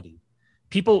reality.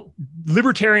 People,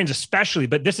 libertarians especially,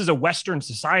 but this is a Western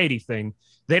society thing.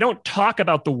 They don't talk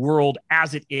about the world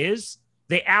as it is.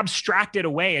 They abstract it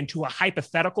away into a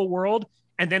hypothetical world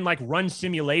and then like run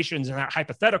simulations in that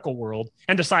hypothetical world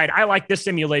and decide, I like this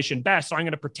simulation best, so I'm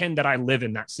going to pretend that I live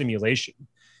in that simulation.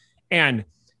 And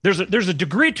there's a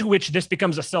degree to which this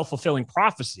becomes a self-fulfilling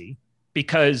prophecy,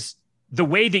 because the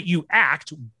way that you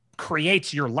act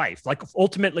creates your life. Like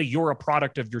ultimately, you're a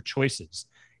product of your choices.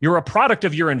 You're a product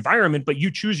of your environment, but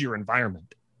you choose your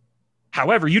environment.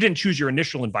 However, you didn't choose your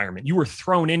initial environment. You were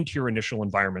thrown into your initial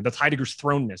environment. That's Heidegger's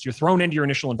thrownness. You're thrown into your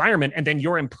initial environment, and then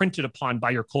you're imprinted upon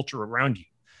by your culture around you.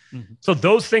 Mm-hmm. So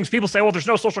those things, people say, well, there's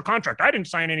no social contract. I didn't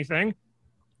sign anything.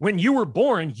 When you were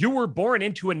born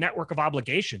into a network of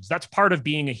obligations. That's part of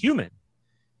being a human.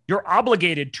 You're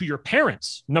obligated to your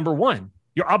parents, number one.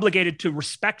 You're obligated to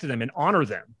respect them and honor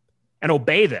them and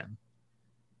obey them.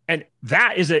 And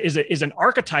that is an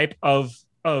archetype of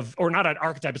or not an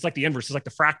archetype. It's like the inverse. It's like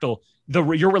the fractal,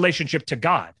 your relationship to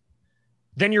God.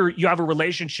 Then you have a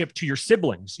relationship to your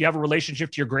siblings. You have a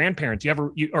relationship to your grandparents.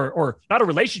 Or not a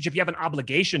relationship. You have an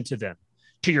obligation to them,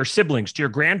 to your siblings, to your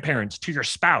grandparents, to your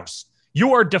spouse.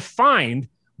 You are defined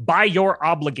by your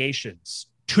obligations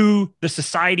to the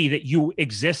society that you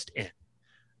exist in.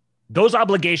 Those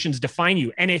obligations define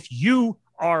you. And if you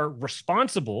are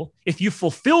responsible, if you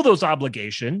fulfill those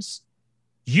obligations,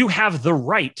 you have the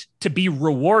right to be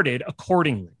rewarded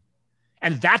accordingly.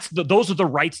 And those are the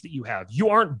rights that you have. You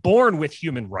aren't born with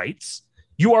human rights.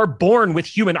 You are born with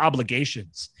human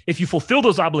obligations. If you fulfill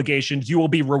those obligations, you will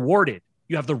be rewarded.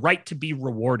 You have the right to be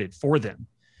rewarded for them.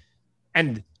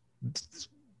 And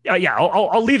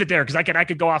I'll leave it there, because I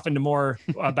could go off into more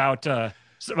about.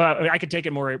 I could take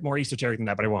it more esoteric than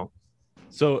that, but I won't.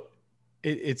 So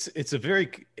it's a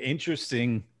very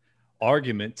interesting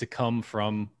argument to come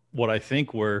from what I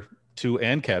think were two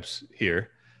ANCAPs here.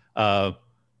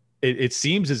 It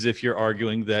seems as if you're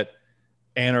arguing that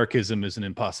anarchism is an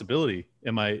impossibility.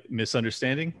 Am I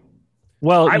misunderstanding?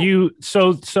 Well,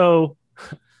 so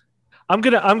I'm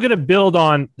gonna build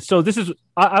on. So this is,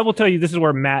 I will tell you, this is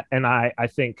where Matt and I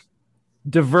think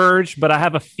diverge. But I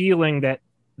have a feeling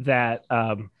that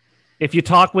if you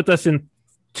talk with us in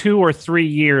 2 or 3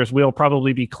 years, we'll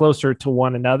probably be closer to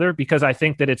one another, because I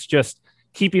think that it's just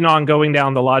keeping on going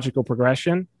down the logical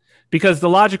progression, because the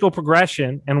logical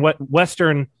progression and what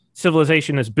Western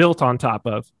civilization is built on top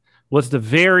of was the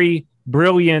very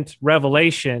brilliant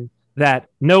revelation that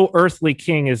no earthly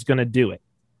king is going to do it.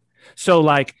 So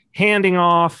like handing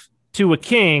off to a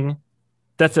king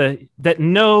that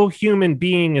no human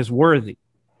being is worthy.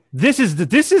 This is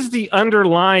the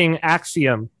underlying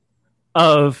axiom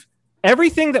of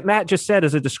everything that Matt just said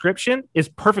as a description is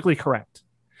perfectly correct.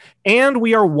 And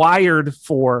we are wired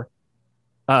for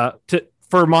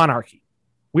monarchy.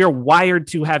 We are wired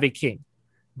to have a king.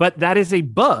 But that is a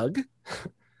bug,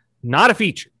 not a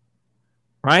feature.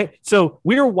 Right? So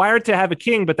we are wired to have a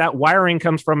king, but that wiring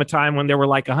comes from a time when there were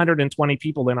like 120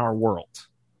 people in our world.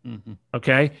 Mhm.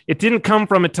 Okay. It didn't come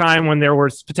from a time when there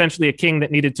was potentially a king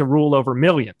that needed to rule over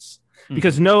millions,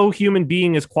 because no human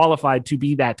being is qualified to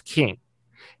be that king.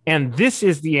 And this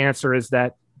is the answer, is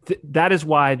that that is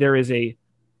why there is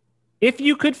if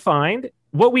you could find,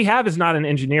 what we have is not an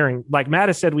engineering, like Matt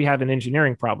has said, we have an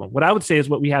engineering problem. What I would say is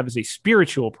what we have is a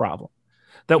spiritual problem.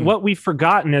 That what we've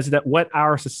forgotten is that what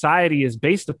our society is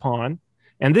based upon,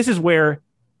 and this is where,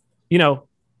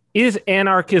 is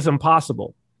anarchism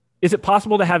possible? Is it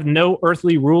possible to have no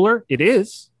earthly ruler? It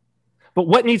is. But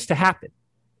what needs to happen?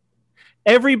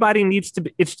 Everybody needs to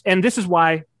be, and this is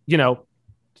why,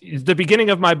 the beginning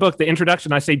of my book, the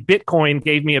introduction, I say Bitcoin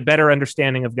gave me a better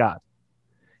understanding of God.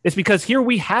 It's because here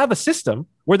we have a system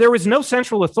where there is no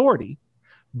central authority,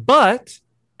 but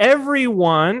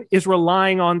everyone is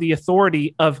relying on the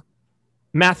authority of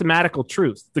mathematical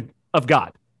truth, of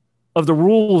God, of the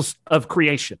rules of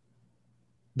creation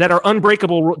that are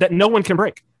unbreakable, that no one can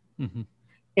break. Mhm.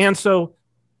 And so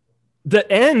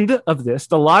the end of this,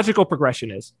 the logical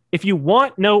progression is, if you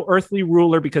want no earthly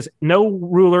ruler because no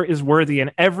ruler is worthy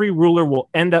and every ruler will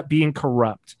end up being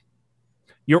corrupt,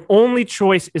 your only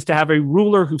choice is to have a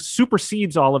ruler who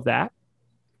supersedes all of that,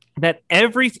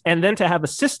 and then to have a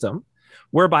system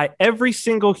whereby every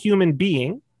single human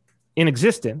being in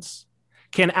existence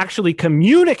can actually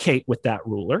communicate with that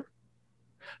ruler,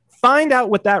 find out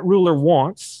what that ruler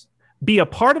wants, be a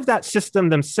part of that system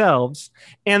themselves,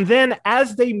 and then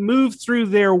as they move through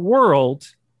their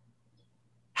world,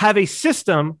 have a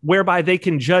system whereby they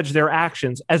can judge their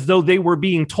actions as though they were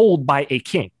being told by a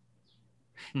king.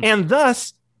 And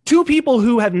thus, two people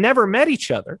who have never met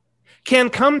each other can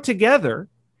come together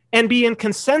and be in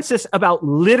consensus about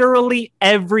literally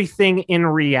everything in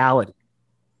reality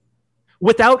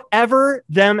without ever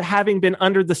them having been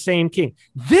under the same king.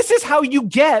 This is how you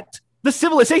get the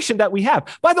civilization that we have.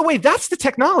 By the way, that's the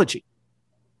technology.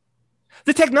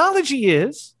 The technology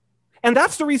is, and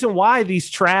that's the reason why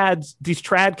these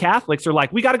trad Catholics are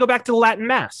like, we got to go back to the Latin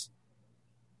Mass.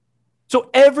 So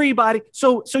everybody,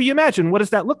 so you imagine, what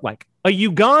does that look like? A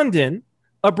Ugandan,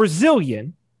 a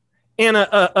Brazilian, and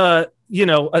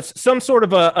some sort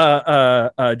of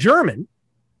a German,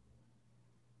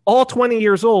 all 20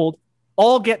 years old,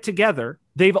 all get together.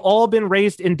 They've all been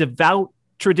raised in devout,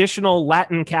 traditional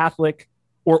Latin Catholic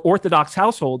or Orthodox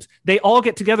households. They all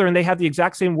get together and they have the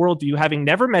exact same worldview, having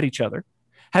never met each other,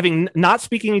 having not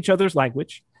speaking each other's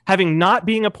language, having not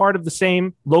being a part of the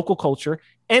same local culture,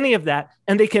 any of that.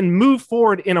 And they can move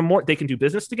forward they can do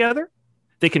business together.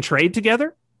 They can trade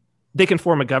together. They can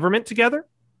form a government together.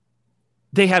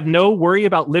 They have no worry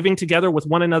about living together with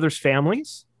one another's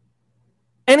families.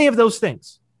 Any of those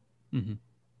things. Mm-hmm.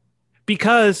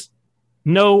 Because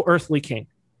no earthly king.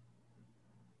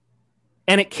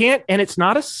 And it's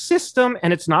not a system,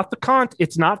 and it's not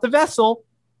it's not the vessel.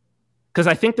 Because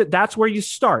I think that's where you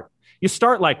start. You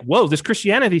start like, whoa, this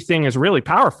Christianity thing is really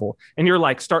powerful. And you're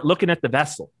like, start looking at the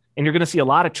vessel. And you're going to see a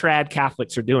lot of trad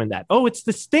Catholics are doing that. Oh, it's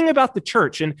this thing about the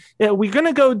church. And we're going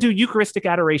to go do Eucharistic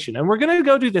adoration. And we're going to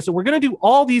go do this. And we're going to do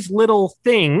all these little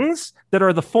things that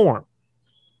are the form.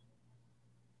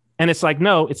 And it's like,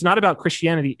 no, it's not about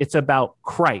Christianity. It's about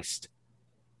Christ.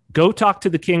 Go talk to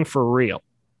the king for real.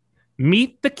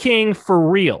 Meet the king for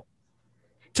real.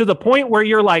 To the point where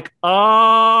you're like,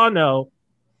 oh, no,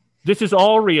 this is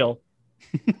all real.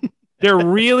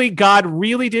 God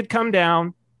really did come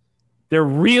down. There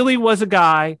really was a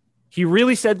guy. He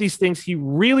really said these things. He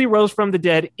really rose from the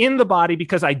dead in the body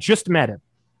because I just met him.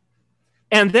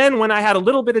 And then when I had a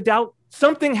little bit of doubt,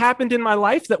 something happened in my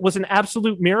life that was an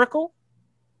absolute miracle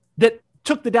that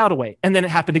took the doubt away. And then it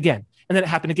happened again. And then it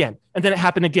happened again. And then it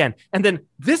happened again. And then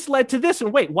this led to this.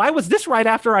 And wait, why was this right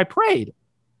after I prayed?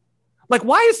 Like,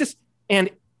 why is this? And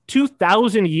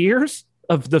 2,000 years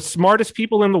of the smartest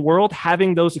people in the world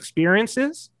having those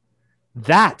experiences,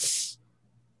 that's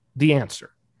the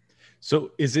answer.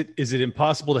 So is it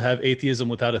impossible to have atheism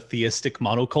without a theistic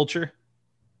monoculture?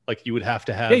 Like you would have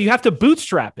to have... Yeah, you have to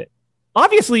bootstrap it.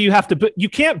 Obviously, you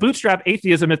can't bootstrap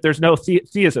atheism if there's no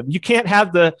theism. You can't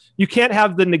have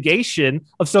the negation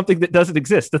of something that doesn't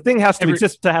exist. The thing has to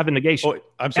exist to have a negation. Oh,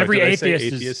 I'm sorry. Every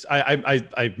atheist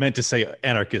I meant to say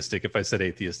anarchistic. If I said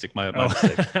atheistic, my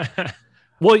mistake.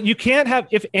 Well, you can't have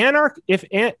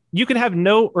you can have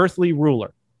no earthly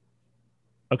ruler.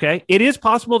 Okay, it is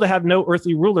possible to have no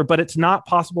earthly ruler, but it's not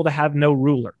possible to have no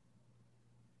ruler.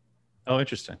 Oh,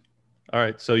 interesting. All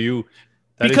right, so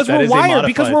because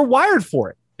we're wired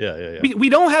for it. Yeah. We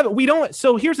don't.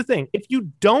 So here's the thing: if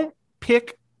you don't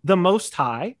pick the Most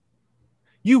High,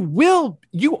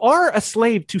 you are a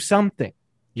slave to something.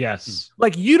 Yes.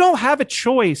 Like you don't have a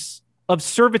choice of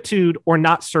servitude or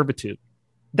not servitude.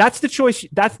 That's the choice.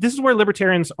 This is where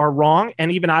libertarians are wrong,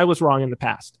 and even I was wrong in the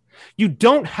past. You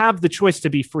don't have the choice to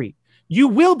be free. You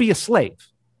will be a slave.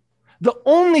 The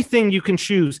only thing you can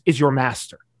choose is your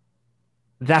master.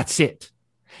 That's it.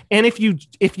 And if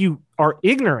you are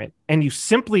ignorant and you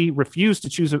simply refuse to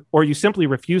choose a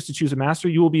master,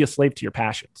 you will be a slave to your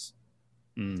passions.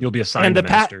 You'll be assigned a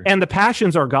master. And the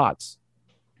passions are gods.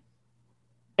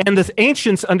 And the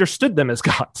ancients understood them as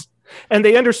gods. And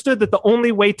they understood that the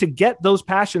only way to get those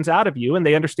passions out of you, and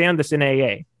they understand this in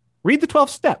AA, read the 12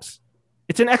 steps.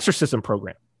 It's an exorcism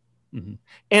program. Mm-hmm.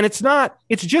 And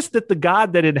it's just that the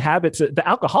God that inhabits the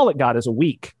alcoholic God is a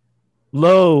weak,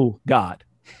 low God.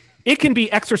 It can be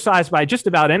exorcised by just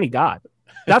about any God.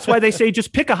 That's why they say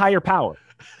just pick a higher power.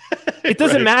 It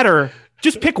doesn't matter.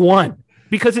 Just pick one,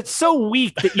 because it's so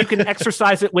weak that you can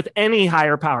exercise it with any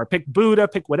higher power. Pick Buddha,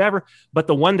 pick whatever, but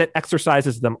the one that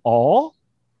exercises them all.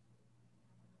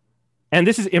 And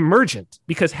this is emergent,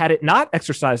 because had it not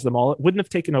exercised them all, it wouldn't have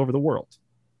taken over the world.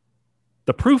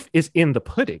 The proof is in the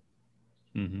pudding.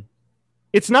 Mm-hmm.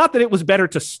 It's not that it was better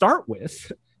to start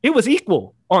with. It was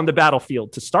equal on the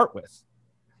battlefield to start with,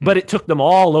 but it took them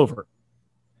all over,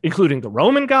 including the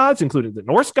Roman gods, including the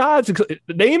Norse gods,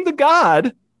 name the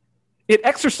god. It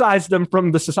exorcised them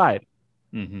from the society.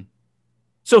 Mm-hmm.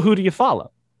 So who do you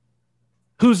follow?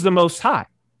 Who's the most high?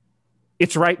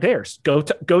 It's right there. Go.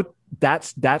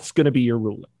 That's going to be your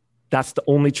ruler. That's the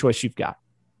only choice you've got.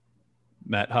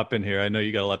 Matt, hop in here. I know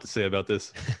you got a lot to say about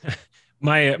this.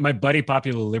 My buddy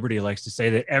Popular Liberty likes to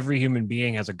say that every human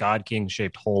being has a God King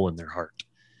shaped hole in their heart,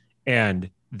 and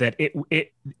that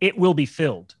it will be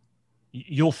filled.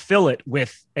 You'll fill it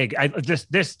with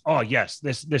this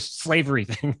slavery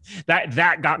thing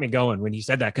that got me going when he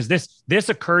said that, because this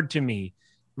occurred to me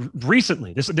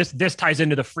recently. This ties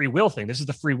into the free will thing. This is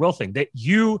the free will thing, that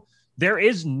there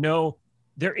is no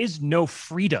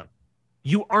freedom.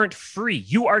 You aren't free.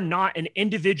 You are not an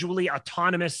individually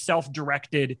autonomous,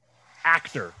 self-directed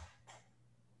actor.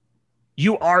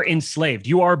 You are enslaved.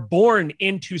 You are born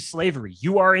into slavery.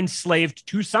 You are enslaved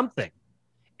to something.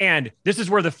 And this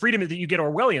is where the freedom that you get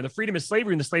Orwellian. The freedom is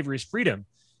slavery and the slavery is freedom.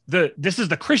 This is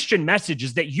the Christian message,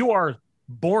 is that you are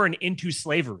born into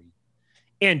slavery.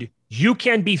 And you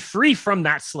can be free from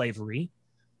that slavery,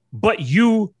 but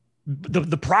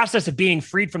the process of being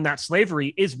freed from that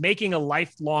slavery is making a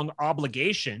lifelong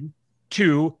obligation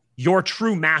to your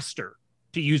true master,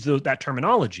 to use that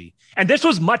terminology. And this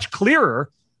was much clearer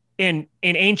in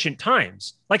ancient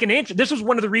times. This was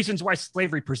one of the reasons why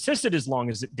slavery persisted as long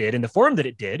as it did in the form that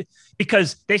it did,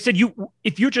 because they said,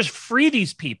 if you just free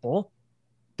these people,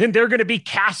 then they're going to be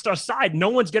cast aside.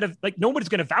 Nobody's going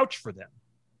to vouch for them.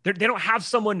 They don't have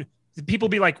someone. People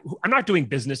be like, I'm not doing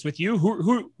business with you.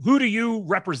 Who do you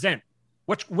represent?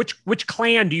 Which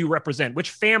clan do you represent?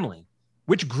 Which family?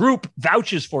 Which group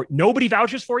vouches for it? Nobody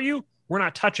vouches for you. We're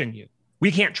not touching you.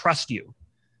 We can't trust you.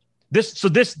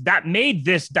 That made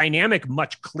this dynamic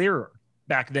much clearer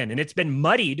back then, and it's been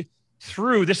muddied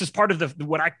through. This is part of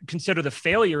what I consider the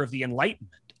failure of the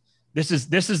Enlightenment. This is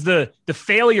the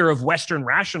failure of Western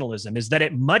rationalism, is that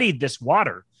it muddied this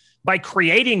water by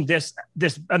creating this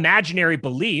imaginary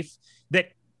belief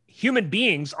that human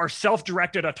beings are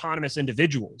self-directed, autonomous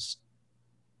individuals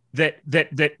that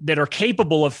are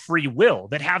capable of free will,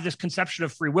 that have this conception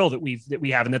of free will that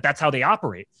we have, and that's how they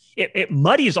operate. It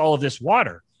muddies all of this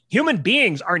water. Human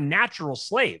beings are natural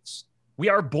slaves. We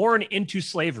are born into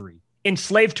slavery,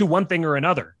 enslaved to one thing or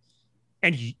another,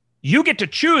 and you get to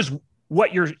choose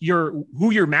what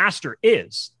who your master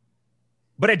is.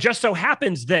 But it just so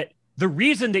happens that the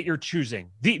reason that you're choosing,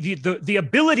 the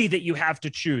ability that you have to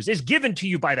choose, is given to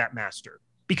you by that master,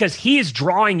 because he is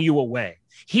drawing you away.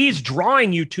 He's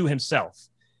drawing you to himself.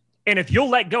 And if you'll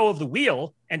let go of the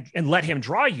wheel and let him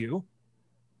draw you,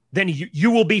 then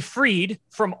you will be freed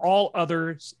from all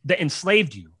others that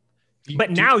enslaved you. But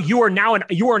now you are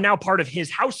now part of his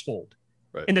household,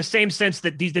 right, in the same sense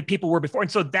that the people were before.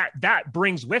 And so that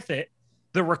brings with it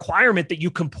the requirement that you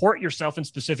comport yourself in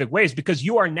specific ways, because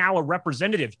you are now a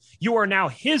representative. You are now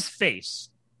his face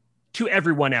to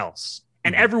everyone else.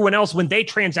 And everyone else, when they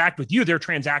transact with you, they're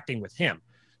transacting with him.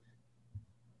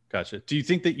 Gotcha. Do you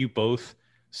think that you both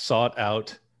sought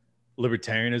out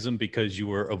libertarianism because you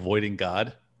were avoiding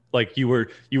God? Like you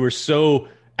were so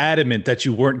adamant that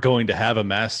you weren't going to have a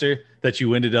master that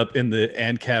you ended up in the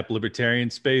ANCAP libertarian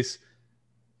space?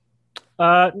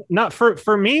 Not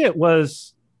for me. It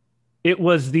was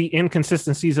the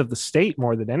inconsistencies of the state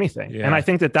more than anything. Yeah. And I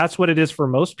think that's what it is for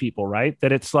most people, right?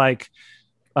 That it's like,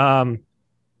 but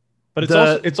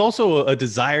it's also a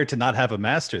desire to not have a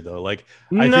master, though. Like,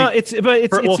 for me,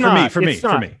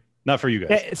 not for you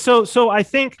guys. So I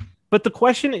think But the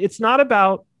question, it's not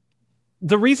about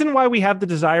the reason why we have the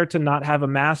desire to not have a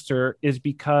master is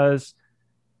because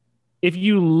if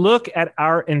you look at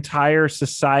our entire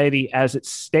society as it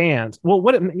stands, well,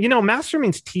 master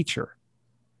means teacher.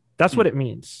 That's what it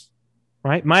means,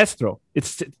 right? Maestro,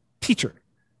 it's teacher.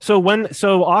 So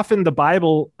often the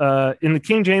Bible, in the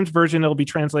King James Version, it'll be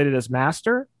translated as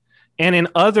master. And in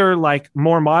other like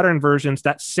more modern versions,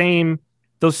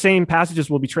 those same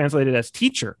passages will be translated as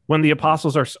teacher when the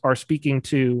apostles are speaking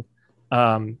to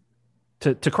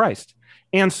Christ.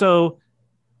 And so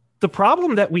the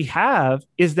problem that we have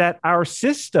is that our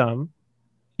system,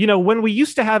 when we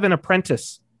used to have an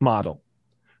apprentice model,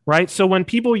 right? So when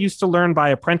people used to learn by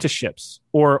apprenticeships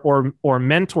or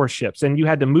mentorships, and you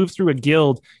had to move through a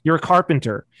guild, you're a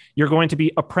carpenter, you're going to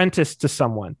be apprenticed to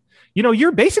someone.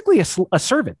 You're basically a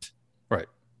servant. Right.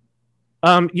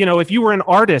 If you were an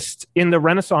artist in the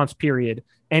Renaissance period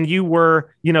and you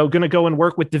were, going to go and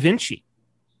work with Da Vinci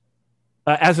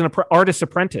as an artist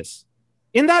apprentice,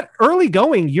 in that early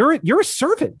going, you're a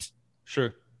servant.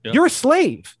 Sure. Yeah. You're a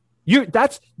slave. I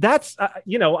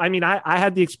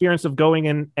had the experience of going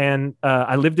in and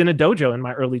I lived in a dojo in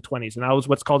my early 20s, and I was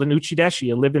what's called an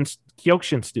uchideshi, a live-in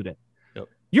kyokushin student. Yep.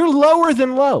 You're lower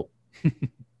than low.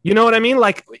 You know what I mean?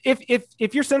 Like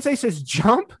if your sensei says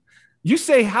jump, you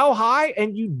say how high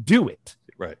and you do it.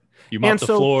 Right. You mop the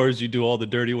floors, you do all the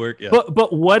dirty work. Yeah.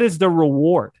 But what is the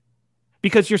reward?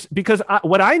 Because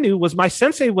what I knew was my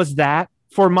sensei was that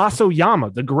for Maso Yama,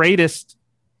 the greatest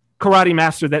karate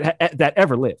master that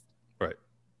ever lived. Right.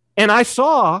 And I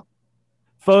saw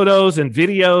photos and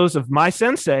videos of my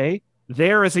sensei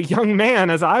there as a young man,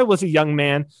 as I was a young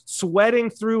man, sweating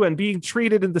through and being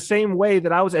treated in the same way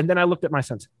that I was. And then I looked at my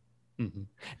sensei. Mm-hmm.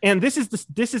 And this is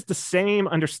the same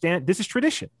understand. This is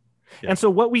tradition. Yeah. And so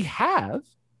what we have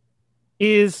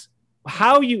is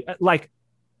how you like,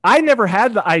 I never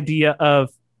had the idea of,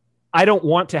 I don't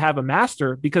want to have a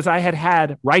master because I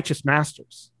had righteous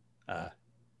masters.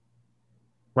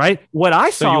 Right. What I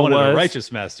saw you wanted was a righteous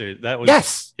master. That was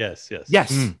yes.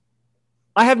 Mm.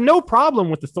 I have no problem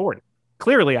with authority.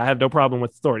 Clearly, I have no problem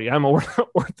with authority. I'm an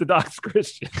Orthodox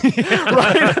Christian,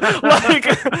 right? Like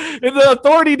the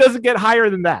authority doesn't get higher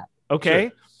than that. Okay.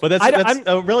 Sure. But that's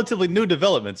a relatively new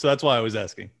development. So that's why I was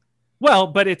asking. Well,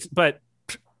 but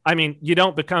I mean, you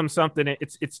don't become something.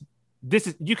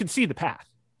 You can see the path.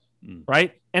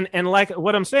 Right. And like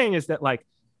what I'm saying is that like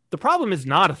the problem is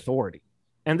not authority.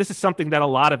 And this is something that a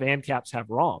lot of ANCAPs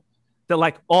have wrong, that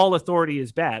like all authority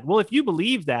is bad. Well, if you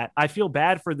believe that, I feel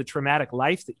bad for the traumatic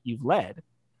life that you've led,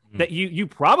 that you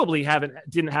probably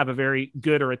didn't have a very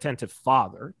good or attentive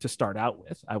father to start out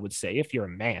with. I would say if you're a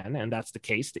man and that's the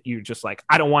case, that you're just like,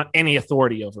 I don't want any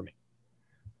authority over me.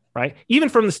 Right. Even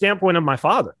from the standpoint of my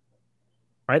father.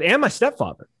 Right. And my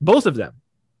stepfather, both of them,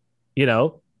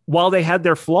 while they had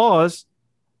their flaws,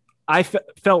 I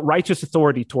felt righteous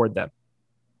authority toward them.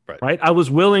 Right. I was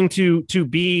willing to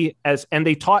be and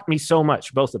they taught me so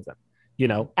much, both of them,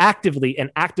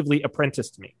 actively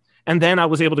apprenticed me. And then I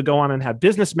was able to go on and have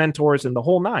business mentors and the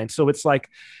whole nine. So it's like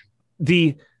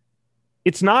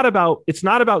it's not about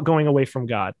going away from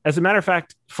God. As a matter of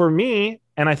fact, for me,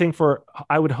 and I think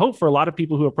I would hope for a lot of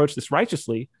people who approach this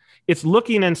righteously, it's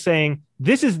looking and saying,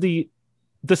 this is the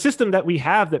system that we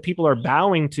have that people are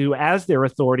bowing to as their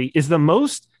authority is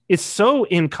so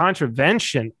in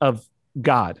contravention of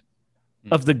God,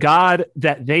 of the God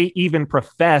that they even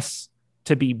profess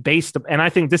to be based on. And I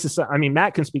think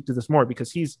Matt can speak to this more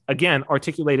because he's, again,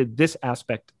 articulated this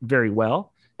aspect very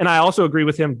well. And I also agree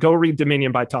with him. Go read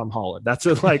Dominion by Tom Holland. That's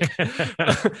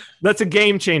that's a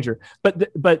game changer.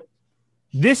 But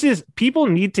this is, people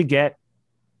need to get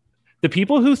the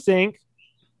people who think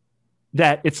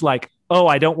that it's like, oh,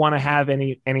 I don't want to have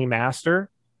any master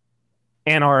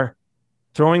and are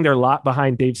throwing their lot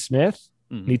behind Dave Smith.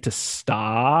 Need to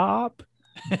stop,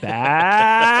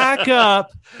 back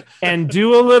up, and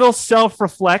do a little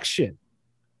self-reflection.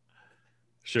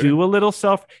 Sure. Do a little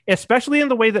especially in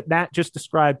the way that Matt just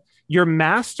described. Your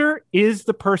master is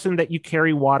the person that you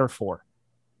carry water for,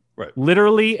 right?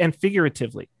 Literally and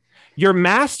figuratively. Your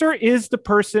master is the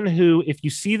person who, if you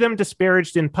see them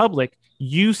disparaged in public,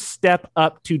 you step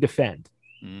up to defend.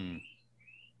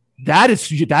 That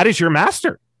is your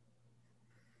master.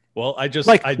 Well, I just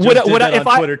did that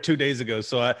on Twitter 2 days ago.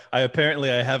 So I apparently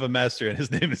have a master, and his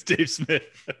name is Dave Smith.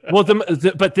 Well,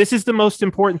 but this is the most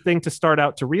important thing to start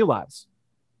out to realize.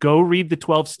 Go read the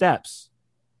 12 steps.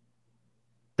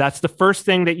 That's the first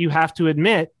thing that you have to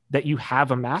admit, that you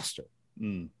have a master.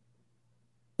 The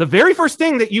very first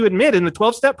thing that you admit in the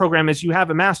 12-step program is you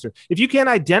have a master. If you can't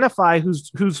identify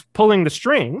who's pulling the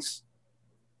strings,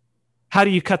 how do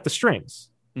you cut the strings?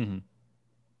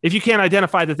 if you can't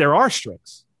identify that there are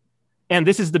strings. And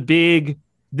this is the big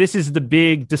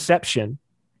deception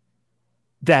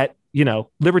that,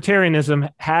 libertarianism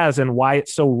has, and why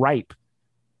it's so ripe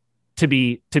to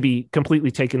be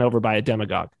completely taken over by a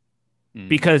demagogue.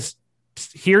 Because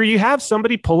here you have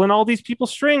somebody pulling all these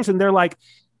people's strings, and they're like,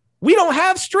 we don't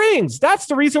have strings. That's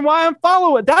the reason why I'm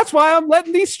following. That's why I'm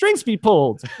letting these strings be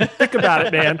pulled. Think about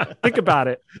it, man. Think about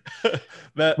it.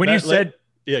 Go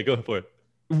for it.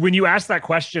 When you asked that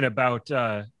question about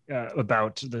the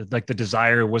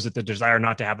desire, was it the desire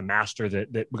not to have a master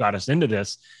that got us into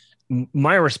this?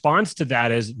 My response to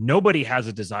that is nobody has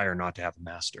a desire not to have a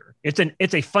master.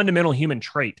 It's a fundamental human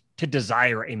trait to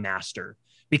desire a master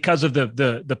because of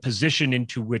the position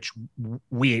into which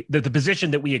the position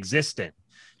that we exist in.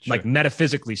 Sure. Like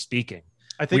metaphysically speaking,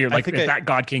 I think that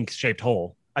God King shaped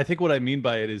hole. I think what I mean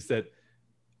by it is that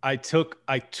I took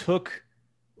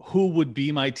who would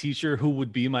be my teacher, who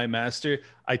would be my master.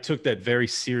 I took that very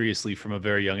seriously from a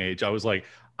very young age. I was like,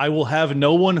 I will have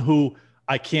no one who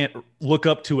I can't look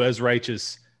up to as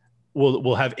righteous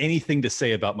will have anything to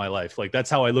say about my life. Like,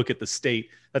 that's how I look at the state.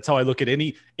 That's how I look at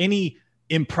any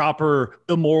improper,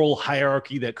 immoral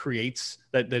hierarchy that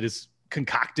is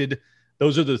concocted.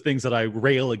 Those are the things that I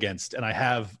rail against, and I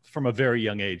have from a very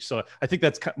young age. So I think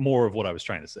that's more of what I was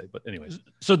trying to say. But anyways.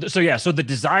 So the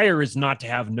desire is not to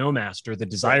have no master. The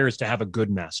desire is to have a good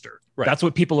master. Right. That's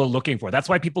what people are looking for. That's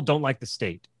why people don't like the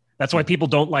state. That's why people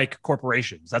don't like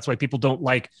corporations. That's why people don't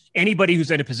like anybody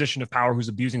who's in a position of power who's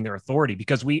abusing their authority,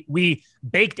 because we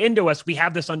baked into us, we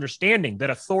have this understanding that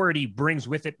authority brings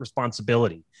with it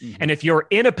responsibility. Mm-hmm. And if you're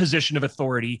in a position of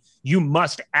authority, you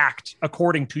must act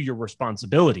according to your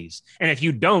responsibilities. And if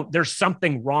you don't, there's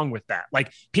something wrong with that.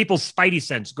 Like, people's spidey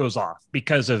sense goes off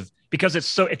because it's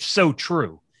so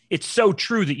true. It's so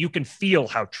true that you can feel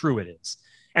how true it is.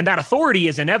 And that authority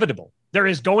is inevitable. There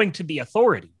is going to be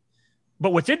authority.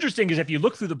 But what's interesting is if you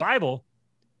look through the Bible,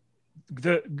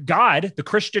 the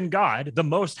Christian God, the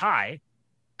Most High,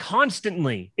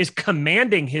 constantly is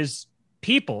commanding his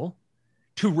people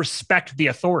to respect the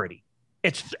authority.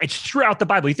 It's throughout the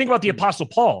Bible. You think about the Apostle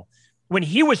Paul, when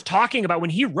he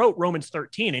wrote Romans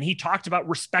 13 and he talked about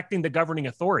respecting the governing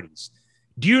authorities.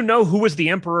 Do you know who was the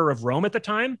emperor of Rome at the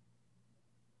time?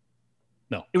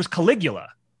 No. It was Caligula.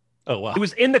 Oh, wow. It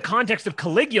was in the context of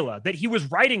Caligula that he was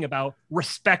writing about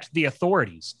respect the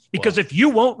authorities. Because if you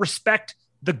won't respect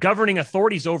the governing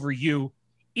authorities over you,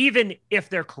 even if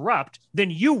they're corrupt, then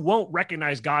you won't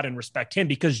recognize God and respect him,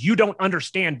 because you don't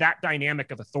understand that dynamic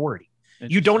of authority.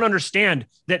 You don't understand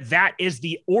that is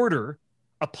the order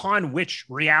upon which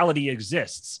reality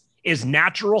exists, is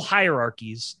natural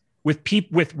hierarchies with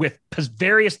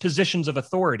various positions of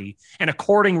authority and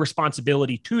according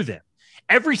responsibility to them.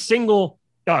 Every single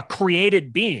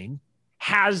created being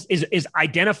is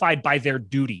identified by their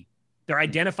duty. They're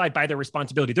identified by their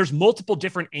responsibility. There's multiple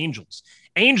different angels.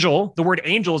 The word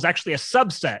angel is actually a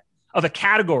subset of a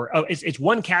category. It's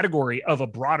one category of a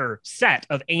broader set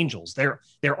of angels. They're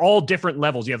all different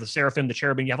levels. You have the seraphim, the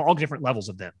cherubim. You have all different levels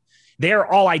of them. They are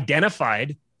all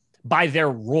identified by their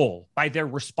role, by their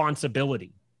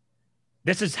responsibility.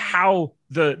 This is how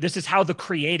the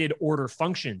created order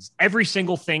functions. Every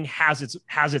single thing has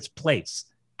its place,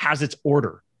 has its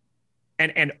order,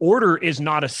 and order is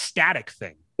not a static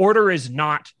thing. Order is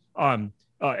not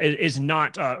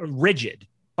rigid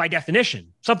by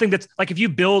definition. Something that's like, if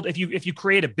you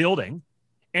create a building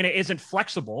and it isn't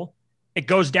flexible, it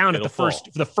goes down at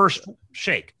the first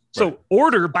shake. So right.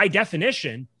 Order by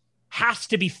definition has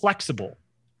to be flexible.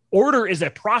 Order is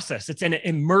a process. It's an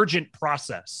emergent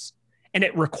process. And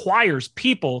it requires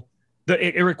people,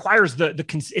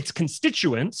 its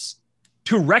constituents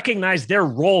to recognize their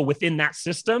role within that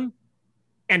system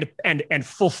and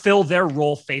fulfill their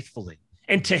role faithfully.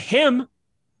 And to him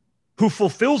who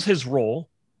fulfills his role,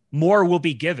 more will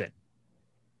be given.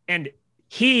 And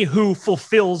he who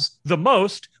fulfills the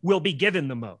most will be given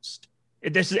the most.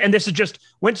 This is just,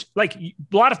 like, a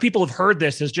lot of people have heard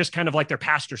this as just kind of like their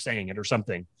pastor saying it or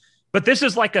something. But this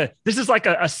is like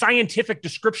a scientific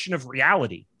description of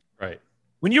reality. Right.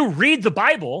 When you read the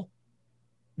Bible,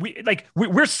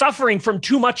 we're suffering from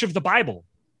too much of the Bible.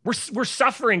 We're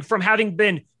suffering from having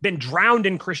been drowned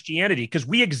in Christianity, because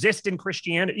we exist in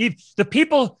Christianity. The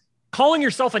people calling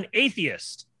yourself an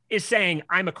atheist is saying,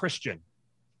 I'm a Christian.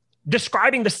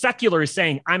 Describing the secular is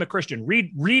saying, I'm a Christian.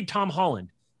 Read Tom Holland.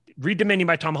 Read Dominion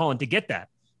by Tom Holland to get that.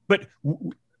 But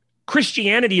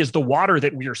Christianity is the water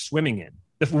that we are swimming in.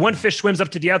 If one fish swims up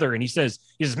to the other and he says,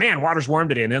 man, water's warm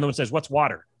today. And the other one says, what's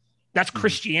water? That's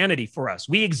Christianity for us.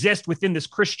 We exist within this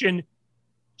Christian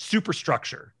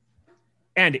superstructure.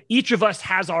 And each of us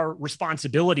has our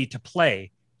responsibility to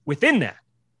play within that.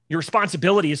 Your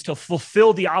responsibility is to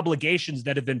fulfill the obligations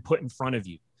that have been put in front of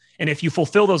you. And if you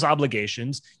fulfill those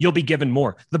obligations, you'll be given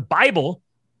more. The Bible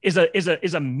is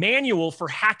a manual for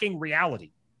hacking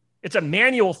reality. It's a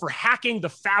manual for hacking the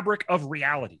fabric of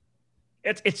reality.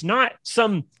 It's not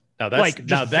some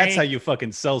that's how you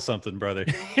fucking sell something, brother.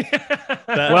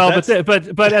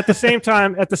 But at the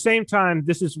same time,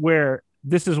 this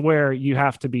is where you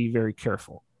have to be very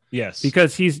careful. Yes,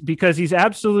 because he's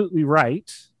absolutely right.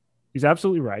 He's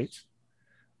absolutely right.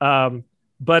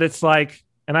 But it's like,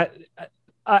 and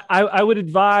I would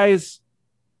advise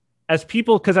as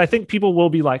people, because I think people will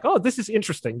be like, oh, this is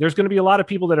interesting. There's going to be a lot of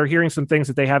people that are hearing some things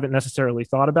that they haven't necessarily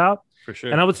thought about. For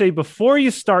sure. And I would say before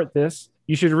you start this,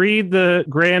 you should read the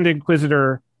Grand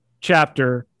Inquisitor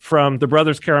chapter from The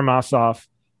Brothers Karamazov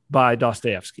by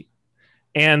Dostoevsky.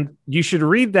 And you should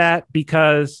read that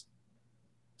because,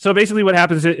 so basically what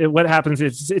happens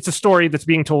is it's a story that's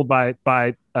being told by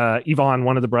Ivan,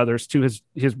 one of the brothers, to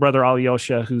his brother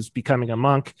Alyosha, who's becoming a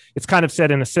monk. It's kind of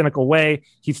said in a cynical way.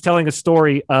 He's telling a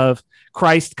story of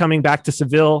Christ coming back to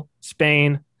Seville,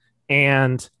 Spain,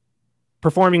 and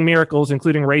performing miracles,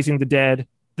 including raising the dead,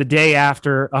 the day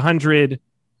after 100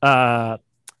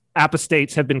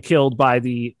 apostates have been killed by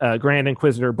the Grand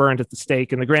Inquisitor, burned at the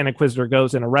stake. And the Grand Inquisitor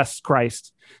goes and arrests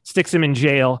Christ, sticks him in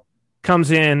jail,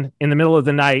 comes in the middle of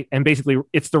the night, and basically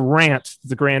it's the rant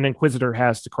the Grand Inquisitor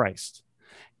has to Christ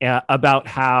about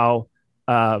how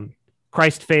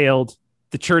Christ failed.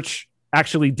 The church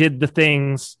actually did the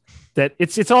things that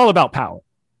it's all about power,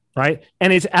 right?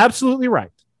 And it's absolutely right.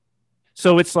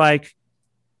 So it's like,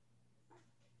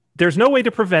 there's no way to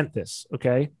prevent this,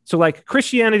 okay? So like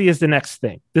Christianity is the next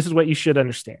thing. This is what you should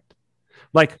understand.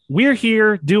 Like we're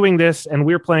here doing this and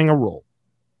we're playing a role.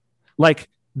 Like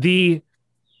the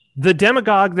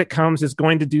demagogue that comes is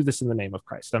going to do this in the name of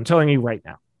Christ. I'm telling you right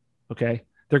now, okay?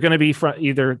 They're going to be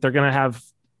they're going to have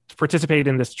participate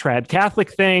in this trad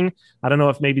Catholic thing. I don't know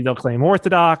if maybe they'll claim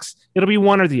Orthodox. It'll be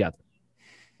one or the other,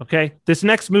 okay? This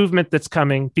next movement that's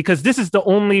coming, because this is the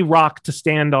only rock to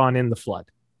stand on in the flood.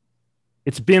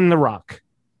 It's been the rock,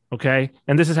 okay?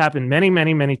 And this has happened many,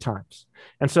 many, many times.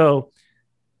 And so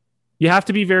you have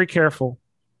to be very careful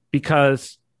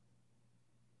because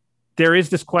there is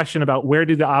this question about where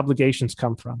do the obligations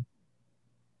come from,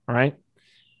 all right?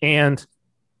 And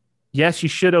yes, you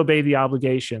should obey the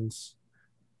obligations,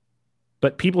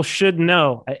 but people should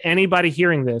know, anybody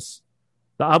hearing this,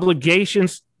 the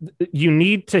obligations, you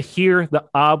need to hear the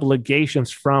obligations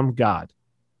from God.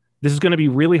 This is going to be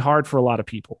really hard for a lot of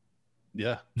people.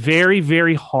 Yeah. Very,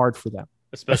 very hard for them.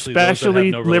 Especially those that have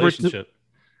no relationship.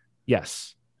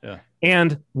 Yes. Yeah.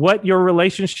 And what your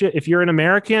relationship, if you're an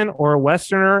American or a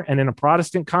Westerner and in a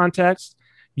Protestant context,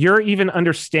 you're even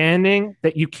understanding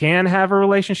that you can have a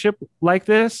relationship like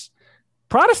this.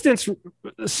 Protestants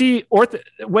see,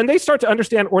 when they start to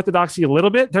understand Orthodoxy a little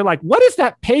bit, they're like, what is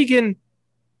that pagan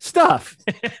stuff?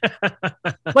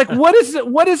 Like, what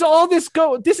is all this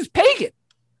this is pagan.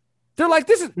 They're like,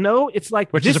 it's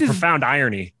like, which is a profound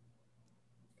irony.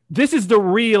 This is the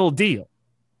real deal.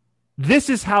 This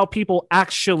is how people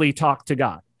actually talk to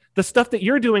God. The stuff that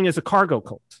you're doing is a cargo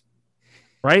cult,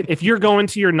 right? If you're going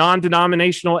to your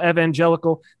non-denominational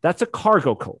evangelical, that's a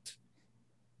cargo cult.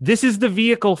 This is the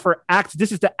vehicle for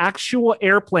this is the actual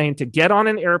airplane to get on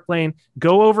an airplane,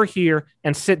 go over here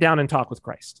and sit down and talk with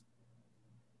Christ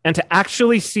and to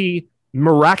actually see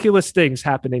miraculous things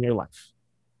happen in your life.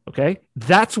 Okay,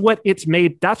 that's what it's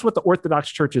made. That's what the Orthodox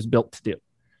Church is built to do.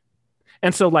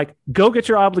 And so, like, go get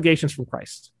your obligations from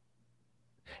Christ.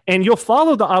 And you'll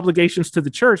follow the obligations to the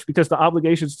church because the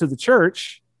obligations to the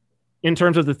church, in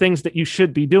terms of the things that you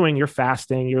should be doing, your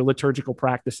fasting, your liturgical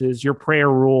practices, your prayer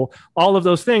rule, all of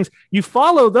those things, you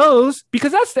follow those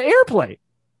because that's the airplane.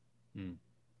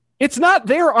 It's not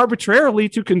there arbitrarily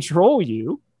to control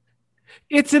you.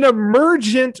 It's an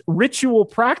emergent ritual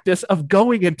practice of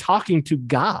going and talking to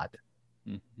God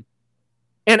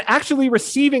and actually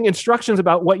receiving instructions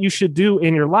about what you should do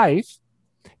in your life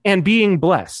and being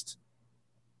blessed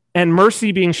and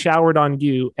mercy being showered on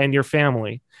you and your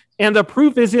family. And the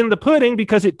proof is in the pudding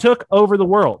because it took over the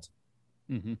world.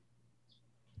 Mm-hmm.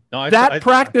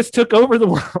 Practice took over the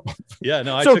world. Yeah,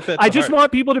 no, I just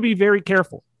want people to be very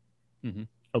careful. Mm-hmm.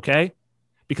 Okay?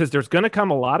 Because there's going to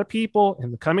come a lot of people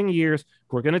in the coming years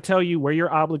who are going to tell you where your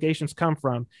obligations come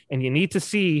from. And you need to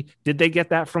see, did they get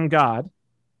that from God?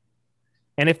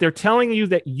 And if they're telling you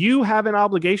that you have an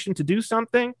obligation to do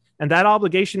something, and that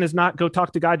obligation is not go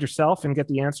talk to God yourself and get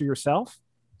the answer yourself,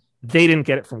 they didn't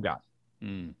get it from God.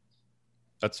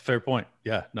 That's a fair point.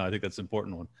 Yeah, no, I think that's an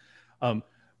important one.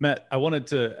 Matt, I wanted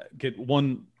to get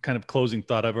one kind of closing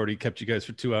thought. I've already kept you guys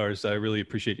for 2 hours. I really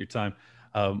appreciate your time.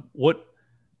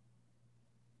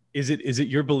 Is it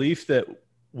your belief that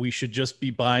we should just be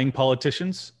buying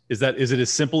politicians? Is it as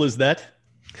simple as that?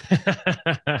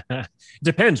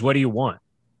 Depends. What do you want?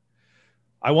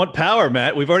 I want power,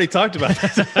 Matt. We've already talked about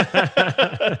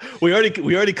that. we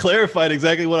already clarified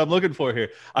exactly what I'm looking for here.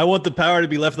 I want the power to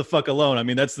be left the fuck alone. I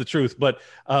mean, that's the truth. But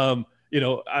I'm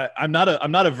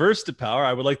not averse to power.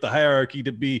 I would like the hierarchy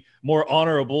to be more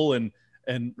honorable and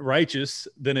righteous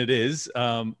than it is.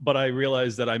 But I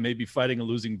realize that I may be fighting a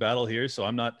losing battle here, so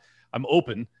I'm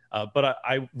open. But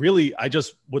I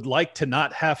just would like to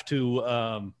not have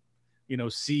to,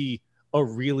 see a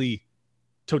really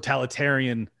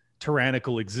totalitarian,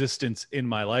 tyrannical existence in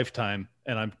my lifetime.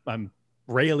 And I'm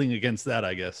railing against that,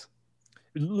 I guess.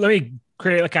 Let me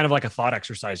create kind of like a thought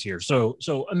exercise here. So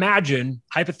imagine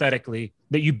hypothetically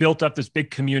that you built up this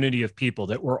big community of people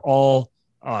that were all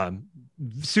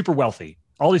super wealthy.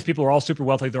 All these people are all super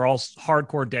wealthy. They're all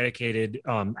hardcore dedicated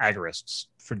agorists,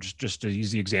 for just to use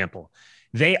the example.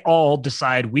 They all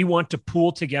decide we want to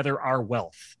pool together our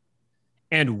wealth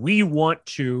and we want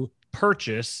to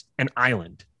purchase an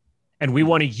island. And we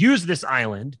want to use this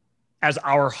island as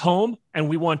our home, and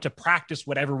we want to practice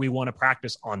whatever we want to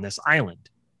practice on this island.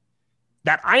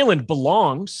 That island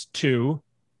belongs to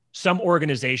some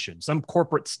organization, some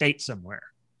corporate state somewhere.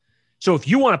 So if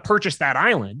you want to purchase that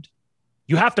island,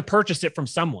 you have to purchase it from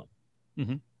someone.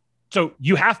 Mm-hmm. So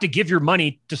you have to give your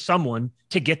money to someone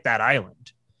to get that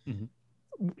island.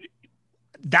 Mm-hmm.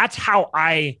 That's how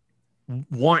I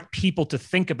want people to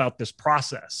think about this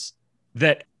process,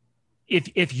 that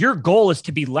if your goal is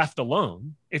to be left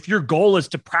alone, if your goal is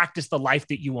to practice the life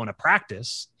that you want to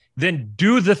practice, then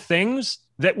do the things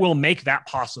that will make that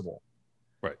possible.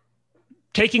 Right.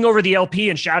 Taking over the LP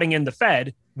and shouting in the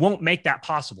Fed won't make that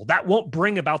possible. That won't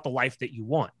bring about the life that you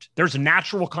want. There's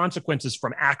natural consequences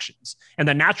from actions, and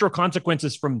the natural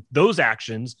consequences from those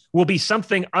actions will be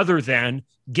something other than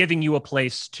giving you a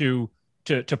place to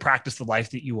practice the life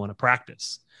that you want to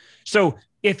practice. So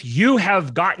if you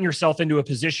have gotten yourself into a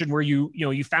position where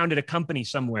you founded a company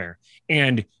somewhere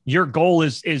and your goal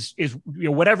is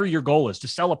whatever your goal is, to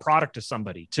sell a product to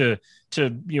somebody, to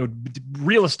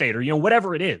real estate or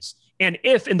whatever it is, and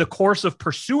if in the course of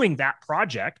pursuing that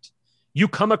project you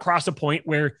come across a point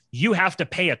where you have to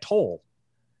pay a toll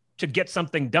to get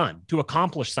something done, to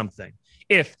accomplish something,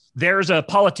 if there's a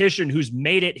politician who's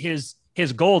made it his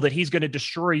goal that he's going to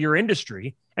destroy your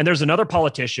industry, and there's another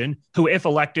politician who, if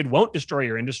elected, won't destroy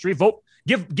your industry,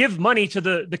 give money to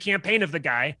the campaign of the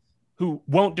guy who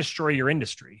won't destroy your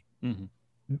industry. Mm-hmm.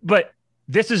 But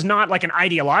this is not like an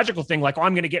ideological thing, like,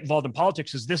 I'm going to get involved in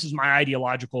politics because this is my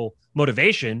ideological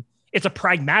motivation. It's a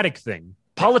pragmatic thing.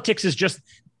 Politics is just,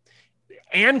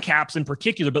 ANCAPs in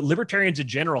particular, but libertarians in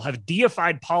general, have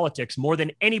deified politics more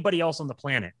than anybody else on the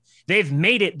planet. They've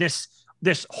made it this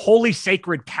holy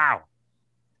sacred cow.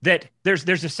 That there's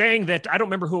a saying that, I don't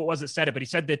remember who it was that said it, but he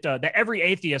said that every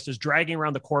atheist is dragging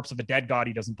around the corpse of a dead God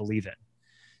he doesn't believe in.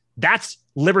 That's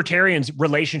libertarians'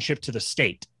 relationship to the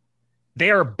state.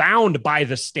 They are bound by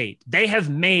the state. They have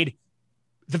made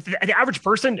the average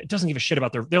person doesn't give a shit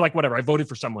about they're like, whatever, I voted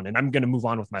for someone and I'm going to move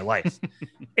on with my life.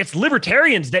 It's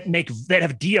libertarians that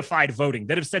have deified voting,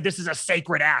 that have said this is a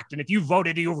sacred act. And if you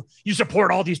voted, you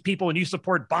support all these people and you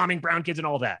support bombing brown kids and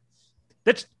all that.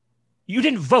 You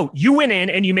didn't vote. You went in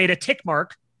and you made a tick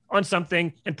mark on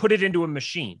something and put it into a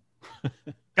machine.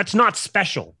 That's not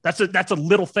special. That's a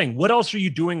little thing. What else are you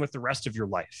doing with the rest of your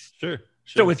life? Sure.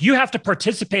 So if you have to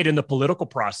participate in the political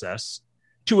process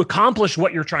to accomplish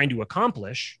what you're trying to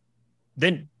accomplish,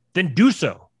 then do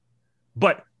so.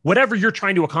 But whatever you're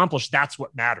trying to accomplish, that's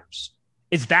what matters.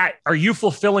 Are you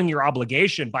fulfilling your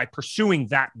obligation by pursuing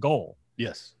that goal?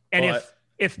 Yes. And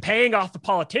if paying off the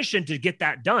politician to get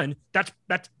that done, that's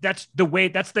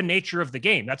the nature of the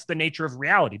game. That's the nature of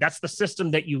reality. That's the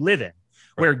system that you live in,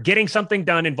 where getting something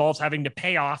done involves having to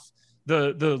pay off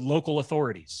the local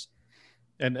authorities.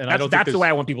 And that's the way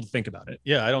I want people to think about it.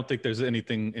 Yeah, I don't think there's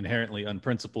anything inherently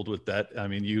unprincipled with that. I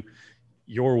mean,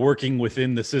 you're working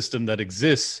within the system that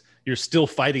exists. You're still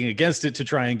fighting against it to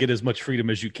try and get as much freedom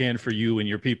as you can for you and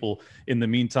your people in the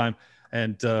meantime.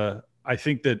 And I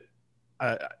think that,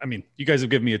 I mean, you guys have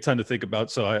given me a ton to think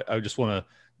about, so I just want to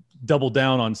double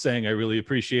down on saying I really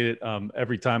appreciate it.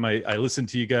 Every time I listen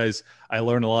to you guys, I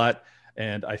learn a lot,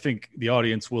 and I think the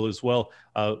audience will as well.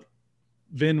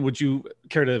 Vin, would you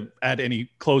care to add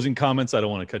any closing comments? I don't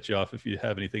want to cut you off if you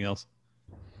have anything else.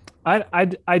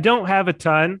 I don't have a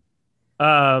ton.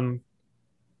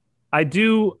 I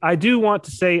do want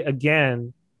to say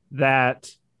again that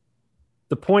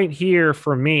the point here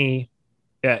for me,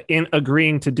 in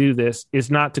agreeing to do this,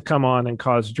 is not to come on and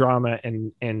cause drama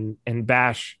and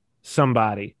bash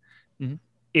somebody. Mm-hmm.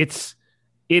 It's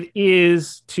It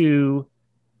is to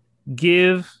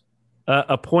give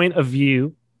a point of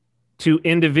view to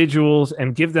individuals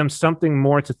and give them something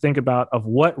more to think about of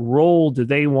what role do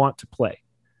they want to play.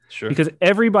 Sure. Because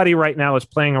everybody right now is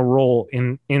playing a role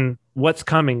in what's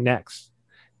coming next.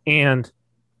 And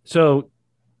so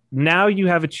now you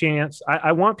have a chance.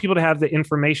 I want people to have the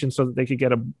information so that they could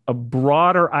get a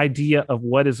broader idea of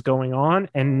what is going on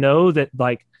and know that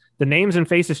like the names and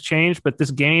faces change, but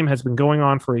this game has been going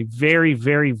on for a very,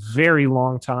 very, very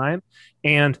long time,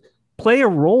 and play a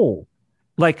role,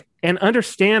 like, and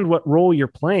understand what role you're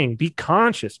playing. Be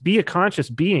conscious, be a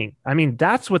conscious being. I mean,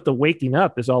 that's what the waking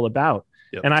up is all about.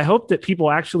 Yep. And I hope that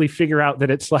people actually figure out that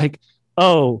it's like,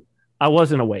 oh, I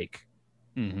wasn't awake.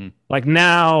 Mm-hmm. Like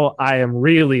now I am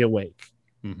really awake.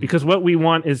 Mm-hmm. Because what we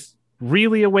want is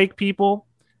really awake people.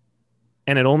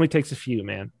 And it only takes a few,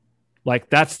 man. Like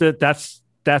that's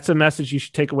a message you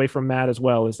should take away from Matt as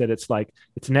well, is that it's like,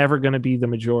 it's never going to be the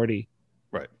majority.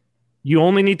 Right. You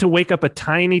only need to wake up a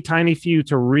tiny, tiny few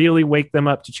to really wake them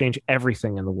up to change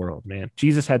everything in the world, man.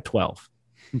 Jesus had 12.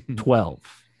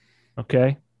 12.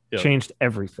 Okay. Yep. Changed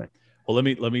everything. Well,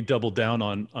 let me double down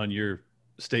on your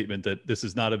statement that this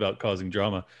is not about causing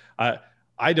drama.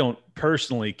 I don't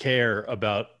personally care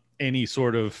about any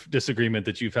sort of disagreement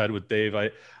that you've had with Dave.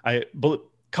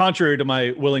 Contrary to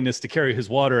my willingness to carry his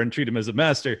water and treat him as a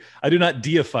master, I do not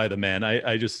deify the man.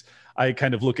 I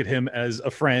kind of look at him as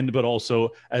a friend, but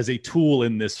also as a tool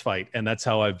in this fight. And that's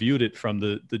how I viewed it from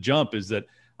the jump, is that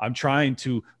I'm trying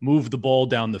to move the ball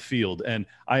down the field, and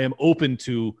I am open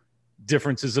to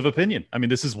differences of opinion. I mean,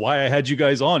 this is why I had you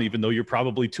guys on, even though you're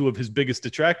probably two of his biggest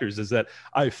detractors, is that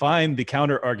I find the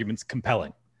counter arguments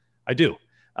compelling. I do.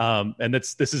 And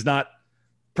this is not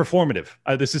performative.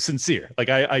 This is sincere. Like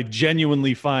I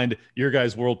genuinely find your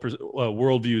guys'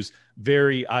 worldviews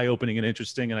very eye-opening and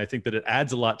interesting. And I think that it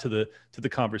adds a lot to the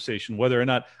conversation, whether or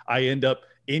not I end up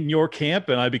in your camp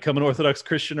and I become an Orthodox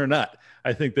Christian or not.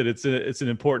 I think that it's an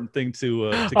important thing to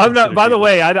I'm not, by the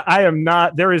way, I am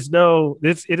not, there is no,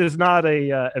 it is not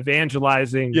a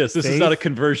evangelizing. Yes. This faith. is not a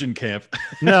conversion camp.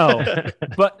 No,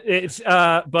 but it's,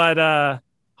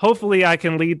 hopefully I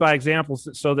can lead by examples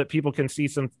so that people can see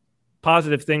some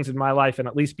positive things in my life and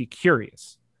at least be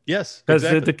curious. Yes, because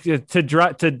exactly. to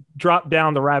drop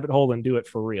down the rabbit hole and do it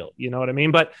for real. You know what I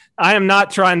mean? But I am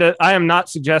not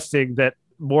suggesting that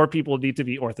more people need to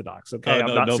be Orthodox. Okay.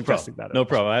 I'm not suggesting that. No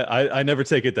problem. I never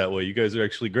take it that way. You guys are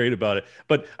actually great about it.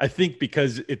 But I think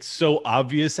because it's so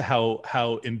obvious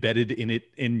how embedded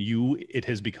in you it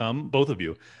has become, both of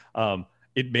you,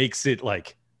 it makes it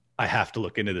like, I have to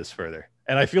look into this further.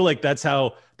 And I feel like that's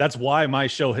why my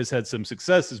show has had some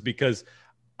success, is because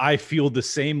I feel the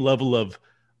same level of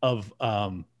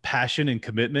passion and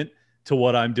commitment to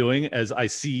what I'm doing as I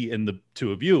see in the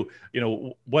two of you. You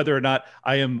know, whether or not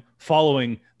I am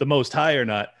following the Most High or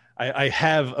not, I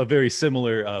have a very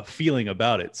similar feeling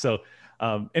about it. So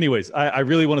anyways, I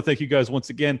really want to thank you guys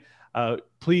once again.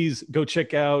 Please go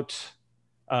check out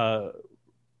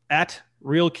at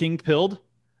Real King Pilled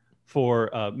for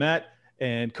Matt,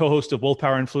 and co-host of Wolf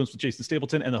Power Influence with Jason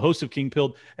Stapleton, and the host of King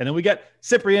Pilled. And then we got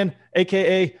Cyprian,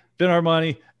 a.k.a. Ben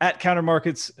Armani, at Counter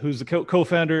Markets, who's the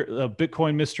co-founder of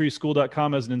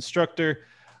BitcoinMysterySchool.com as an instructor.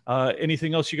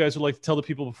 Anything else you guys would like to tell the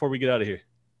people before we get out of here?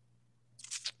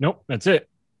 Nope, that's it.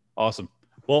 Awesome.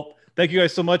 Well, thank you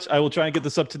guys so much. I will try and get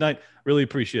this up tonight. Really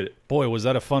appreciate it. Boy, was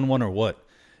that a fun one or what?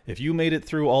 If you made it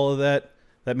through all of that,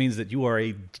 that means that you are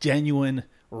a genuine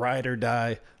ride or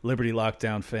die Liberty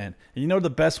Lockdown fan. And you know the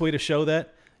best way to show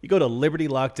that? You go to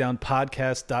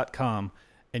libertylockdownpodcast.com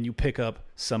and you pick up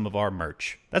some of our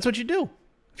merch. That's what you do.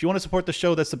 If you want to support the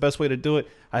show, that's the best way to do it.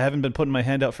 I haven't been putting my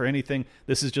hand out for anything.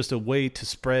 This is just a way to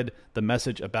spread the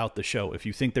message about the show. If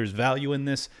you think there's value in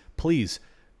this, please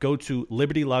go to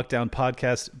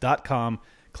libertylockdownpodcast.com,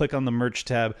 click on the merch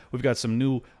tab. We've got some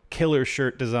new killer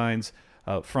shirt designs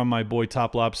from my boy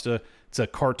Top Lobster. It's a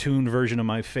cartoon version of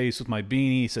my face with my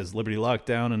beanie. It says Liberty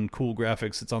Lockdown and cool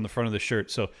graphics. It's on the front of the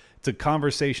shirt. So it's a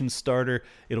conversation starter.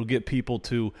 It'll get people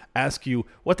to ask you,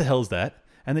 what the hell is that?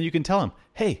 And then you can tell them,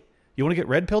 hey, you want to get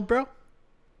red pilled, bro?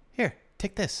 Here,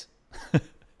 take this.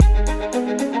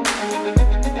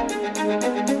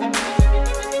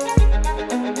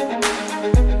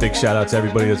 Big shout out to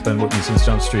everybody that's been with me since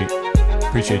Jump Street.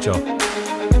 Appreciate y'all.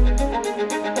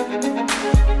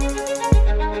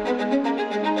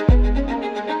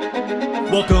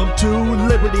 Welcome to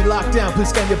Liberty Lockdown. Please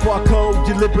scan your barcode.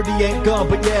 Your liberty ain't gone,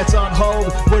 but yeah, it's on hold.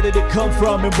 Where did it come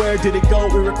from and where did it go?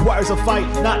 It requires a fight,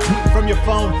 not tweeting from your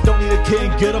phone. Don't need a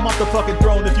king, get him off the fucking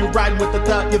throne. If you're riding with the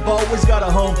thought, you've always got a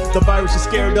home. The virus you're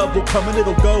scared of will come and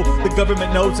it'll go. The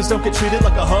government knows, just don't get treated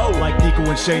like a hoe. Like Nico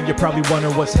and Shane, you're probably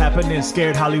wondering what's happening.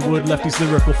 Scared Hollywood lefties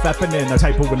lyrical fappening. A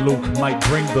typo with Luke might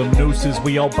bring the nooses.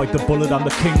 We all bite the bullet, I'm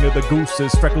the king of the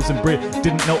gooses. Freckles and Brit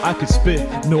didn't know I could spit.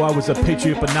 Knew I was a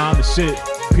patriot, but now I'm the shit.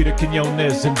 Peter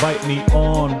Quinones, invite me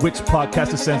on. Which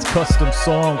podcaster sends custom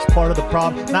songs? Part of the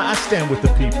problem? Nah, I stand with the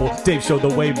people. Dave showed the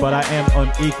way, but I am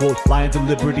unequal. Lions of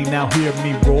Liberty, now hear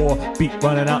me roar. Beat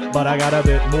running out, but I got a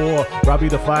bit more. Robbie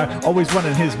the Fire, always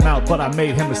running his mouth, but I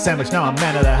made him a sandwich, now I'm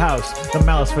man of the house. The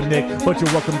malice for Nick, but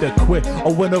you're welcome to quit. I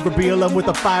went over BLM with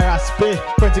the fire I spit.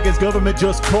 Friends against government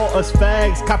just call us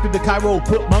fags. Copied the Cairo,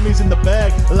 put mummies in the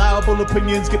bag. Liable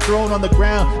opinions get thrown on the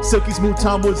ground. Silky Smooth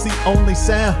Tom was the only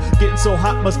sound. Getting so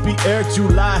hot must be Eric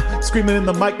July. Screaming in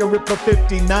the mic, a Ripper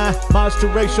 59. Miles to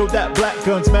Ray showed that black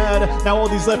guns matter. Now all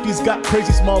these lefties got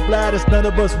crazy small bladders. None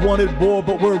of us wanted war,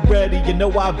 but we're ready. You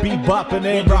know I be bopping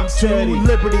and rock steady.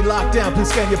 Liberty Lockdown, please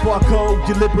scan your barcode.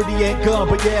 Your liberty ain't gone,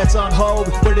 but yeah, it's on hold.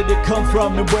 Where did it come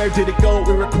from and where did it go?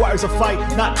 It requires a fight,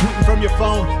 not tweeting from your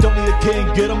phone. Don't need a king,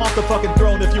 get him off the fucking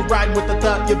throne. If you're riding with the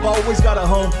thought, you've always got a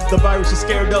home. The virus you're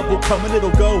scared of will come and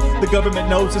it'll go. The government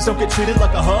knows, just don't get treated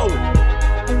like a hoe.